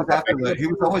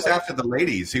was always after the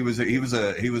ladies. He was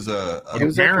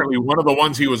Apparently, one of the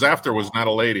ones he was after was not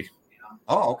a lady.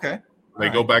 Oh, okay. They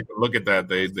go back and look at that.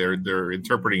 They're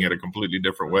interpreting it a completely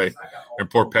different way. And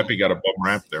poor Pepe got a bum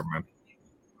rap there, man.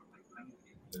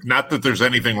 Not that there's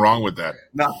anything wrong with that.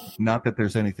 Not that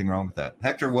there's anything wrong with that.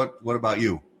 Hector, what about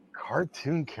you?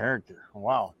 Cartoon character.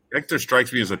 Wow. Hector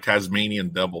strikes me as a Tasmanian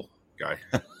devil guy.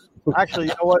 Actually,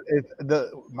 you know what?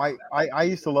 I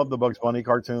used to love the Bugs Bunny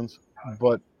cartoons,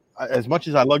 but as much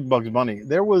as I loved Bugs Bunny,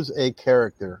 there was a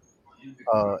character.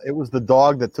 It was the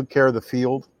dog that took care of the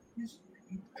field.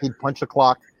 He'd punch the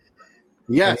clock.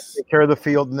 Yes. Take care of the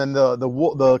field, and then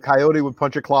the coyote would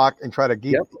punch a clock and try to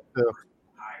get. Yep.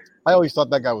 I always thought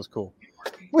that guy was cool.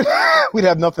 We'd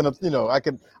have nothing else, I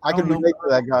could relate to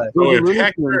that guy. So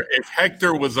if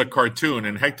Hector was a cartoon,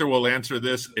 and Hector will answer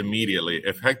this immediately,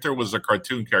 if Hector was a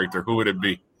cartoon character, who would it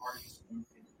be?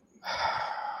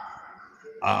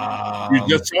 You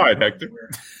just saw it, Hector.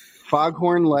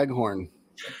 Foghorn Leghorn.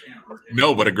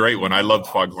 No, but a great one. I loved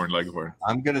Foghorn Leghorn.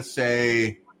 I'm gonna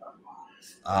say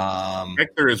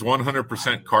Hector is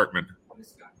 100% Cartman.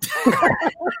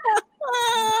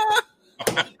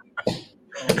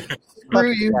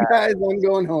 Screw you guys, I'm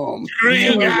going home. Screw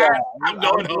you guys, I'm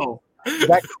going home.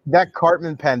 That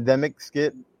Cartman pandemic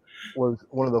skit was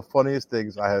one of the funniest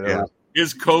things I had ever.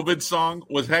 His COVID song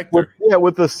was Hector.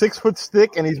 With the 6-foot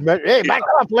stick, and he's hey, back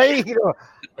up, lady. You know,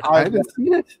 I haven't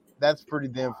seen it. That's pretty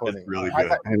damn funny. That's really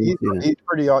good. He's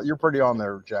pretty on. You're pretty on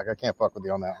there, Jack. I can't fuck with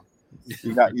you on that one.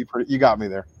 You got me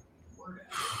there.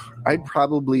 I'd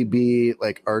probably be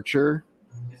like Archer.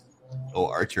 Oh,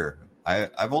 Archer.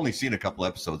 I've only seen a couple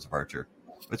episodes of Archer.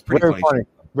 It's pretty Very funny.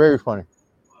 Very funny.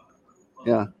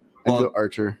 Yeah. I'd Well, go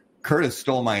Archer. Curtis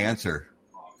stole my answer.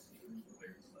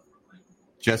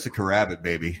 Jessica Rabbit,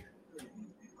 baby.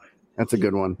 That's a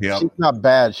good one. Yeah. She's not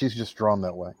bad. She's just drawn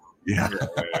that way. Yeah.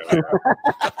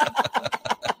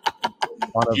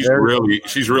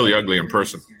 She's really ugly in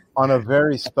person. On a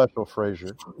very special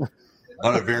Frasier.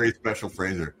 On a very special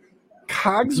Fraser.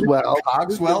 Cogswell.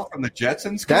 Cogswell from the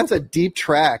Jetsons. That's a deep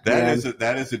track. That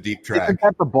man. is a deep track. Isn't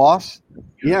that the boss?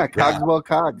 Yeah, Cogswell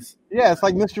Cogs. Yeah, it's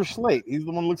like Mr. Slate. He's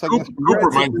the one who looks like Mr. Cooper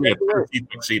reminds me of Tennessee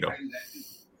Tuxedo.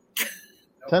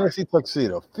 Tennessee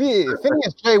Tuxedo.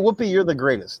 Phineas J. Whoopi, you're the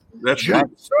greatest. That's right.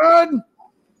 Son!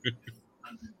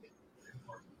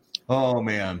 Oh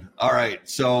man. All right.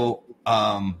 So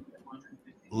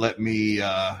let me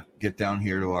get down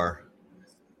here to our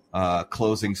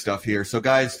closing stuff here. So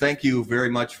guys, thank you very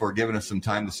much for giving us some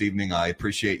time this evening. I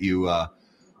appreciate you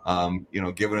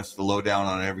giving us the lowdown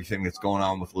on everything that's going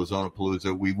on with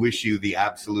Lozonapalooza. We wish you the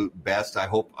absolute best. I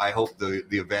hope the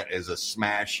event is a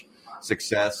smash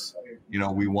success.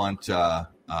 We want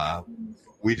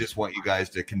we just want you guys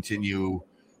to continue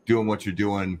doing what you're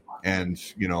doing and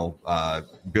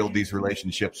build these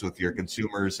relationships with your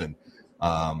consumers and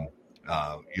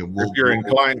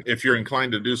if you're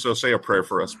inclined to do so, say a prayer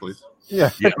for us, please. Yeah,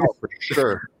 for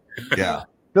sure. Yeah,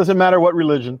 doesn't matter what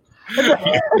religion.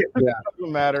 Doesn't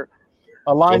matter.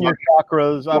 Align your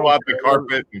chakras. Go out the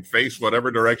carpet and face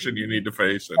whatever direction you need to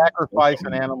face. Sacrifice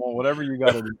an animal, whatever you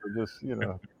got to do. Just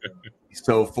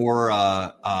So for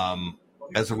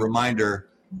as a reminder,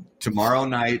 tomorrow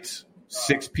night,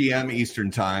 6 p.m.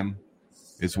 Eastern time,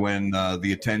 is when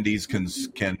the attendees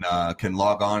can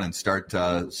log on and start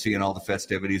seeing all the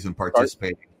festivities and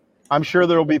participating. I'm sure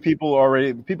there will be people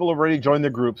already joined the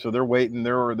group, so they're waiting.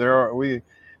 They're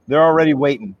already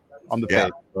waiting on the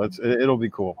page. So it'll be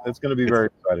cool. It's going to be very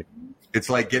exciting. It's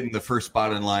like getting the first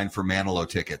spot in line for Manilow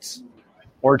tickets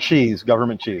or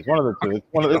government cheese. One of the two.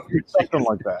 It's something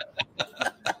like that.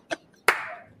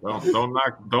 Well, don't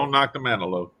knock the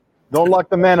Manilow. Don't lock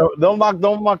the man. Don't mock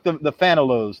the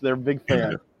Fanalos. They're big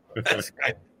fans.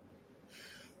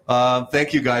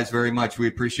 Thank you guys very much. We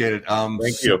appreciate it.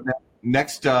 Thank you.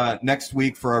 Next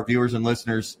week for our viewers and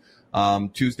listeners,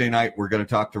 Tuesday night we're going to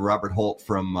talk to Robert Holt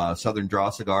from Southern Draw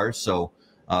Cigars. So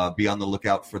be on the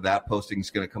lookout for that. Posting is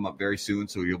going to come up very soon,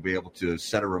 so you'll be able to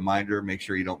set a reminder. Make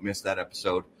sure you don't miss that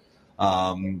episode.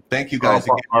 Thank you guys.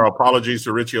 Our apologies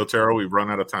to Richie Otero. We've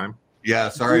run out of time. Yeah,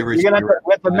 sorry, Richie. You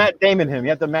have to Matt Damon him.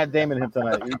 You have to Matt Damon him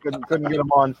tonight. You couldn't get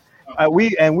him on.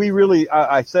 We really.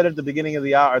 I said at the beginning of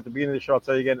the hour, at the beginning of the show, I'll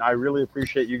tell you again. I really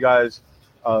appreciate you guys,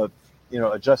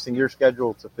 adjusting your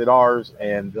schedule to fit ours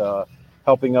and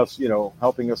helping us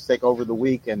take over the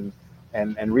week and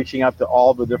reaching out to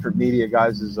all the different media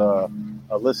guys as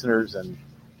listeners. And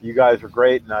you guys are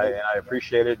great, and I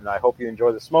appreciate it. And I hope you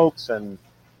enjoy the smokes and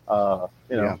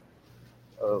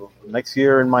next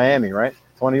year in Miami, right?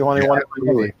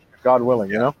 2021, God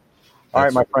willing, All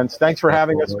right, my friends. Thanks for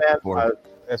having us, man.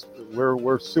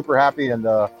 We're super happy, and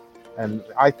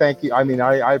I thank you. I mean,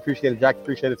 I appreciate it. Jack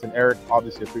appreciates it, and Eric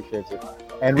obviously appreciates it.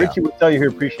 And Richie will tell you he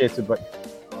appreciates it, but.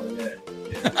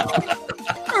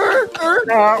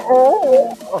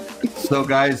 So,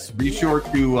 guys, be sure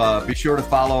to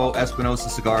follow Espinosa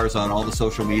Cigars on all the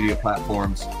social media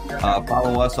platforms.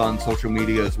 Follow us on social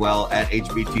media as well at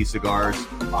HBT Cigars,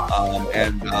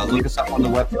 and look us up on the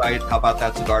website.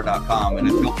 HowAboutThatCigar.com. And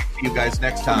until we see you guys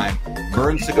next time,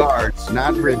 burn cigars,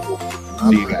 not rid.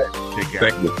 See you guys. Take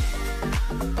care. Thank you.